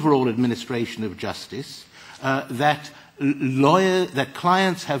overall administration of justice that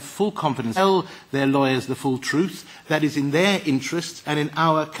clients have full confidence, tell their lawyers the full truth. That is in their interests and in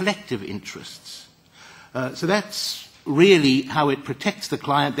our collective interests. So that's really how it protects the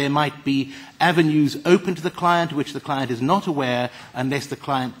client. There might be avenues open to the client which the client is not aware unless the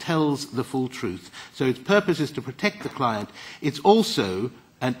client tells the full truth. So its purpose is to protect the client. It's also,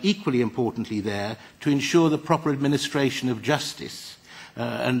 and equally importantly there, to ensure the proper administration of justice.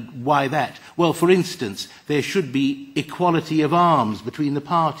 And why that? Well, for instance, there should be equality of arms between the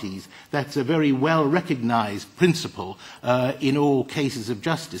parties. That's a very well-recognized principle in all cases of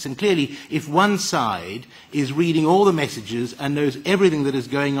justice. And clearly, if one side is reading all the messages and knows everything that is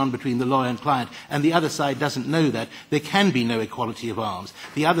going on between the lawyer and client, and the other side doesn't know that, there can be no equality of arms.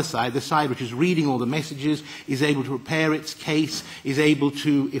 The other side, the side which is reading all the messages, is able to prepare its case, is able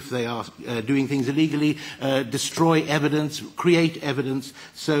to, if they are doing things illegally, destroy evidence, create evidence.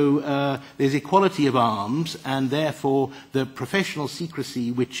 So there's equality of arms, and therefore the professional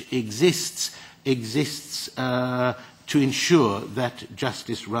secrecy which exists to ensure that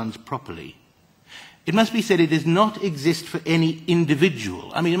justice runs properly. It must be said it does not exist for any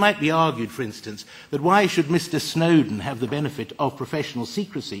individual. I mean, it might be argued, for instance, that why should Mr. Snowden have the benefit of professional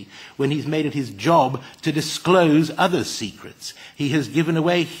secrecy when he's made it his job to disclose others' secrets? He has given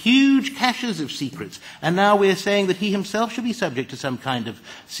away huge caches of secrets, and now we're saying that he himself should be subject to some kind of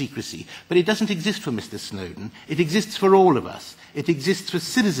secrecy. But it doesn't exist for Mr. Snowden. It exists for all of us. It exists for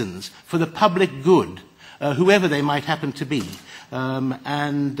citizens, for the public good, whoever they might happen to be.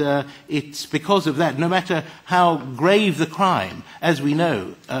 It's because of that, no matter how grave the crime, as we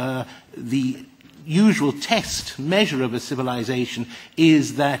know, the usual test measure of a civilization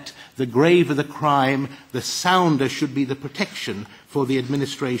is that the graver the crime, the sounder should be the protection for the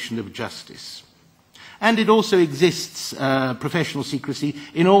administration of justice. And it also exists, professional secrecy,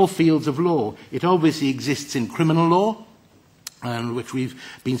 in all fields of law. It obviously exists in criminal law, which we've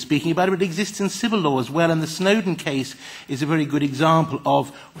been speaking about, but it exists in civil law as well. And the Snowden case is a very good example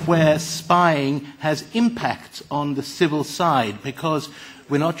of where spying has impacts on the civil side, because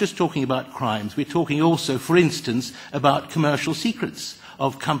we're not just talking about crimes, we're talking also, for instance, about commercial secrets,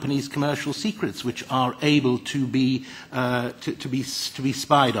 of companies' commercial secrets, which are able to be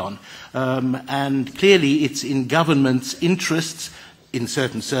spied on. And clearly it's in government's interests in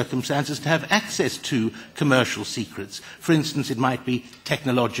certain circumstances to have access to commercial secrets. For instance, it might be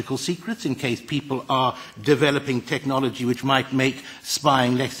technological secrets in case people are developing technology which might make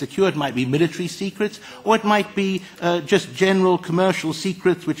spying less secure. It might be military secrets, or it might be just general commercial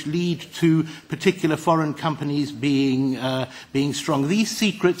secrets which lead to particular foreign companies being strong. These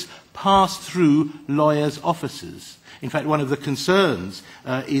secrets pass through lawyers' offices. In fact, one of the concerns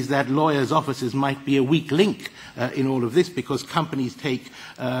is that lawyers' offices might be a weak link in all of this, because companies take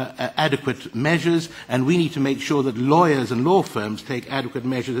adequate measures, and we need to make sure that lawyers and law firms take adequate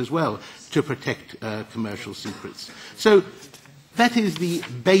measures as well to protect commercial secrets. So that is the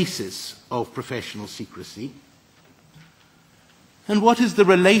basis of professional secrecy. And what is the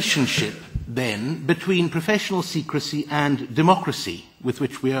relationship, then, between professional secrecy and democracy, with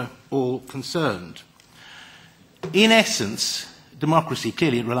which we are all concerned? In essence, democracy,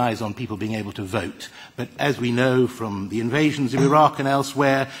 clearly it relies on people being able to vote. But as we know from the invasions of Iraq and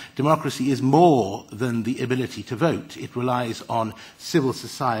elsewhere, democracy is more than the ability to vote. It relies on civil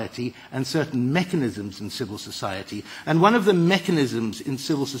society and certain mechanisms in civil society. And one of the mechanisms in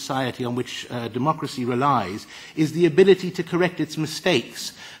civil society on which democracy relies is the ability to correct its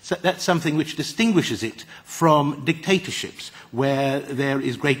mistakes. So that's something which distinguishes it from dictatorships, where there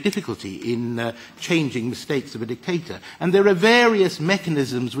is great difficulty in changing mistakes of a dictator. And there are various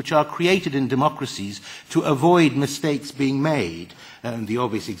mechanisms which are created in democracies to avoid mistakes being made. And the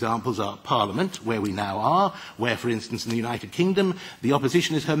obvious examples are Parliament, where we now are, where, for instance, in the United Kingdom, the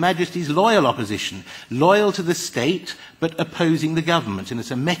opposition is Her Majesty's loyal opposition, loyal to the state, but opposing the government. And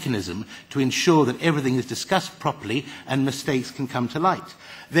it's a mechanism to ensure that everything is discussed properly and mistakes can come to light.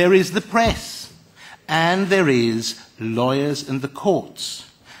 There is the press, and there is lawyers and the courts.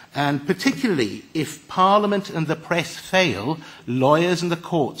 And particularly if Parliament and the press fail, lawyers and the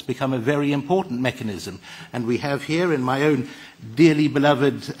courts become a very important mechanism. And we have here in my own dearly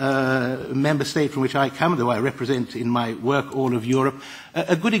beloved member state from which I come, though I represent in my work all of Europe,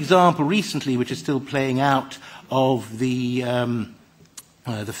 a good example recently, which is still playing out, of the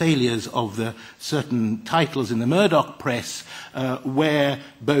the failures of the certain titles in the Murdoch press, where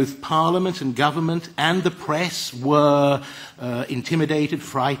both Parliament and government and the press were intimidated,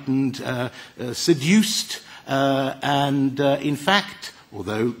 frightened, seduced, and in fact,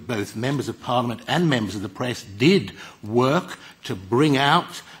 although both members of Parliament and members of the press did work to bring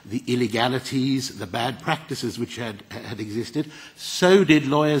out the illegalities, the bad practices which had existed, so did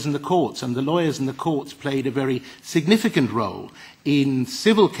lawyers in the courts. And the lawyers in the courts played a very significant role in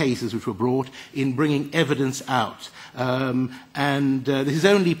civil cases which were brought in bringing evidence out. This is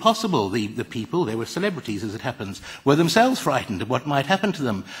only possible. The people, they were celebrities as it happens, were themselves frightened of what might happen to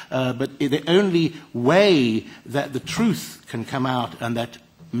them. But the only way that the truth can come out and that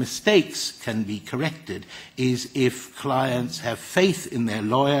mistakes can be corrected is if clients have faith in their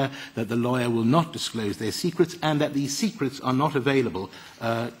lawyer, that the lawyer will not disclose their secrets, and that these secrets are not available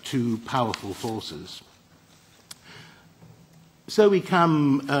to powerful forces. So we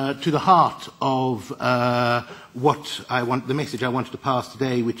come to the heart of the message I wanted to pass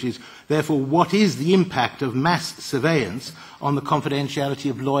today, which is, therefore, what is the impact of mass surveillance on the confidentiality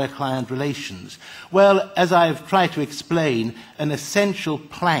of lawyer-client relations? Well, as I've tried to explain, an essential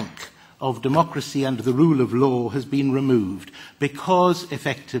plank of democracy under the rule of law has been removed because,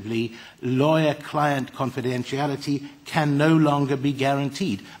 effectively, lawyer-client confidentiality can no longer be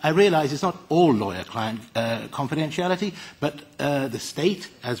guaranteed. I realize it's not all lawyer-client confidentiality, but the state,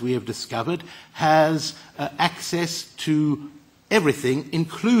 as we have discovered, has access to everything,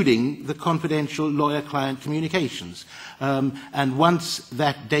 including the confidential lawyer-client communications. And once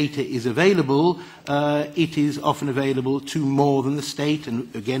that data is available, it is often available to more than the state.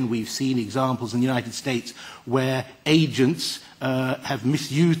 And again, we've seen examples in the United States where agents have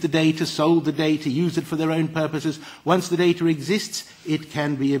misused the data, sold the data, used it for their own purposes. Once the data exists, it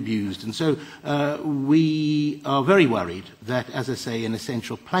can be abused. And so we are very worried that, as I say, an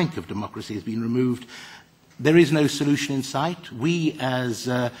essential plank of democracy has been removed. There is no solution in sight. We, as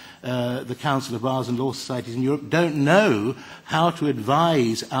the Council of Bars and Law Societies in Europe, don't know how to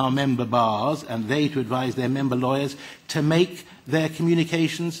advise our member bars and they to advise their member lawyers to make their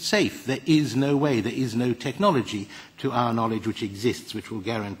communications safe. There is no way, there is no technology, to our knowledge, which exists, which will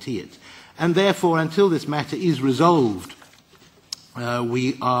guarantee it. And therefore, until this matter is resolved,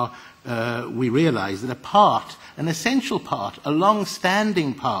 we realise that an essential part, a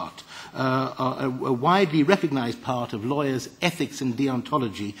long-standing part, a widely recognised part of lawyers' ethics and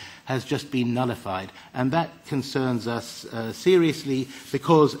deontology has just been nullified. And that concerns us seriously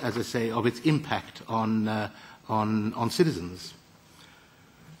because, as I say, of its impact on citizens.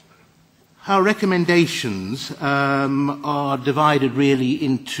 Our recommendations are divided really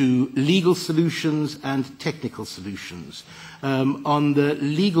into legal solutions and technical solutions. On the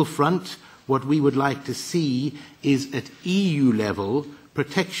legal front, what we would like to see is at EU level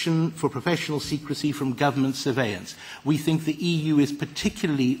protection for professional secrecy from government surveillance. We think the EU is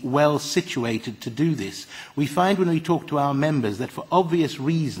particularly well situated to do this. We find when we talk to our members that for obvious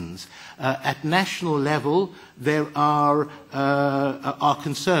reasons, at national level, there are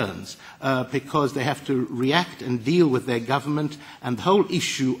concerns because they have to react and deal with their government, and the whole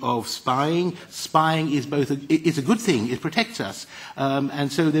issue of spying is is a good thing, it protects us.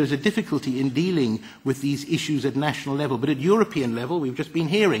 And so there's a difficulty in dealing with these issues at national level. But at European level, we've just been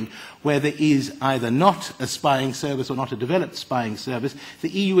hearing where there is either not a spying service or not a developed spying service, the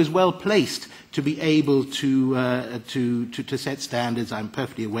EU is well placed to be able to set standards. I'm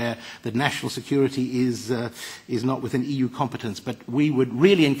perfectly aware that national security is not within EU competence, but we would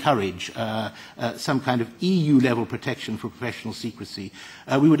really encourage some kind of EU-level protection for professional secrecy.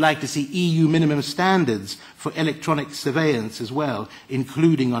 We would like to see EU minimum standards for electronic surveillance as well,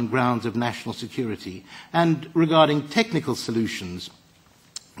 including on grounds of national security. And regarding technical solutions,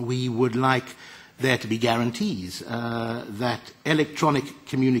 we would like there to be guarantees that electronic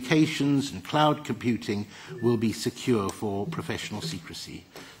communications and cloud computing will be secure for professional secrecy.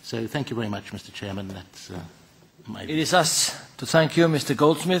 So thank you very much, Mr. Chairman. That's my view. It is us to thank you, Mr.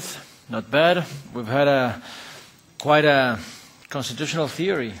 Goldsmith. Not bad. We've had quite a constitutional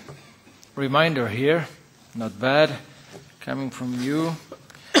theory reminder here. Not bad. Coming from you,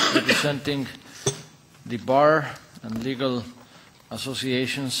 representing the bar and legal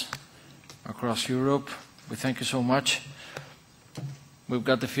associations across Europe. We thank you so much. We've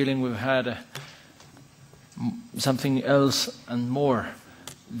got the feeling we've had something else and more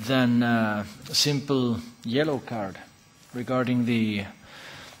than a simple yellow card regarding the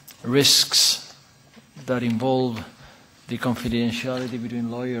risks that involve the confidentiality between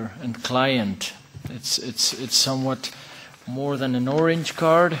lawyer and client. It's somewhat more than an orange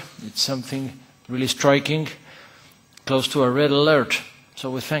card. It's something really striking, close to a red alert.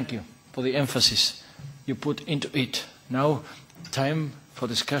 So we thank you for the emphasis you put into it. Now, time for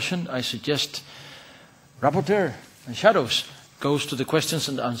discussion. I suggest Rapporteur and Shadows goes to the questions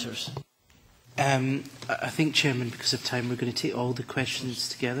and answers. I think, Chairman, because of time, we're going to take all the questions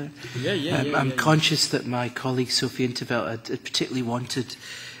together. I'm conscious that my colleague Sophie in 't Veld had particularly wanted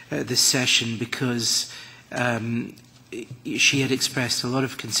this session because she had expressed a lot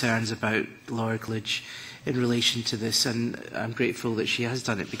of concerns about lawyer college in relation to this, and I'm grateful that she has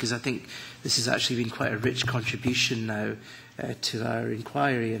done it because I think this has actually been quite a rich contribution now to our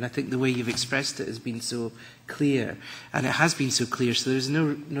inquiry, and I think the way you've expressed it has been so clear, and it has been so clear, so there's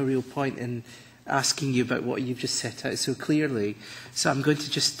no real point in asking you about what you've just set out so clearly. So I'm going to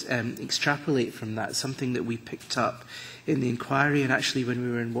just extrapolate from that, something that we picked up in the inquiry and actually when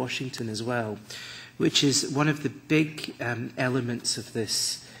we were in Washington as well, which is one of the big elements of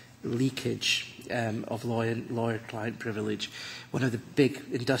this leakage of lawyer-client privilege, one of the big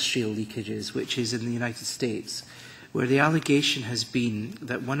industrial leakages, which is in the United States, where the allegation has been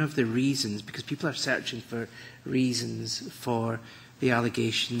that one of the reasons, because people are searching for reasons for the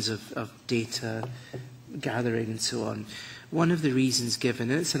allegations of data gathering and so on, one of the reasons given,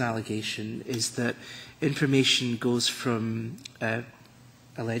 and it's an allegation, is that information goes from,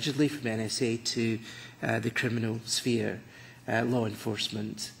 allegedly from NSA to the criminal sphere, law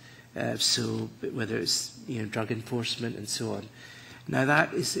enforcement, so whether it's drug enforcement and so on. Now,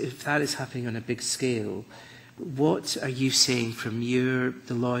 if that is happening on a big scale, what are you saying from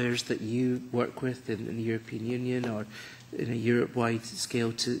the lawyers that you work with in the European Union or in a Europe-wide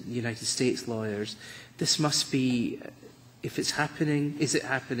scale to United States lawyers? This must be, if it's happening, is it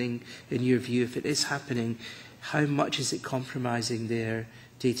happening in your view? If it is happening, how much is it compromising their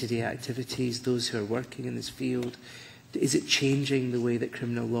day-to-day activities, those who are working in this field? Is it changing the way that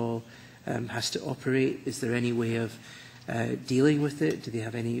criminal law has to operate? Is there any way of dealing with it? Do they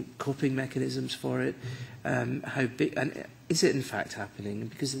have any coping mechanisms for it? How big, and is it in fact happening?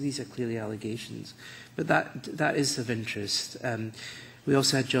 Because these are clearly allegations. But that is of interest. We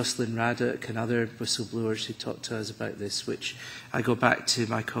also had Jocelyn Raddock and other whistleblowers who talked to us about this, which I go back to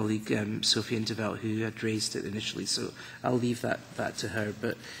my colleague Sophie in 't Veld, who had raised it initially, so I'll leave that to her.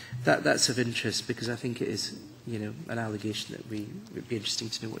 But that's of interest because I think it is an allegation that would be interesting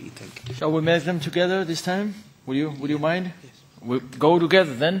to know what you think. Shall we make them together this time? Would you mind? Yes. We'll go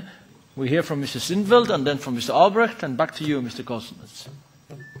together then. We hear from Mr. Sindveld and then from Mr. Albrecht, and back to you, Mr. Goldsmith.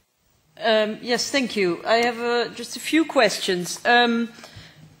 Yes, thank you. I have just a few questions. I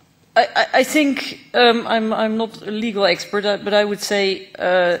think I'm not a legal expert, but I would say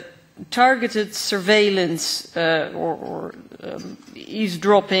targeted surveillance or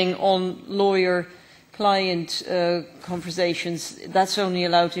eavesdropping on lawyer-client conversations, that's only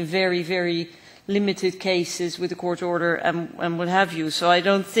allowed in very, very limited cases with a court order and what have you. So I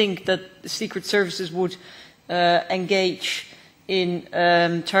don't think that the Secret Services would engage in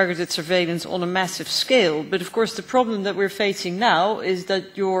targeted surveillance on a massive scale. But of course the problem that we're facing now is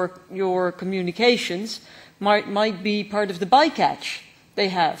that your communications might be part of the bycatch they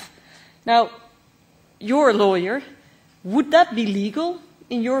have. Now, you're a lawyer. Would that be legal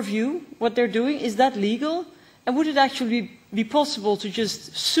in your view, what they're doing? Is that legal? And would it actually be possible to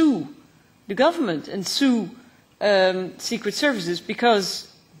just sue the government and sue Secret Services because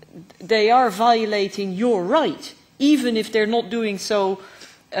they are violating your right, even if they're not doing so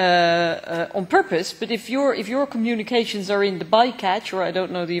on purpose? But if your communications are in the bycatch, or I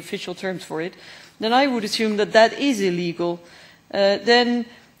don't know the official terms for it, then I would assume that that is illegal. Then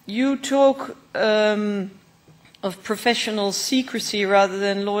you talk of professional secrecy rather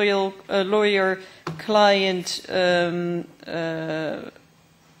than lawyer-client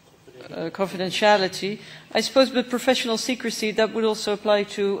confidentiality. I suppose, but professional secrecy, that would also apply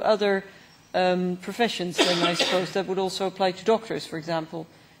to other professions, and I suppose that would also apply to doctors, for example,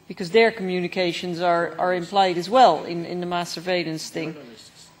 because their communications are implied as well in the mass surveillance thing.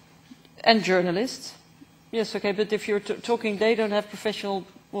 And journalists. Yes, okay, but if you're talking, they don't have professional,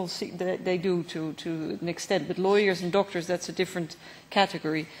 well, they do to an extent, but lawyers and doctors, that's a different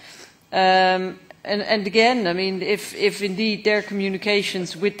category. And again, I mean, if indeed their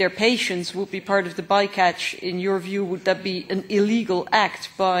communications with their patients would be part of the bycatch, in your view, would that be an illegal act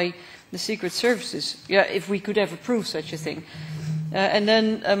by the Secret Services? Yeah, if we could ever prove such a thing. And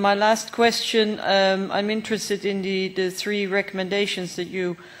then my last question, I'm interested in the 3 recommendations that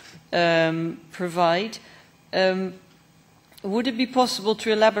you provide. Would it be possible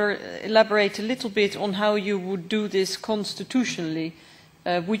to elaborate a little bit on how you would do this constitutionally?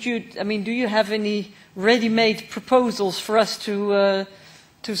 Would you, I mean, do you have any ready-made proposals for us to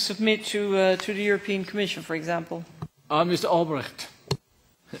submit to the European Commission, for example? Mr. Albrecht.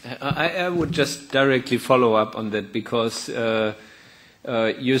 I would just directly follow up on that because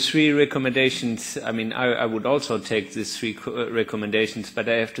your 3 recommendations, I mean, I would also take these 3 recommendations, but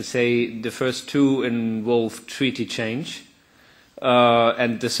I have to say the first 2 involve treaty change.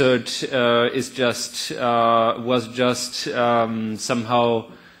 And the third was just somehow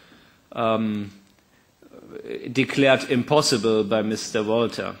declared impossible by Mr.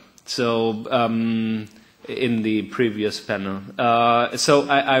 Walther. So in the previous panel. So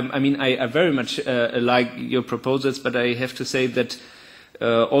I mean I very much like your proposals, but I have to say that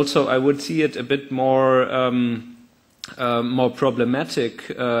also I would see it a bit more problematic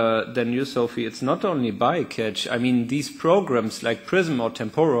than you, Sophie. It's not only bycatch. I mean, these programs like PRISM or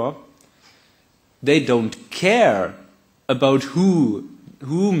Tempora, they don't care about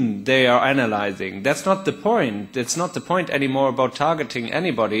whom they are analyzing. That's not the point. It's not the point anymore about targeting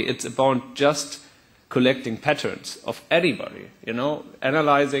anybody. It's about just collecting patterns of anybody, you know,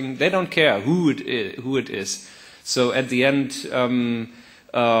 analyzing. They don't care who it is. So at the end,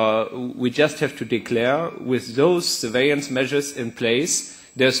 we just have to declare with those surveillance measures in place,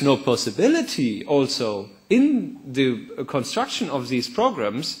 there's no possibility also in the construction of these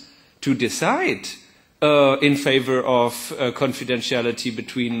programs to decide in favor of confidentiality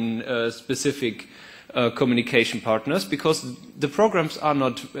between specific communication partners, because the programs are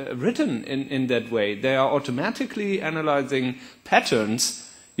not written in that way. They are automatically analyzing patterns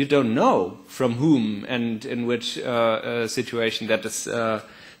you don't know from whom and in which situation that is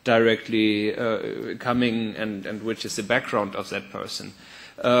directly coming and which is the background of that person.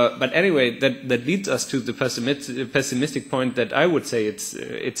 But anyway, that leads us to the pessimistic point that I would say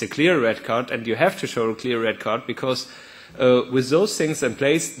it's a clear red card, and you have to show a clear red card because with those things in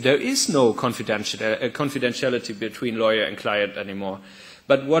place, there is no confidentiality between lawyer and client anymore.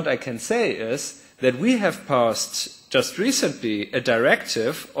 But what I can say is that we have passed just recently a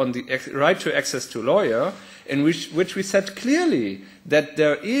directive on the right to access to lawyer in which we said clearly that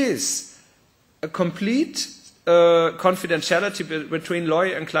there is a complete confidentiality between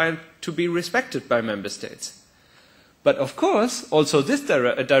lawyer and client to be respected by member states. But of course, also this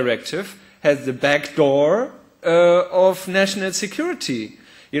directive has the back door of national security.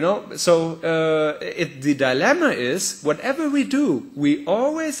 You know, so the dilemma is, whatever we do, we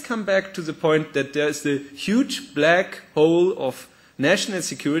always come back to the point that there is the huge black hole of national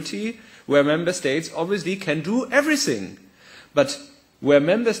security where member states obviously can do everything. But where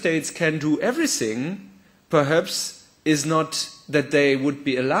member states can do everything, perhaps is not that they would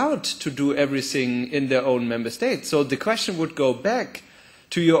be allowed to do everything in their own member state. So the question would go back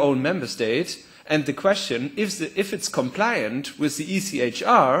to your own member state. And the question, if it's compliant with the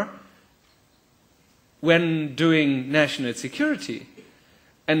ECHR when doing national security.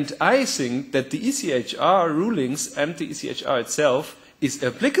 And I think that the ECHR rulings and the ECHR itself is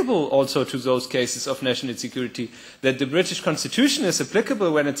applicable also to those cases of national security, that the British Constitution is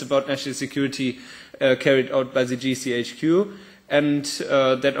applicable when it's about national security carried out by the GCHQ, and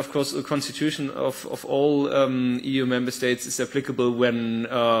that, of course, the Constitution of all EU member states is applicable when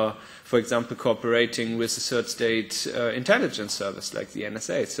for example, cooperating with a third state intelligence service like the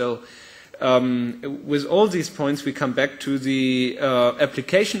NSA. So with all these points, we come back to the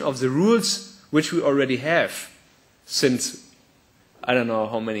application of the rules which we already have since I don't know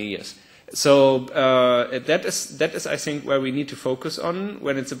how many years. So that is, I think, where we need to focus on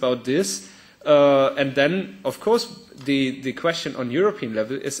when it's about this. And then, of course, the question on European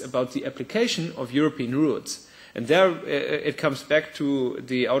level is about the application of European rules. And there it comes back to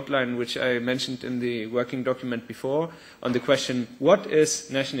the outline which I mentioned in the working document before on the question, what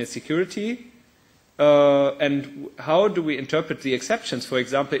is national security and how do we interpret the exceptions, for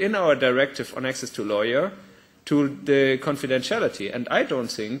example, in our directive on access to lawyer, to the confidentiality. And I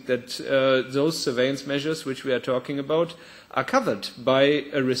don't think that those surveillance measures which we are talking about are covered by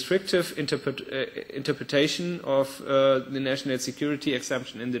a restrictive interpretation of the national security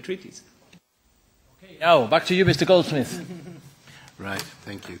exemption in the treaties. Now, back to you, Mr. Goldsmith. Right,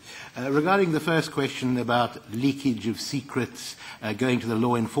 thank you. Regarding the first question about leakage of secrets going to the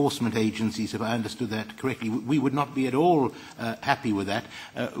law enforcement agencies, if I understood that correctly, we would not be at all happy with that.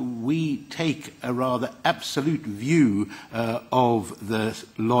 We take a rather absolute view of the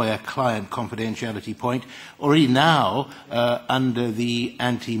lawyer-client confidentiality point. Already now, under the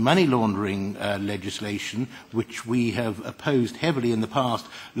anti-money laundering legislation, which we have opposed heavily in the past,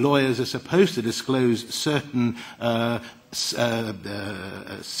 lawyers are supposed to disclose certain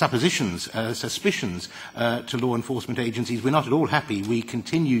suppositions, suspicions to law enforcement agencies. We're not at all happy. We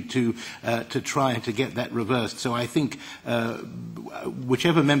continue to try to get that reversed. So I think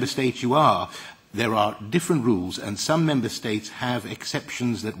whichever member state you are, there are different rules, and some member states have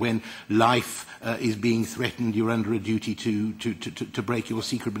exceptions that when life is being threatened, you're under a duty to break your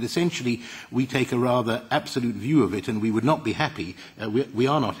secret. But essentially, we take a rather absolute view of it, and we would not be happy, we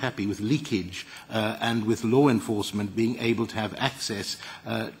are not happy with leakage and with law enforcement being able to have access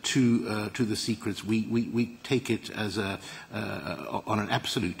to the secrets. We take it as on an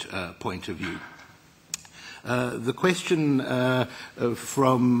absolute point of view. The question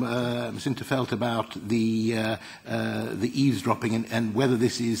from Ms. Interfeld about the eavesdropping and whether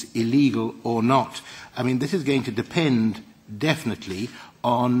this is illegal or not, I mean, this is going to depend definitely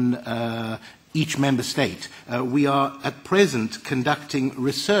on each member state. We are at present conducting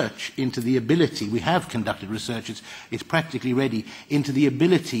research into the ability, we have conducted research, it's practically ready, into the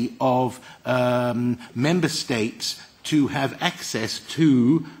ability of member states to have access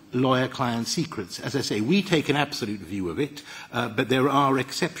to lawyer-client secrets. As I say, we take an absolute view of it, but there are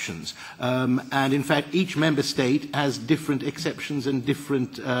exceptions. And in fact, each member state has different exceptions and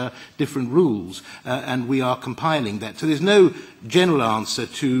different rules, and we are compiling that. So there's no general answer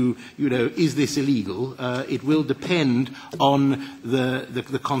to, is this illegal? It will depend on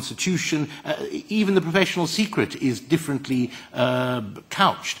the Constitution. Even the professional secret is differently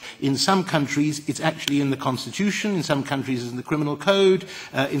couched. In some countries, it's actually in the Constitution. In some countries, it's in the Criminal Code.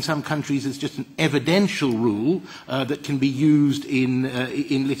 In some countries, it's just an evidential rule that can be used in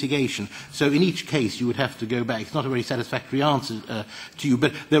litigation. So in each case, you would have to go back. It's not a very satisfactory answer to you,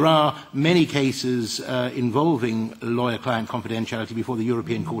 but there are many cases involving lawyer-client confidentiality before the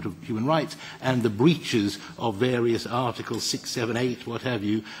European Court of Human Rights, and the breaches of various articles 6, 7, 8, what have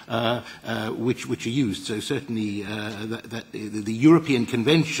you, which are used. So certainly the European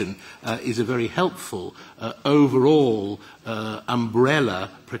Convention is a very helpful overall umbrella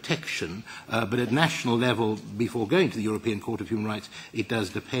protection, but at national level, before going to the European Court of Human Rights, it does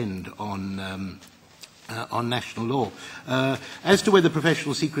depend on national law. As to whether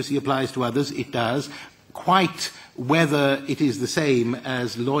professional secrecy applies to others, it does. Quite whether it is the same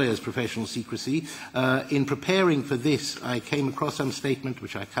as lawyers' professional secrecy. In preparing for this, I came across some statement,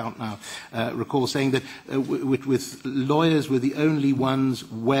 which I can't now recall, saying that with lawyers were the only ones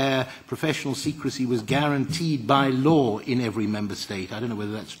where professional secrecy was guaranteed by law in every member state. I don't know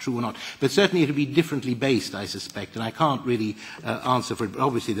whether that's true or not, but certainly it would be differently based, I suspect, and I can't really answer for it. But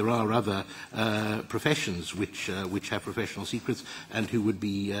obviously there are other professions which have professional secrets and who would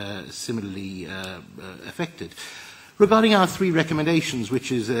be similarly affected. Regarding our 3 recommendations,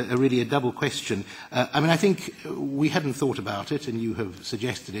 which is really a double question, I think we hadn't thought about it, and you have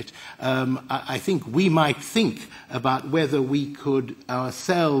suggested it. I think we might think about whether we could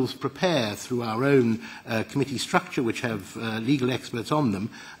ourselves prepare, through our own committee structure, which have legal experts on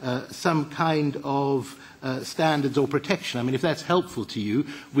them, some kind of standards or protection. I mean, if that's helpful to you,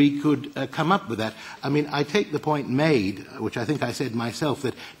 we could come up with that. I mean, I take the point made, which I think I said myself,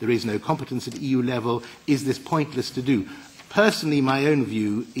 that there is no competence at EU level. Is this pointless to do? Personally, my own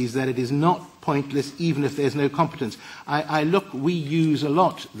view is that it is not pointless even if there's no competence. We use a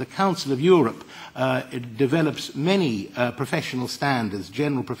lot, the Council of Europe it develops many professional standards,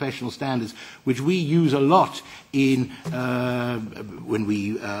 general professional standards, which we use a lot in when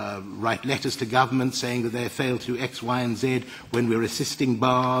we write letters to government saying that they have failed to do X, Y, and Z, when we're assisting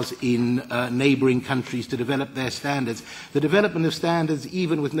bars in neighbouring countries to develop their standards. The development of standards,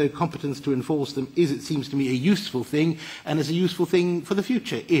 even with no competence to enforce them, is, it seems to me, a useful thing, and is a useful thing for the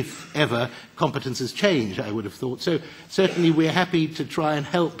future, if ever competences change, I would have thought. So certainly we're happy to try and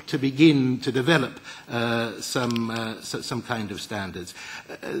help to begin to develop some kind of standards.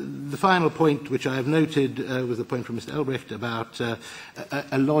 The final point, which I have noted, was the point from Mr. Elbrecht about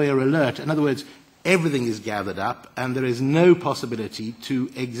a lawyer alert. In other words, everything is gathered up, and there is no possibility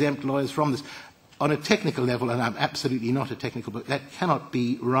to exempt lawyers from this. On a technical level, and I'm absolutely not a technical, but that cannot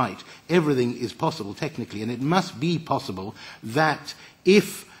be right. Everything is possible technically, and it must be possible that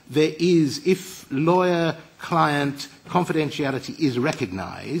if lawyer-client confidentiality is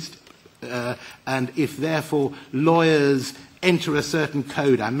recognized, and if therefore lawyers enter a certain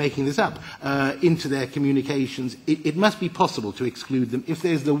code, I'm making this up, into their communications, it must be possible to exclude them. If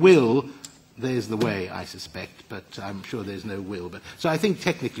there's the will, there's the way, I suspect, but I'm sure there's no will. So I think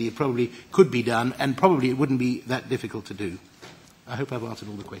technically it probably could be done, and probably it wouldn't be that difficult to do. I hope I've answered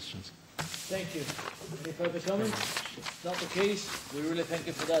all the questions. Thank you. Any further comments? If not the case, we really thank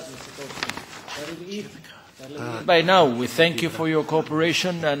you for that, Mr. Coachman. By now, we thank you for your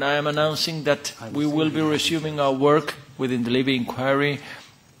cooperation, and I am announcing that we will be resuming our work within the LIBE inquiry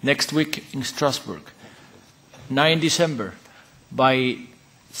next week in Strasbourg, 9 December, by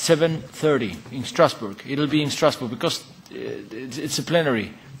 7:30 in Strasbourg. It'll be in Strasbourg because it's a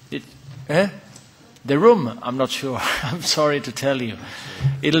plenary. The room, I'm not sure. I'm sorry to tell you.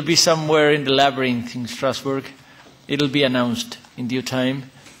 It'll be somewhere in the labyrinth in Strasbourg. It'll be announced in due time.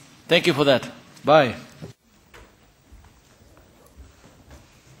 Thank you for that. Bye.